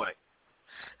everything away.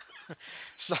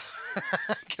 So,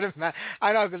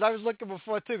 I know, because I was looking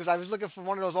before, too, because I was looking for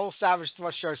one of those old Savage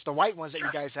Thrust shirts, the white ones that you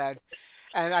guys had.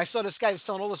 And I saw this guy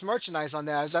selling all this merchandise on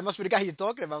there. That must be the guy you're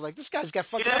talking about. I was like, this guy's got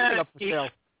fucking everything up for sale.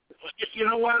 You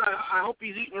know what? I hope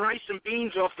he's eating rice and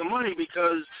beans off the money,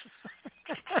 because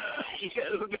he's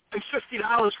getting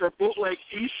 $50 for a bootleg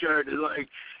T-shirt. Is like,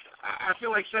 I feel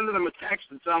like sending him a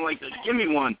text and sound like, give me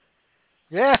one.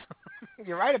 Yeah,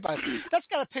 you're right about it. That's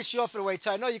got to piss you off in a way, too.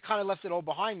 I know you kind of left it all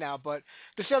behind now, but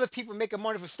to see other people making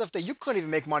money for stuff that you couldn't even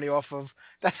make money off of,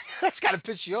 that's got to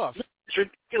piss you off. It's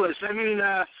ridiculous. I mean,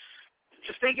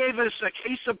 if they gave us a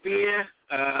case of beer,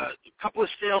 a couple of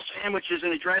stale sandwiches in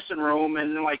the dressing room,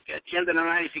 and then, like, at the end of the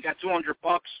night, if you got $200,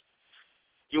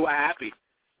 you were happy.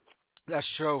 That's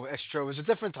true. That's true. It was a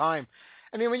different time.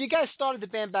 I mean, when you guys started the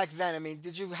band back then, I mean,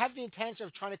 did you have the intention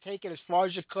of trying to take it as far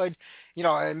as you could,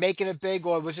 and making it big,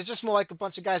 or was it just more like a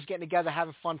bunch of guys getting together,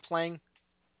 having fun playing?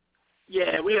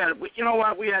 Yeah, we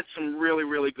had some really,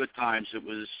 really good times. It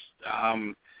was,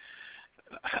 I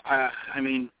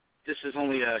mean, this is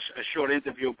only a short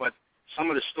interview, but some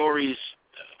of the stories,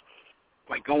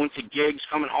 like going to gigs,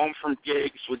 coming home from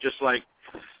gigs, were just like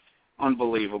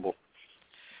unbelievable.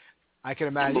 I can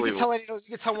imagine. You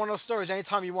can tell one of those stories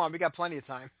anytime you want. We got plenty of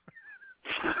time.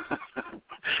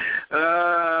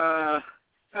 All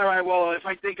right. Well, if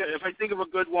I think of a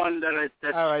good one that's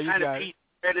kind of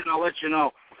Pete-headed, I'll let you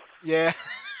know. Yeah.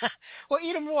 Well,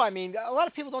 even more. I mean, a lot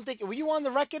of people don't think. Were you on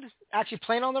the record? Actually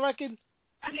playing on the record?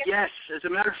 Yes. As a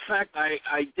matter of fact,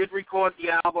 I did record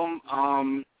the album.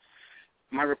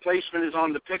 My replacement is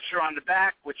on the picture on the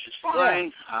back, which is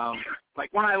fine. Yeah.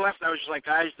 Like when I left, I was just like,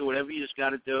 guys, do whatever you just got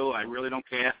to do. I really don't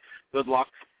care. Good luck.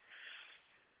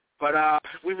 But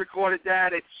we recorded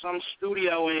that at some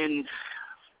studio in,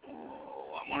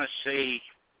 I want to say,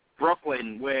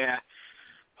 Brooklyn, where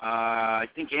I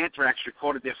think Anthrax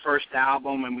recorded their first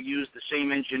album, and we used the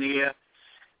same engineer.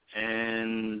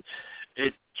 And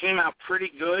it came out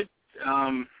pretty good.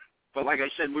 But like I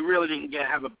said, we really didn't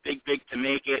have a big to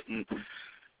make it,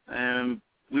 and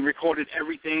we recorded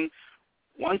everything.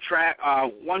 One track,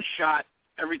 one shot,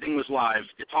 everything was live.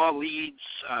 Guitar leads,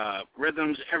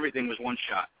 rhythms, everything was one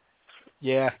shot.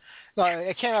 Yeah. No,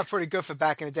 it came out pretty good for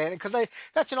back in the day. Because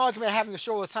that's an argument I have in the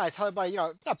show all the time. I tell everybody,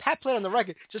 Pat played on the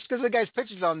record just because the guy's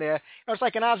picture's on there. It's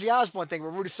like an Ozzy Osbourne thing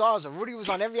with Rudy Sarzo. Rudy was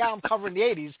on every album cover in the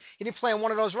 80s. He didn't play on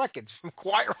one of those records. From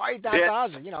Quiet Riot down to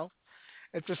Ozzy,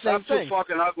 It's the same thing. I'm too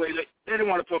fucking ugly. They didn't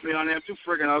want to put me on there. I'm too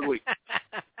friggin' ugly.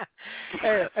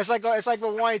 Hey, it's like with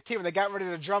YT when they got rid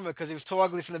of the drummer because he was too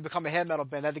ugly for them to become a hair metal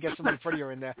band. They had to get somebody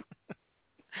prettier in there.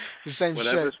 The same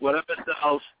shit. Whatever's the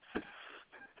house.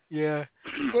 Yeah.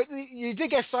 But you did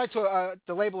get signed to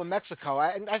the label in Mexico.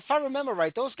 And if I remember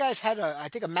right, those guys had I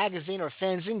think a magazine or a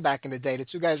fanzine back in the day. The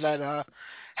two guys that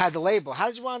had the label. How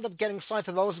did you wind up getting signed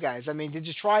to those guys? I mean, did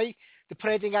you try to put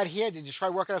anything out here? Did you try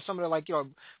working on some of the, like,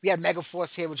 we had Megaforce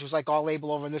here, which was like our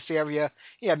label over in this area.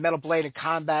 You had Metal Blade and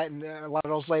Combat and a lot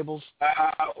of those labels.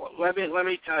 Let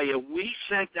me tell you, we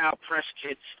sent out press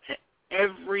kits to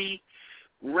every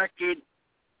record.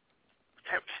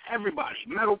 Everybody,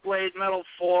 Metal Blade, Metal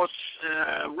Force,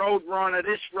 Road Runner,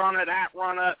 this runner, that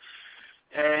runner,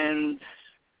 and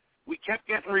we kept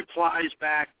getting replies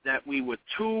back that we were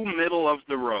too middle of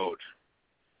the road.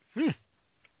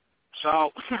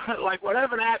 So, like,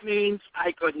 whatever that means,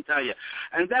 I couldn't tell you.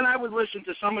 And then I would listen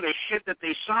to some of the shit that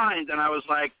they signed, and I was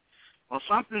like, well,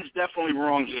 something's definitely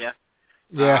wrong here.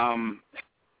 Yeah.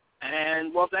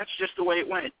 And, well, that's just the way it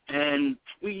went. And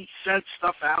we sent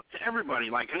stuff out to everybody.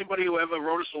 Like, anybody who ever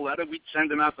wrote us a letter, we'd send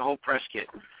them out the whole press kit.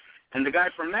 And the guy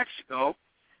from Mexico,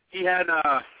 he had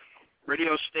a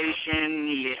radio station,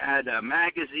 he had a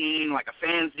magazine, like a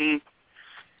fanzine.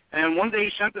 And one day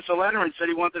he sent us a letter and said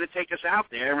he wanted to take us out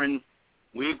there, and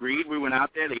we agreed. We went out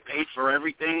there. They paid for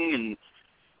everything,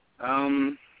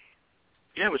 and,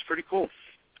 yeah, it was pretty cool.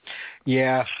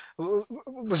 Yeah.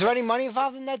 Was there any money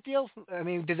involved in that deal? I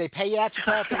mean, did they pay you out to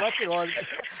put out the record? Or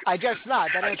I guess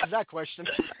not. That answers that question.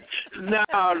 No.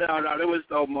 There was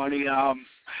no money. If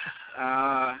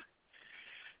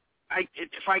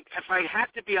I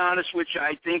have to be honest with you,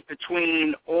 I think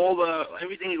between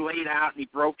everything he laid out and he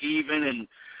broke even, and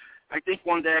I think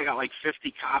one day I got like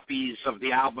 50 copies of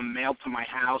the album mailed to my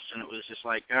house, and it was just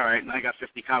like, all right, and I got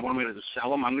 50 copies. I'm going to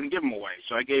sell them. I'm going to give them away.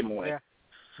 So I gave them away.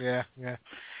 Yeah.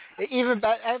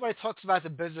 Everybody talks about the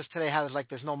business today, how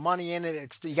there's no money in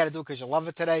it. You got to do it because you love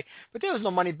it today. But there was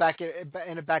no money back in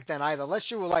it back then either. Unless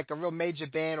you were like a real major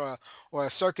band or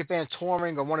a circuit band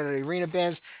touring or one of the arena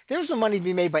bands, there was no money to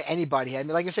be made by anybody. I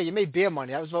mean, like I said, you made beer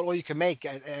money. That was about all you could make,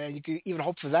 and you could even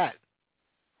hope for that.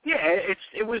 Yeah, it's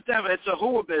a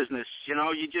hula business.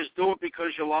 You just do it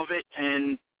because you love it,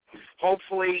 and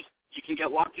hopefully you can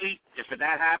get lucky. If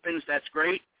that happens, that's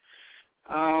great.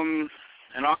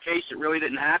 In our case, it really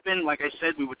didn't happen. Like I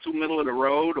said, we were too middle of the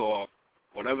road, or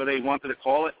whatever they wanted to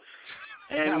call it,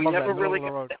 and we never really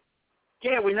got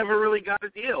a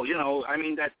deal. I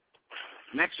mean, that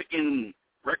Mexican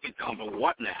record company,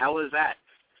 what in the hell is that?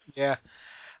 Yeah.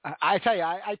 I tell you,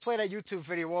 I play that YouTube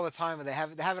video all the time, and they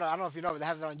have it. I don't know if you know, but they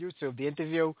have it on YouTube, the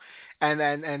interview, and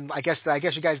I guess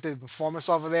you guys did a performance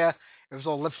over there. It was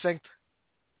all lip synced.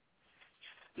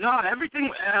 No, everything.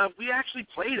 We actually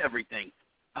played everything.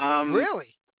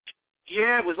 Really?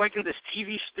 Yeah, it was like in this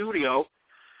TV studio,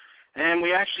 and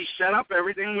we actually set up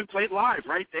everything. We played live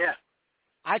right there.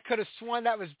 I could have sworn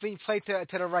that was being played to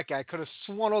the record. I could have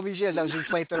sworn all these years that was being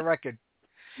played to the record.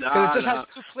 Because it just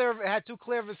had too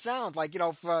clear of a sound. Like,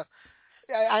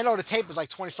 I know the tape is like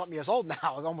 20-something years old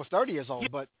now, almost 30 years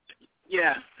old. But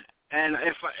yeah, and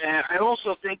I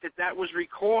also think that was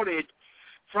recorded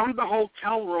from the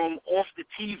hotel room off the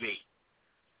TV.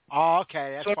 Oh,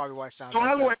 okay. That's probably why it sounds like that.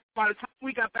 So in other words, by the time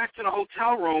we got back to the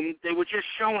hotel room, they were just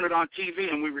showing it on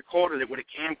TV, and we recorded it with a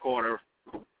camcorder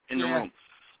in the room.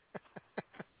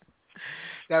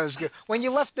 That was good. When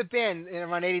you left the band in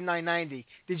around 89, 90,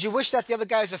 did you wish that the other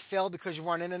guys had failed because you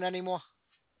weren't in it anymore?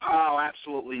 Oh,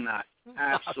 absolutely not.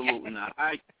 Absolutely not.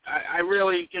 I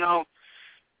really,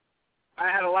 I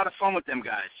had a lot of fun with them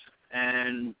guys,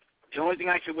 and the only thing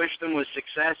I could wish them was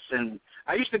success, and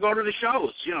I used to go to the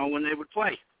shows, when they would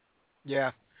play.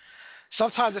 Yeah.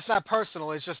 Sometimes it's not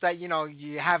personal. It's just that,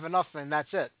 you have enough and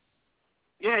that's it.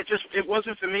 Yeah, it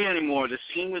wasn't for me anymore. The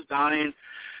scene was dying.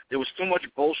 There was too much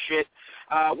bullshit.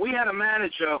 We had a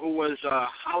manager who was a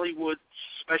Hollywood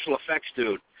special effects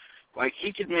dude. Like,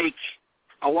 he could make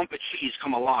a lump of cheese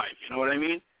come alive. You know what I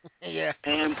mean? Yeah.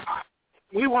 And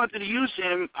we wanted to use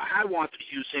him. I wanted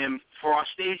to use him for our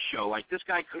stage show. Like, this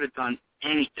guy could have done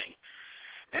anything.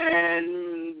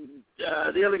 And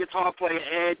the other guitar player,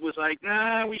 Ed, was like,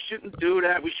 nah, we shouldn't do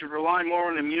that. We should rely more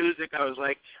on the music. I was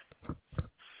like,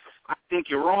 I think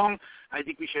you're wrong. I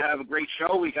think we should have a great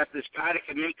show. We got this guy that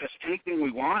can make us anything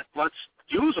we want. Let's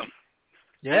use him.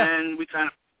 Yeah. And we kind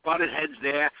of butted heads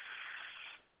there.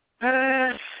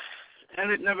 And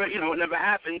it never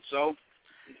happened. So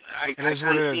I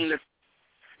kind of seen it.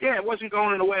 Yeah, it wasn't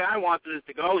going in the way I wanted it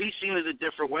to go. He seen it a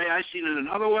different way. I seen it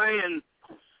another way, and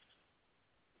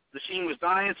the scene was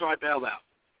dying, so I bailed out.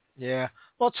 Yeah.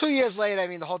 Well, 2 years later, I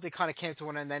mean, the whole thing kind of came to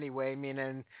an end anyway. I mean,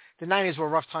 and the 90s were a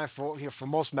rough time for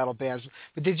most metal bands.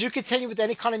 But did you continue with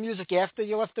any kind of music after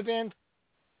you left the band?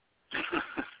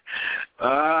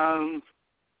 I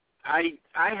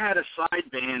had a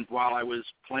side band while I was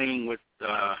playing with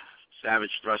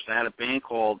Savage Thrust. I had a band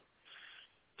called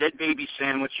Dead Baby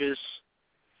Sandwiches.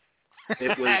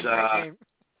 It was,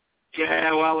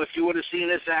 yeah, well, if you would have seen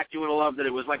this act, you would have loved it.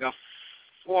 It was like a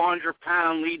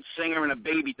 400-pound lead singer in a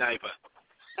baby diaper.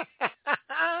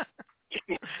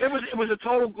 It was a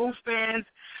total goof band,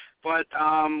 but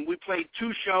we played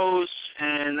 2 shows,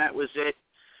 and that was it.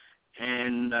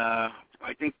 And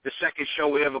I think the second show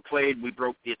we ever played, we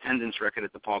broke the attendance record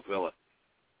at the Park Villa.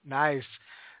 Nice.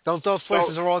 Those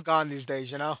places are all gone these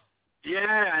days, you know?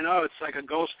 Yeah, I know. It's like a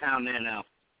ghost town there now.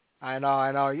 I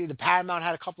know. The Paramount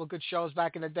had a couple of good shows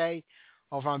back in the day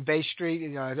over on Bay Street,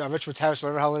 Richmond Terrace,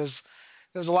 whatever the hell it is.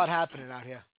 There was a lot happening out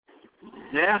here.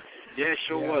 Yeah,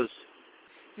 sure was.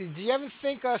 Do you ever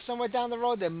think somewhere down the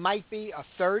road there might be a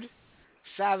third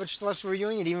Savage Thrust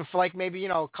reunion, even for like maybe,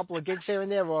 a couple of gigs here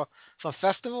and there or some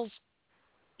festivals?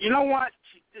 You know what?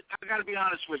 I got to be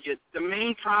honest with you. The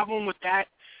main problem with that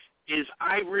is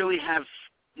I really have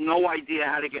no idea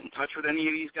how to get in touch with any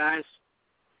of these guys.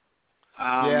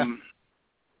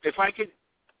 If I could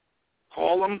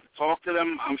call them, talk to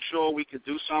them, I'm sure we could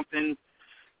do something.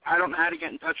 I don't know how to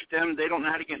get in touch with them. They don't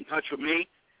know how to get in touch with me.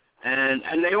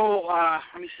 And they all,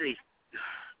 let me see,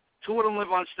 2 of them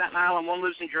live on Staten Island. 1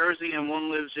 lives in Jersey, and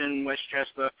 1 lives in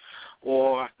Westchester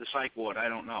or the Psych Ward. I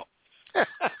don't know.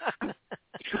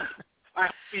 I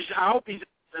hope he's,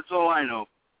 that's all I know.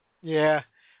 Yeah.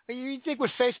 You think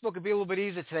with Facebook it'd be a little bit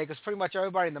easier today because pretty much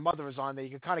everybody and the mother is on there. You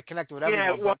can kind of connect with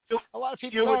everyone. Yeah, well, a lot of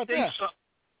people you would aren't think there. so.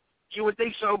 You would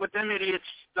think so, but them idiots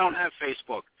don't have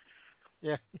Facebook.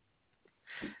 Yeah.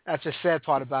 That's the sad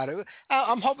part about it.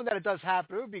 I'm hoping that it does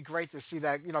happen. It would be great to see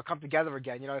that, come together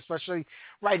again, especially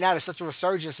right now there's such a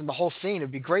resurgence in the whole scene. It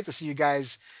would be great to see you guys,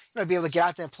 be able to get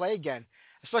out there and play again.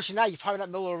 Especially now, you're probably not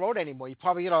middle of the road anymore. You're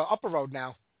probably, upper road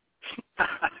now.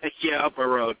 Yeah, upper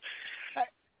road.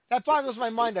 That boggles my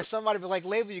mind that somebody would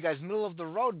label you guys middle of the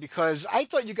road because I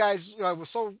thought you guys you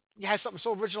had something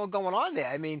so original going on there.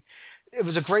 I mean, it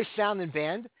was a great sounding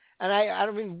band, and I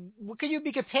don't mean what can you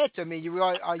be compared to? I mean,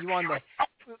 are you on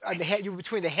you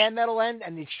between the hair metal end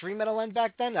and the extreme metal end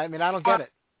back then? I mean, I don't get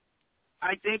it.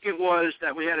 I think it was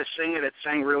that we had a singer that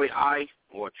sang really high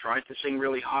or tried to sing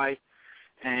really high,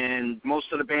 and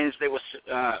most of the bands it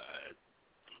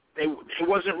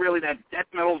wasn't really that death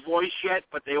metal voice yet,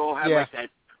 but they all had like that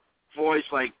voice,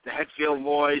 like the Hetfield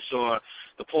voice or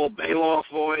the Paul Bailoff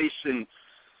voice, and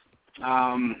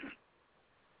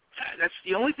that's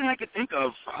the only thing I could think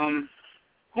of.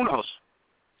 Who knows?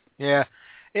 Yeah,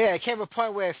 it came to a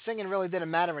point where singing really didn't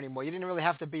matter anymore. You didn't really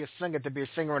have to be a singer to be a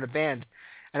singer in a band,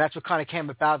 and that's what kind of came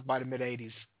about by the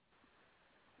mid-'80s.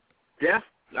 Yeah,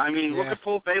 I mean, look at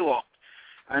Paul Bailoff.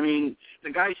 I mean,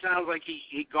 the guy sounds like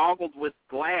he goggled with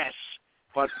glass,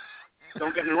 but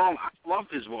don't get me wrong, I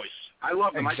loved his voice. I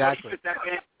loved him. Exactly. I thought he fit that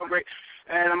band so great.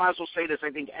 And I might as well say this, I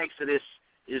think Exodus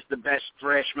is the best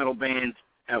thrash metal band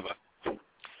ever.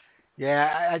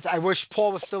 Yeah, I wish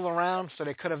Paul was still around so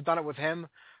they could have done it with him.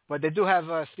 But they do have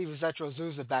Steven Zetro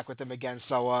Zouza back with them again,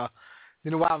 so the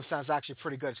new album sounds actually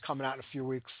pretty good. It's coming out in a few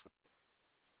weeks.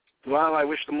 Well, I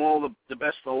wish them all the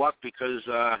best of luck because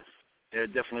they're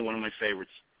definitely one of my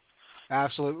favorites.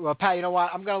 Absolutely. Well, Pat, you know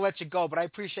what? I'm going to let you go, but I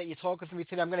appreciate you talking to me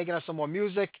today. I'm going to get us some more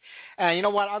music. And you know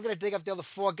what? I'm going to dig up the other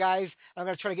 4 guys. I'm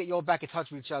going to try to get you all back in touch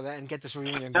with each other and get this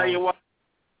reunion going. Tell you what,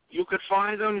 you could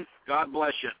find them. God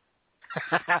bless you.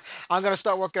 I'm going to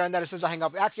start working on that as soon as I hang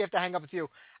up. Actually, I have to hang up with you.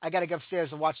 I got to go upstairs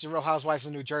and watch The Real Housewives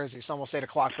of New Jersey. It's almost 8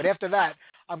 o'clock. But after that,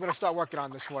 I'm going to start working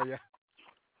on this for you.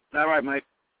 All right, Mike.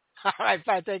 All right,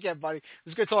 Pat. Take care, buddy. It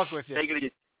was good talking with you. Take it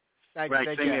easy. Thank you.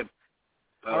 Take care.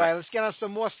 All right, let's get on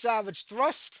some more Savage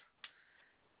Thrust.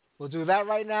 We'll do that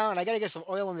right now. And I got to get some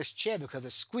oil in this chair because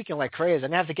it's squeaking like crazy. I'm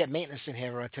going to have to get maintenance in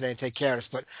here today and take care of this.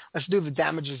 But let's do The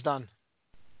Damage Is Done.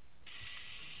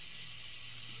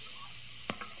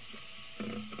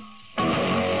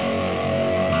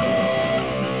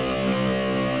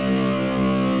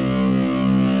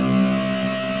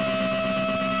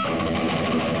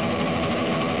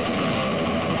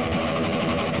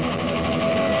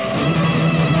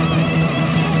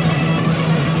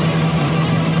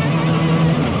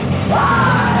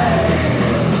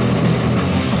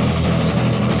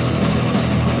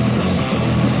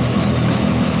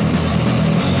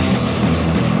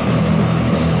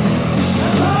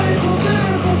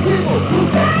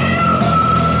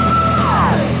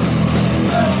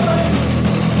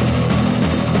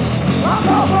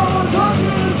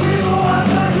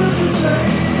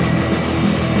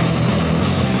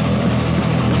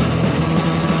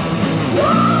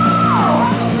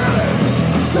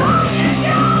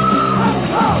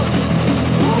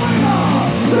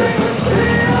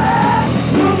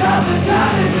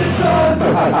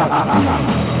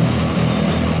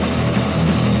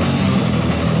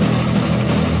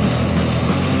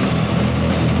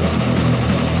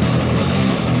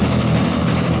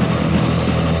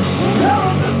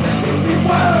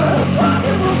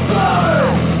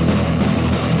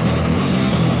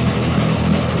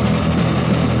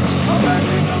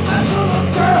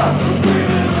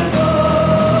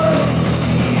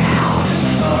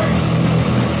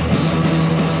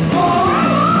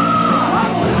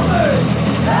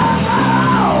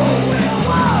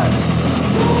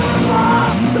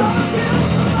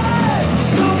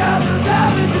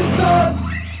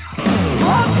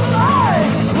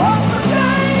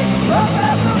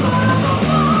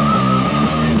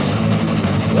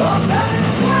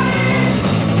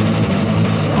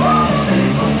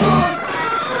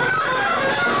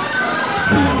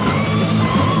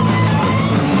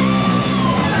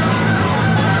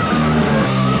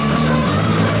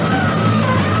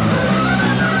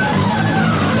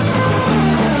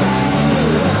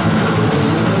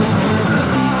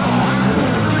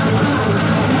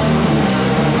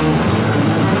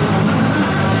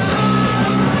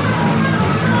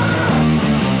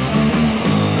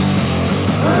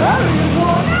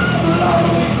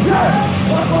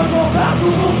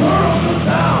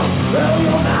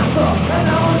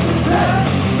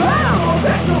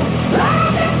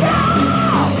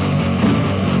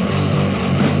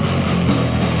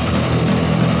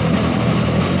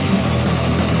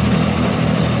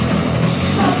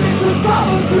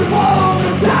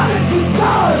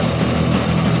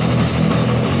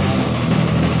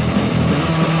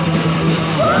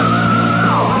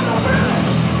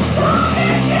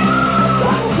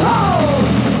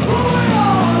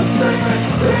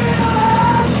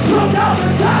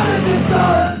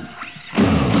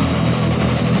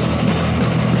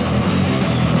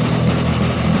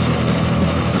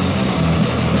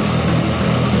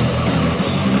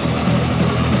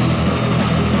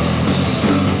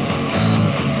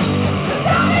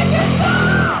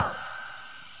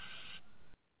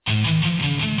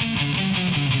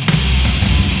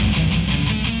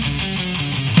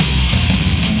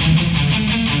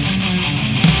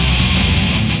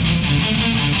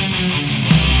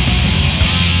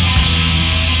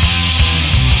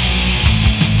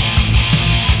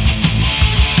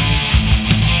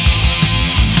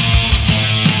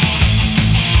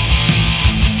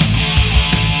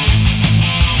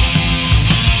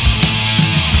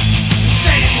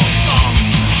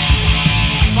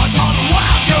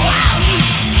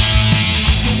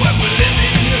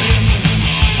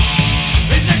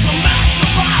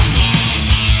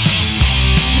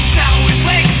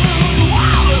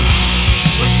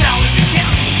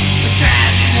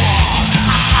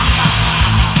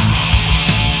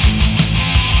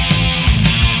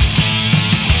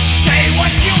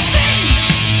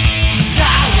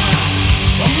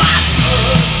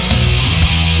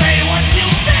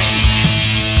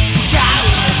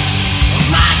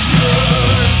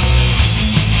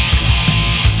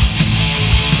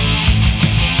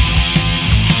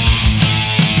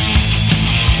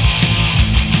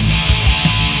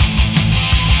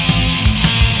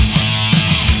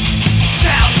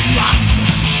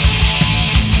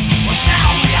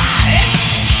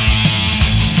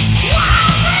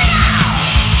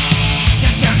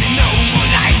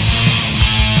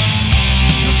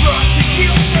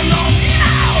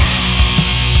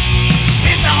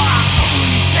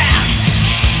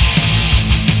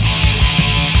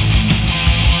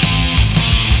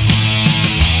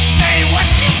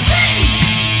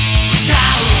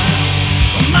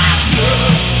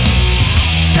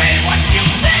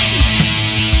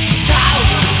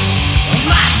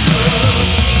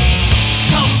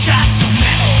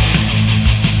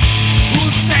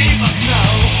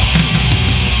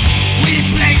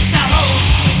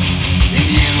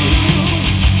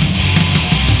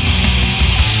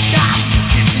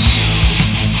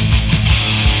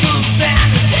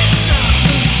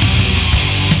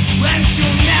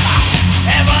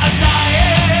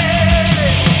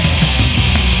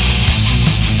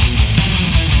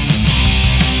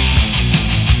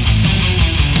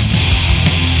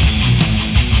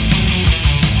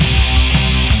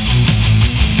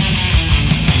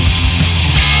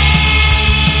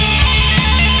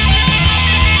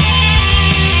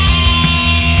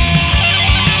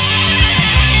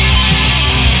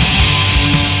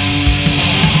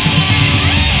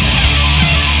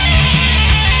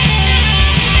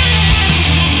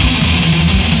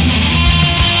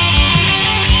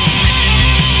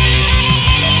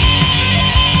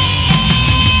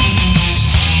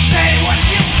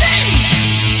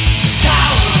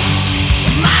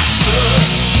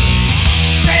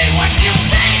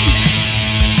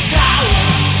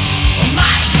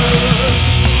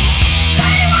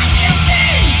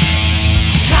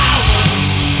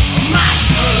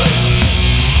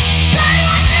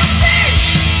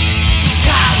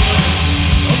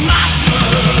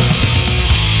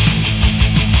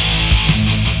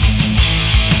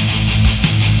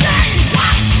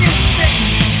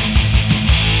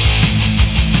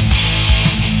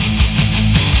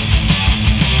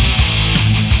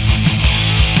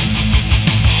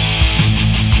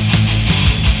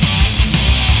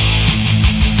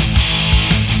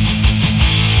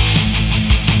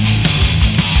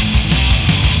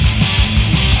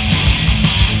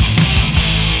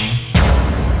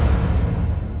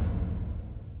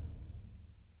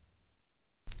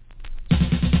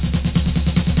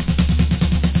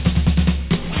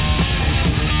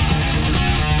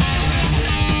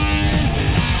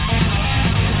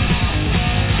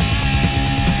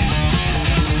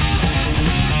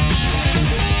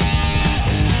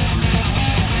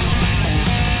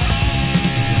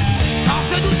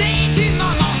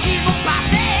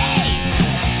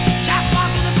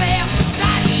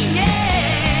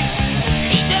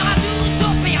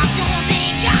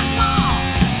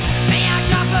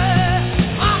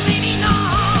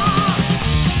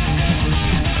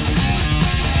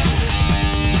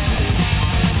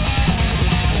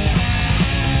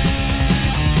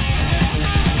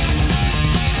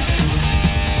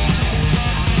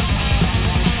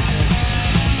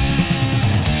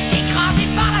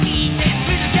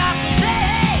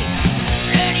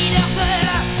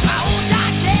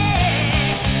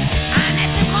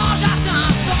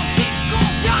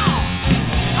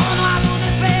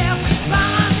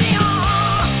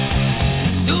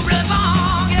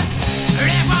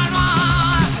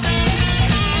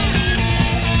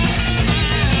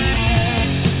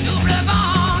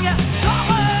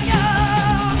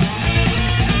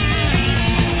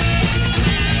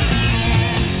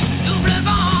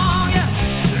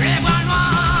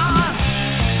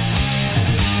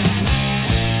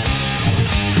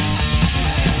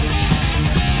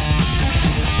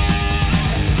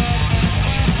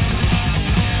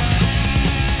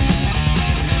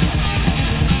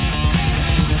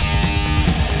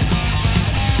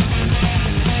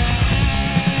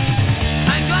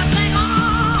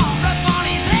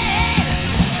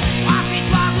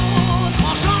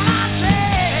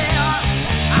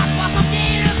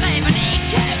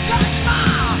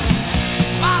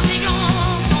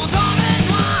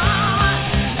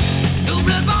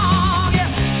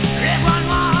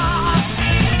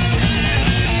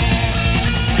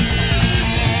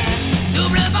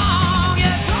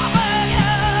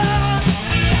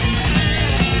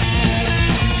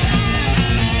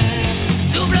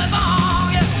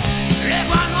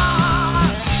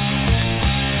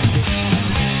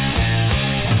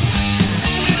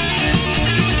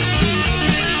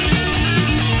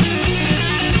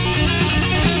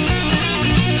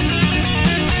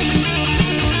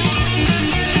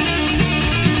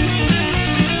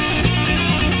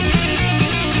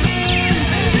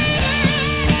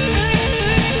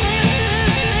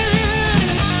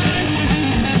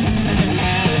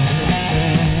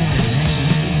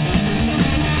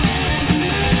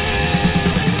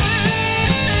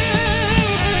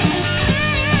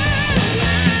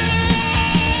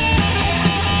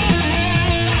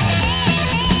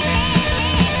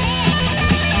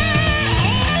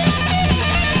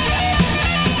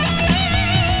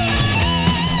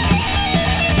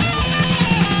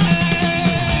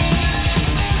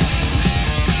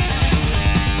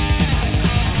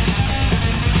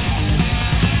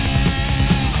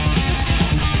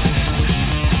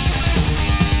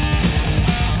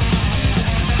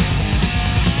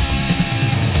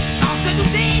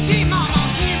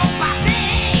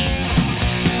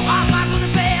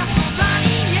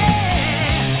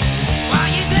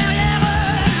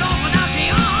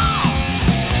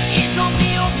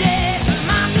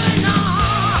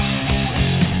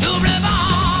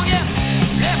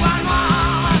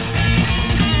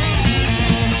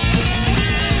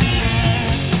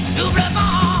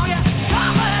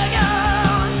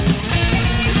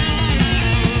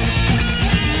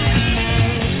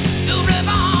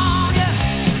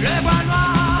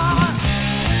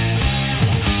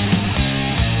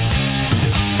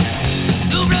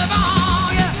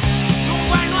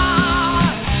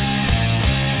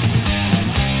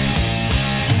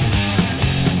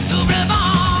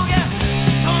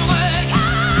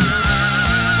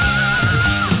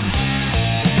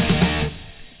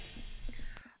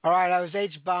 that was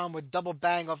H-Bomb with Double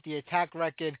Bang off the Attack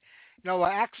record. You know,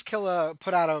 Axe Killer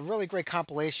put out a really great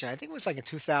compilation. I think it was like in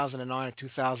 2009 or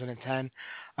 2010,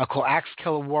 called Axe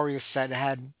Killer Warrior Set. It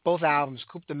had both albums,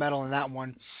 Coupe de Metal and that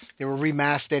one. They were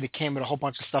remastered. It came with a whole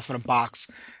bunch of stuff in a box.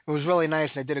 It was really nice,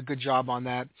 and they did a good job on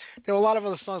that. There were a lot of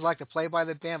other songs I like to play by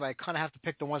the band, but I kind of have to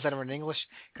pick the ones that are in English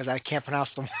because I can't pronounce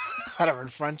them that are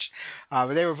in French.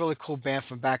 But they were a really cool band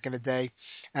from back in the day.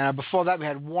 Before that, we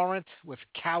had Warrant with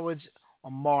Cowards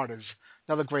or Martyrs.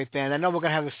 Another great band. I know we're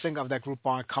going to have the singer of that group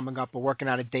on coming up. We're working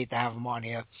out a date to have them on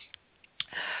here.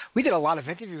 We did a lot of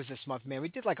interviews this month, man. We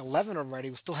did like 11 already.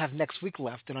 We still have next week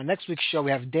left. And on next week's show,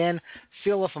 we have Dan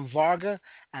Fieler from Varga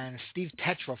and Steve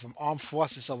Tetra from Armed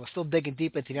Forces. So we're still digging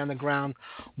deep into the underground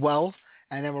well.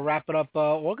 And then we'll wrap it up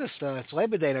August. It's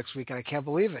Labor Day next week, and I can't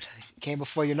believe it. It came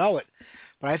before you know it.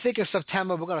 But I think in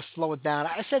September, we're going to slow it down.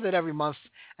 I say that every month,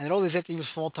 and then all these interviews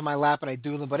fall to my lap, and I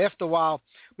do them. But after a while,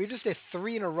 we just did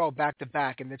 3 in a row back to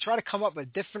back, and to try to come up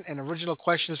with different and original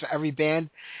questions for every band,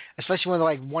 especially when they're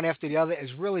like one after the other,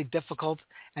 is really difficult.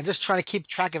 And just trying to keep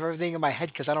track of everything in my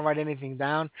head because I don't write anything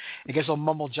down. It gets all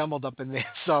mumble-jumbled up in there.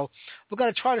 So we're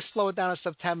going to try to slow it down in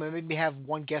September, maybe have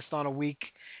one guest on a week.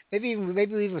 Maybe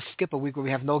even skip a week where we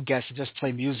have no guests and just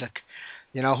play music.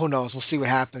 You know, who knows? We'll see what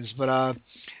happens. But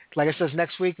like I said,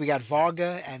 next week we got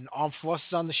Varga and Armed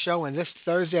Forces on the show. And this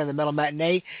Thursday on the Metal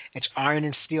Matinee, it's Iron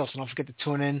and Steel. So don't forget to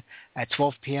tune in at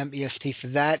 12 p.m. EST for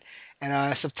that.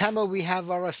 And September, we have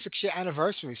our 6-year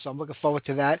anniversary, so I'm looking forward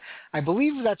to that. I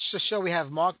believe that's the show we have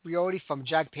Mark Briotti from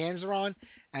Jack Panzer on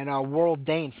and World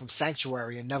Dane from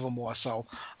Sanctuary and Nevermore. So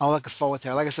I'm looking forward to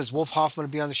it. Like I said, Wolf Hoffman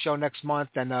will be on the show next month,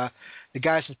 and the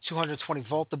guys from 220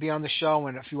 Volt will be on the show,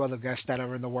 and a few other guests that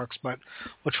are in the works. But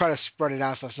we'll try to spread it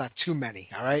out so it's not too many,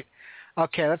 all right?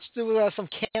 Okay, let's do some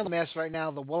Candlemass right now,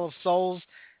 The Will of Souls,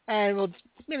 and we'll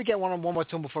maybe get one more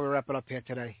tune before we wrap it up here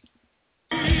today.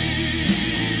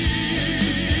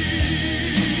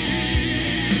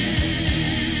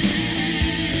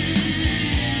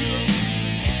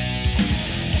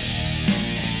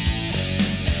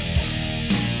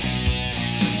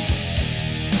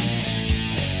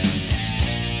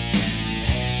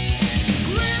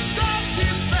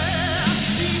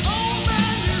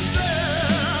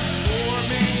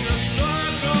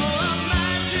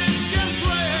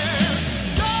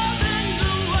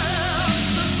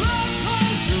 The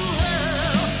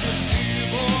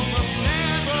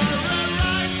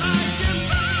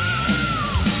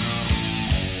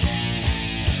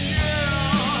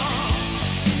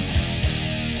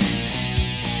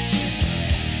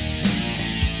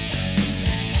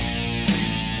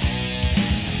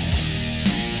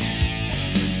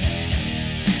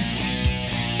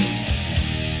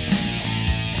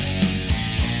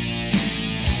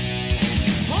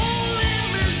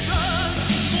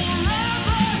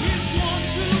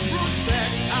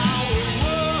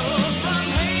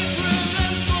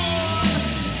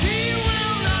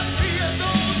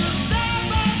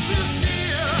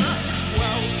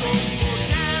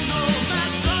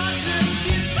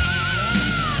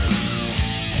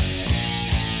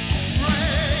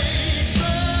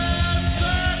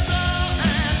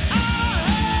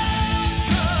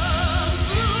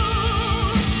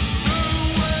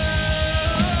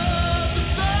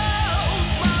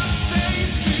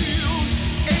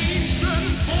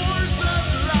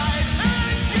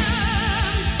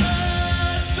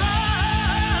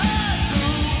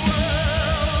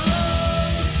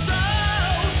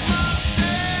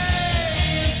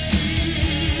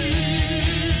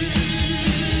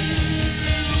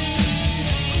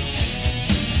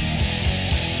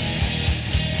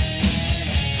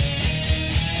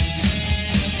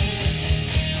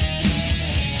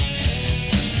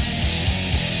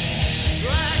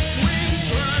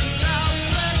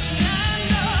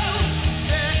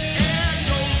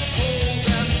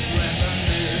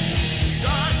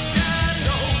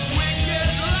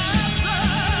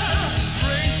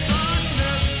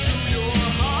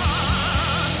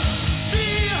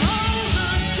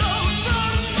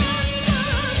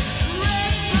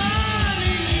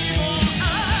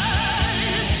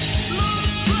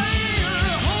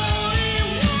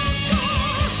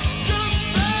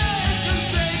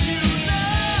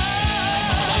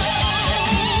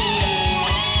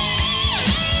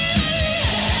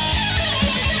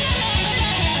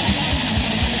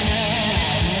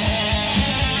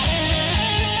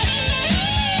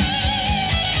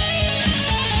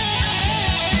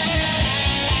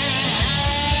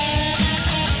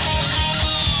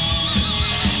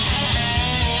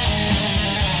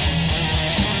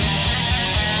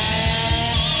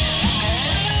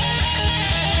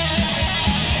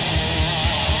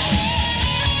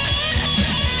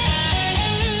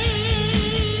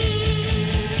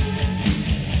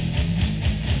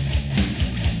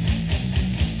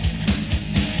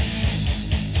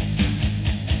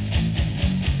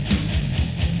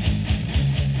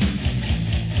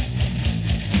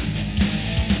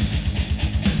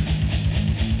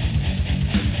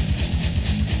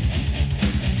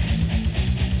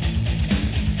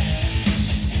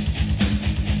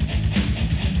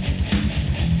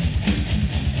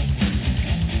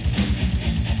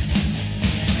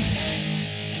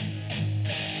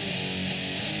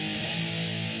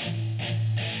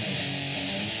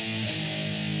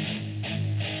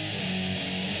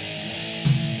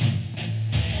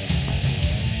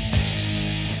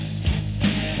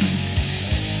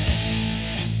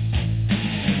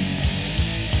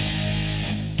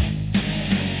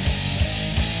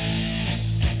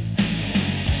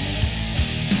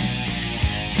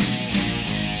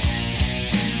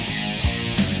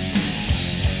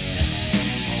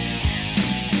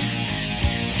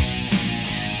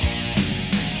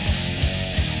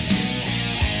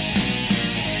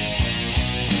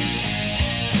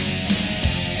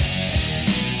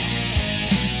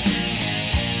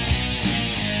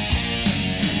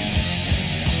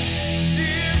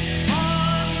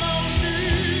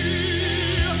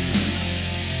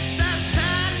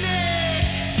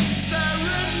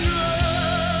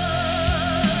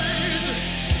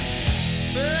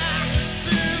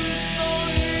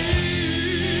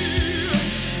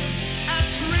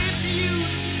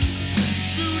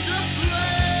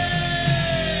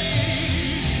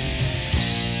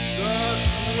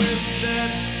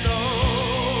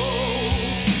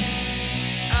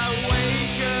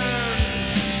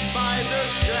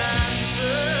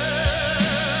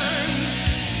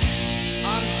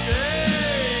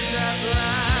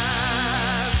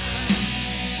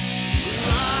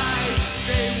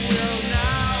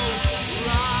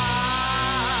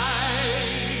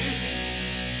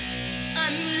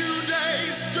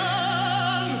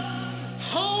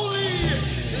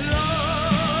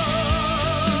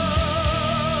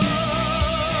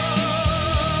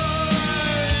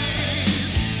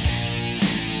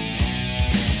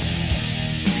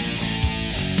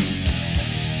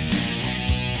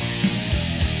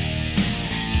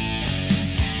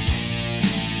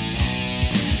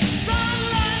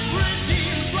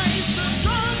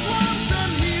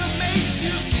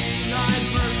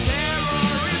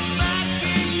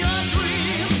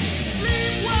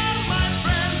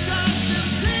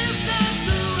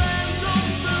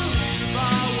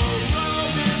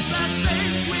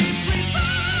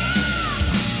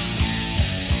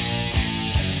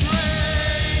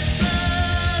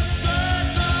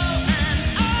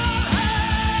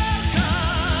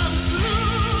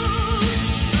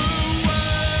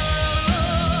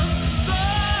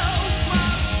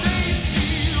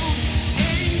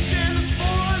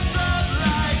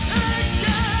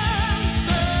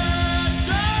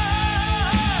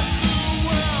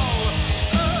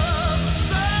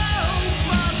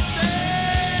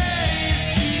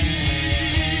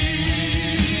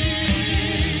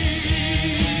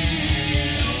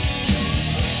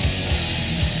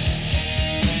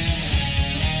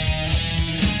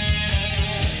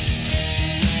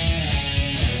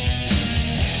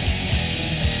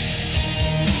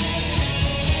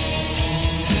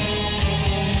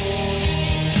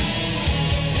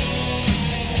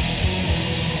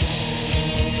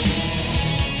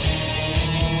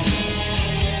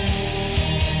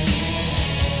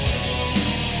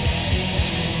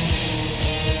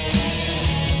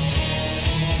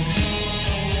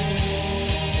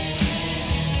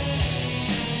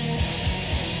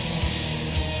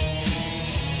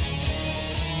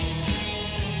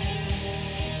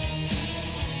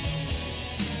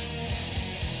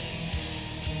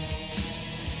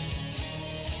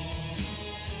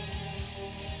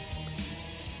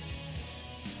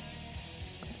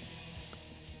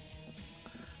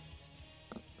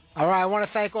All right, I want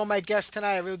to thank all my guests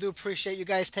tonight. I really do appreciate you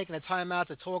guys taking the time out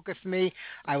to talk with me.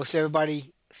 I will see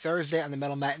everybody Thursday on the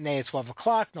Metal Matinee at 12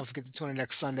 o'clock. Don't forget to tune in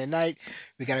next Sunday night.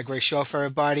 We got a great show for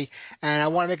everybody. And I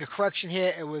want to make a correction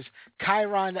here. It was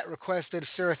Chiron that requested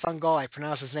Sir Thungal. I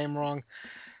pronounced his name wrong.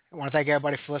 I want to thank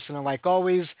everybody for listening like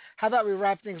always. How about we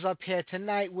wrap things up here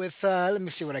tonight with, let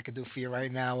me see what I can do for you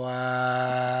right now.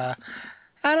 I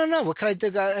don't know. What can I do?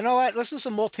 You know what? Let's do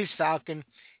some Maltese Falcon.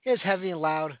 Here's Heavy and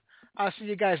Loud. I'll see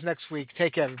you guys next week.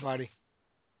 Take care, everybody.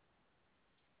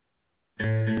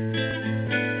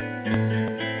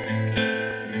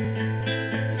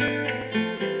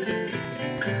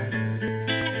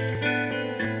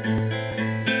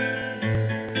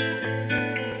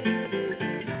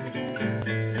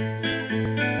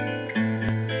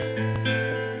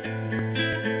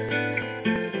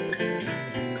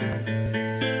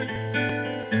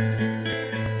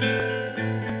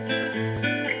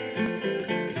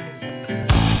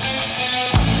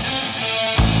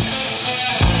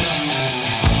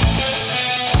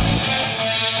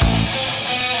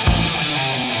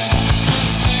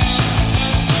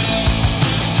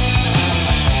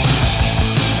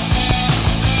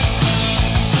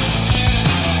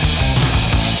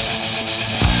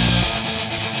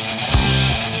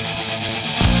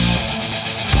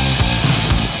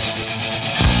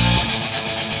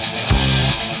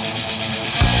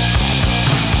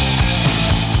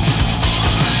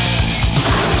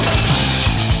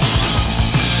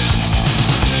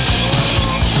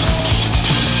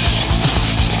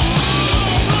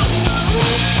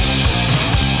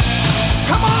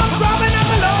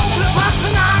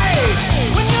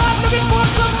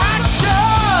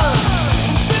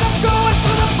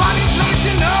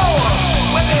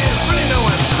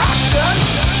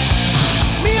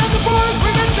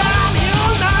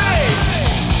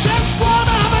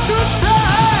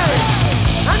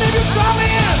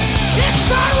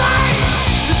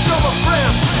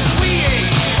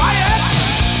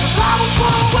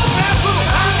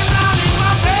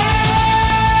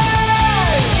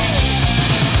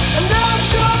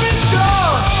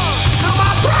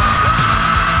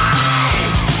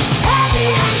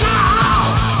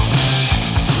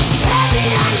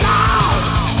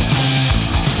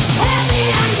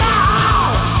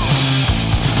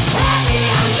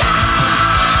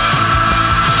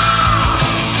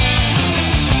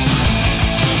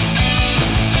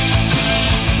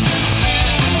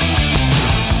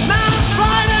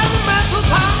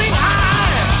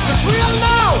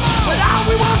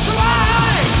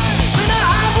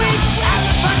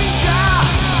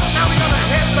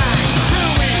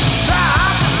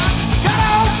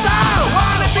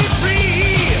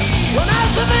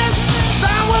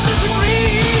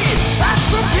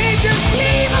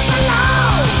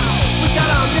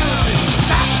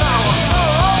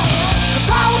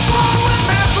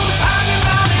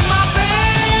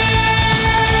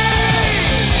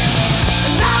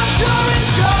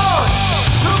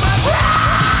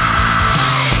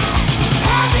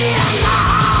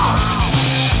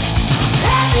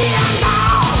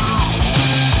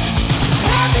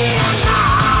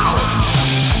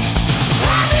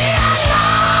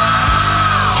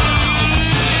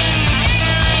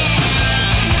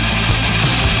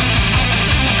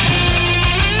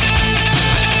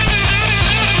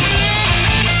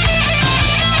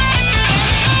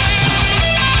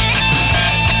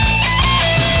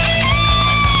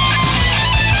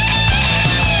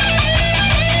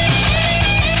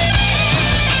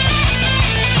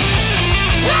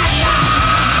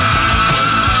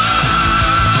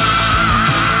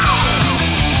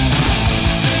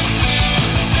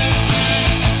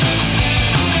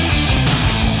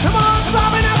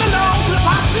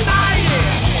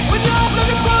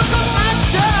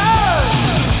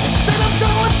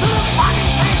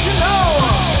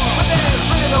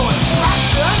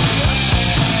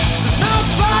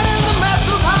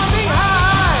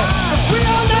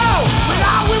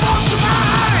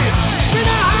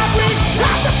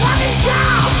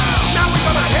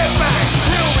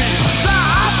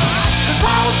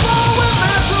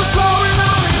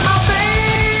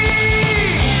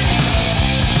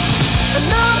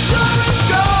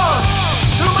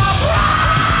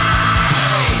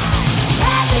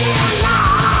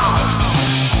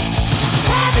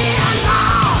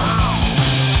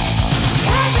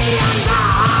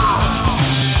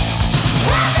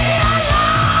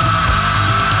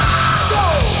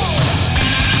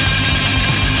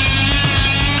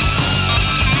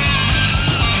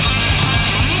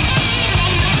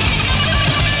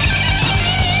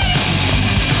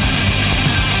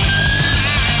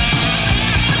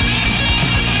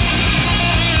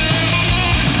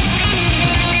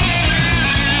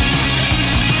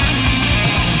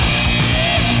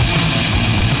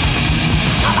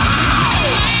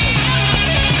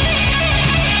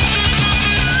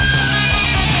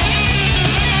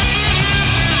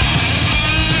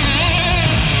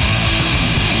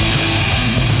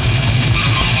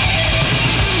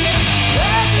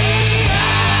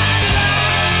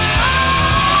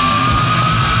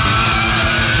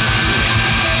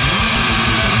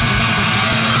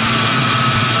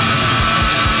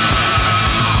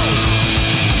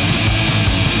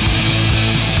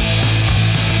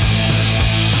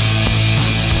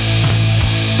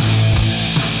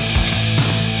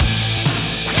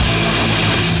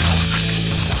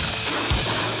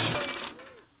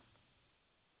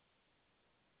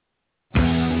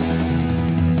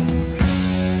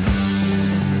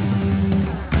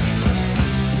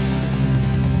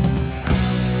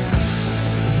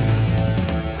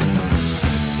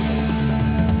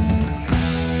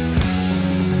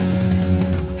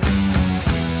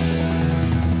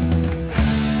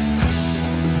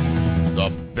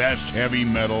 best heavy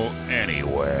metal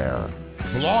anywhere.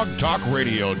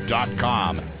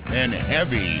 blogtalkradio.com and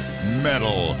Heavy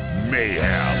Metal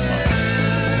Mayhem.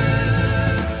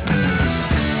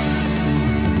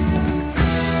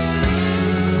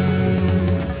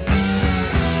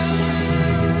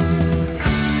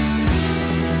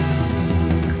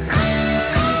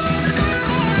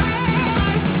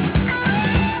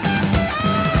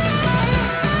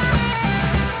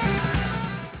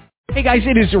 Hey guys,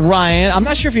 it is Ryan. I'm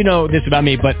not sure if you know this about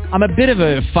me, but I'm a bit of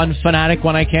a fun fanatic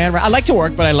when I can. I like to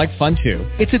work, but I like fun too.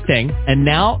 It's a thing. And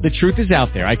now the truth is out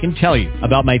there. I can tell you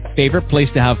about my favorite place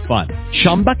to have fun.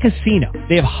 Chumba Casino.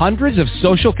 They have hundreds of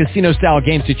social casino style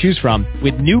games to choose from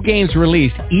with new games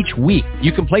released each week.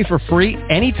 You can play for free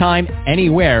anytime,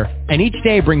 anywhere. And each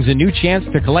day brings a new chance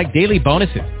to collect daily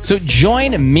bonuses. So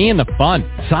join me in the fun.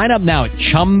 Sign up now at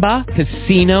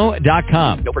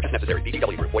ChumbaCasino.com. No purchase necessary.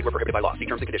 VGW Group. Void where prohibited by law. See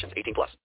terms and conditions. 18+.